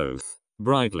 both,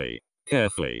 brightly,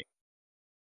 carefully,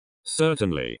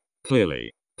 certainly,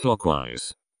 clearly,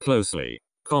 clockwise, closely,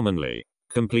 commonly,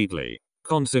 completely,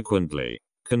 consequently,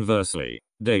 conversely,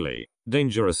 daily,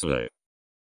 dangerously,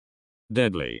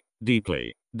 deadly,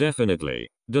 deeply, definitely,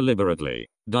 deliberately,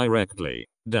 directly,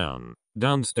 down,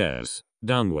 downstairs,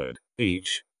 downward,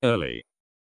 each, early,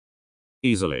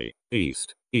 easily,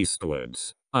 east,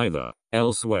 eastwards, either,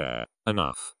 elsewhere,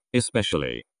 enough,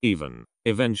 especially, even,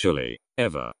 eventually,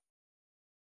 ever,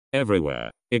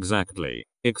 everywhere, exactly,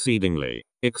 exceedingly,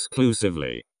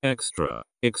 exclusively, extra,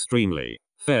 extremely,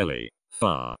 fairly,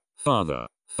 far, farther,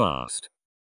 fast,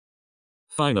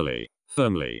 finally,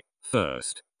 firmly,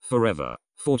 first, forever,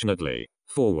 fortunately,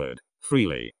 forward,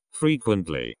 freely,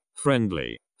 frequently,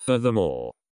 friendly,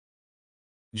 furthermore,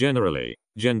 generally,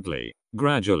 gently,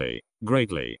 gradually,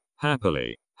 greatly,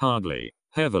 happily, hardly,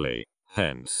 heavily,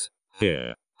 hence,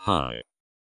 here, high,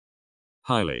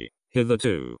 highly,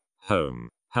 hitherto, home,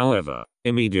 however,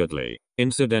 immediately,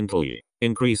 incidentally,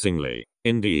 increasingly,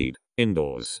 indeed,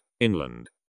 indoors, inland,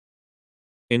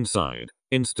 inside,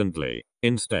 instantly,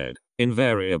 instead,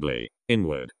 invariably,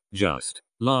 inward, just,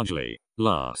 largely,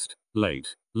 last,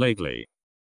 late, lately,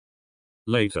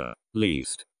 later,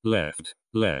 least, left,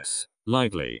 less,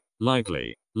 lightly,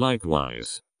 likely,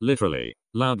 likewise, literally,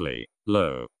 loudly,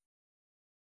 low,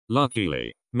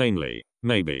 luckily, mainly,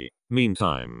 maybe,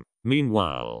 meantime,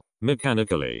 meanwhile,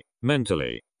 mechanically,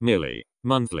 mentally, merely,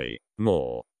 monthly,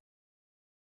 more,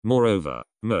 moreover,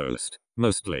 most,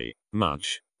 mostly,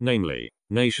 much, namely,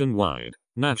 nationwide,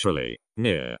 naturally,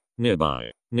 near,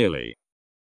 nearby, nearly,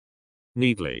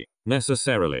 neatly,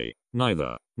 necessarily,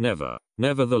 neither, never,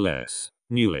 nevertheless,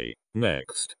 newly,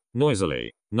 next,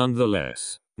 noisily,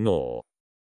 nonetheless, nor,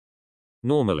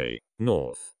 normally,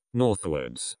 north,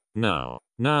 northwards, now,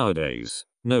 nowadays,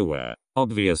 nowhere,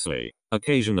 obviously,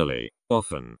 occasionally,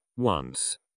 often,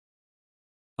 once,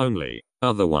 only,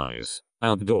 otherwise,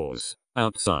 outdoors,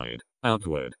 outside,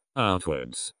 outward,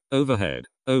 outwards, overhead,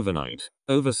 overnight,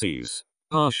 overseas,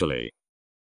 partially,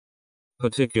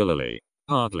 particularly,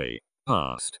 partly,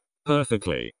 past,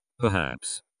 perfectly,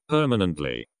 perhaps,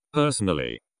 permanently,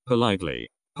 personally, politely,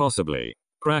 possibly,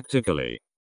 practically,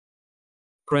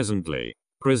 presently,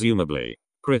 presumably,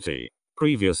 pretty,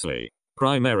 previously,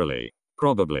 primarily,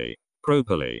 probably,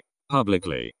 properly,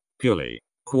 publicly, purely,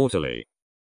 quarterly,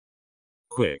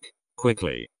 quick,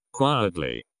 quickly,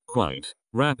 quietly, quite,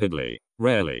 rapidly,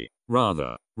 rarely,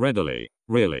 rather, readily,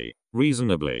 really,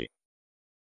 reasonably,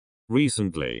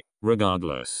 recently,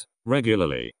 regardless,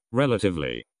 regularly,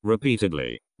 relatively,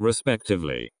 repeatedly,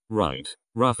 respectively, right,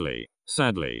 roughly,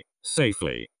 sadly,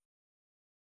 safely,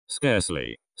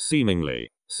 scarcely, seemingly,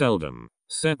 seldom,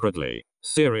 separately,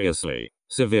 seriously,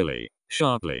 severely,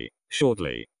 sharply,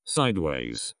 shortly,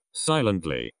 sideways,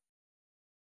 silently,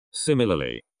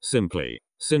 similarly, simply,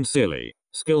 sincerely,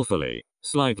 skillfully,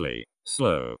 slightly,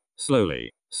 slow,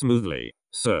 slowly, smoothly,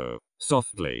 so,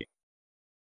 softly,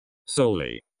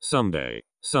 solely, someday,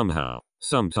 somehow,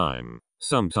 sometime,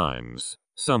 sometimes,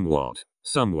 somewhat,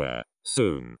 somewhere,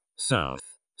 soon, south,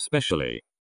 specially,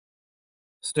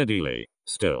 steadily,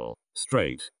 still,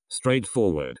 straight,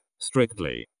 straightforward,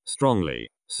 strictly, strongly,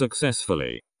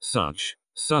 successfully, such,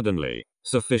 suddenly,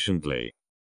 sufficiently,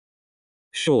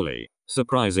 surely,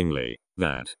 surprisingly,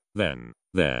 that, then,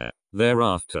 there,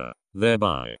 thereafter,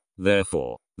 thereby,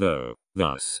 therefore, though,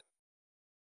 thus,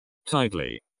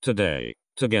 tightly, today,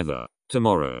 together,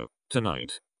 tomorrow,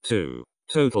 tonight, too,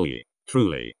 totally,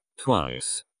 truly,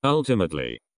 twice,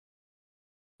 ultimately,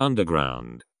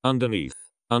 underground, underneath,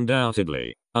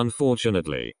 undoubtedly,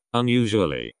 unfortunately,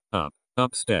 unusually, up,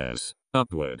 upstairs,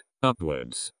 upward,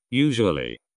 upwards,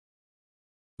 usually,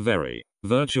 very,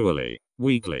 virtually,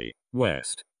 weakly,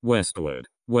 west, westward,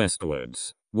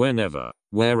 westwards, whenever,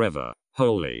 wherever,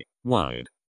 wholly, wide,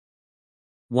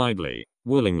 widely,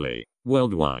 willingly,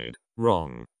 worldwide,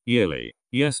 wrong, yearly,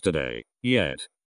 yesterday, yet,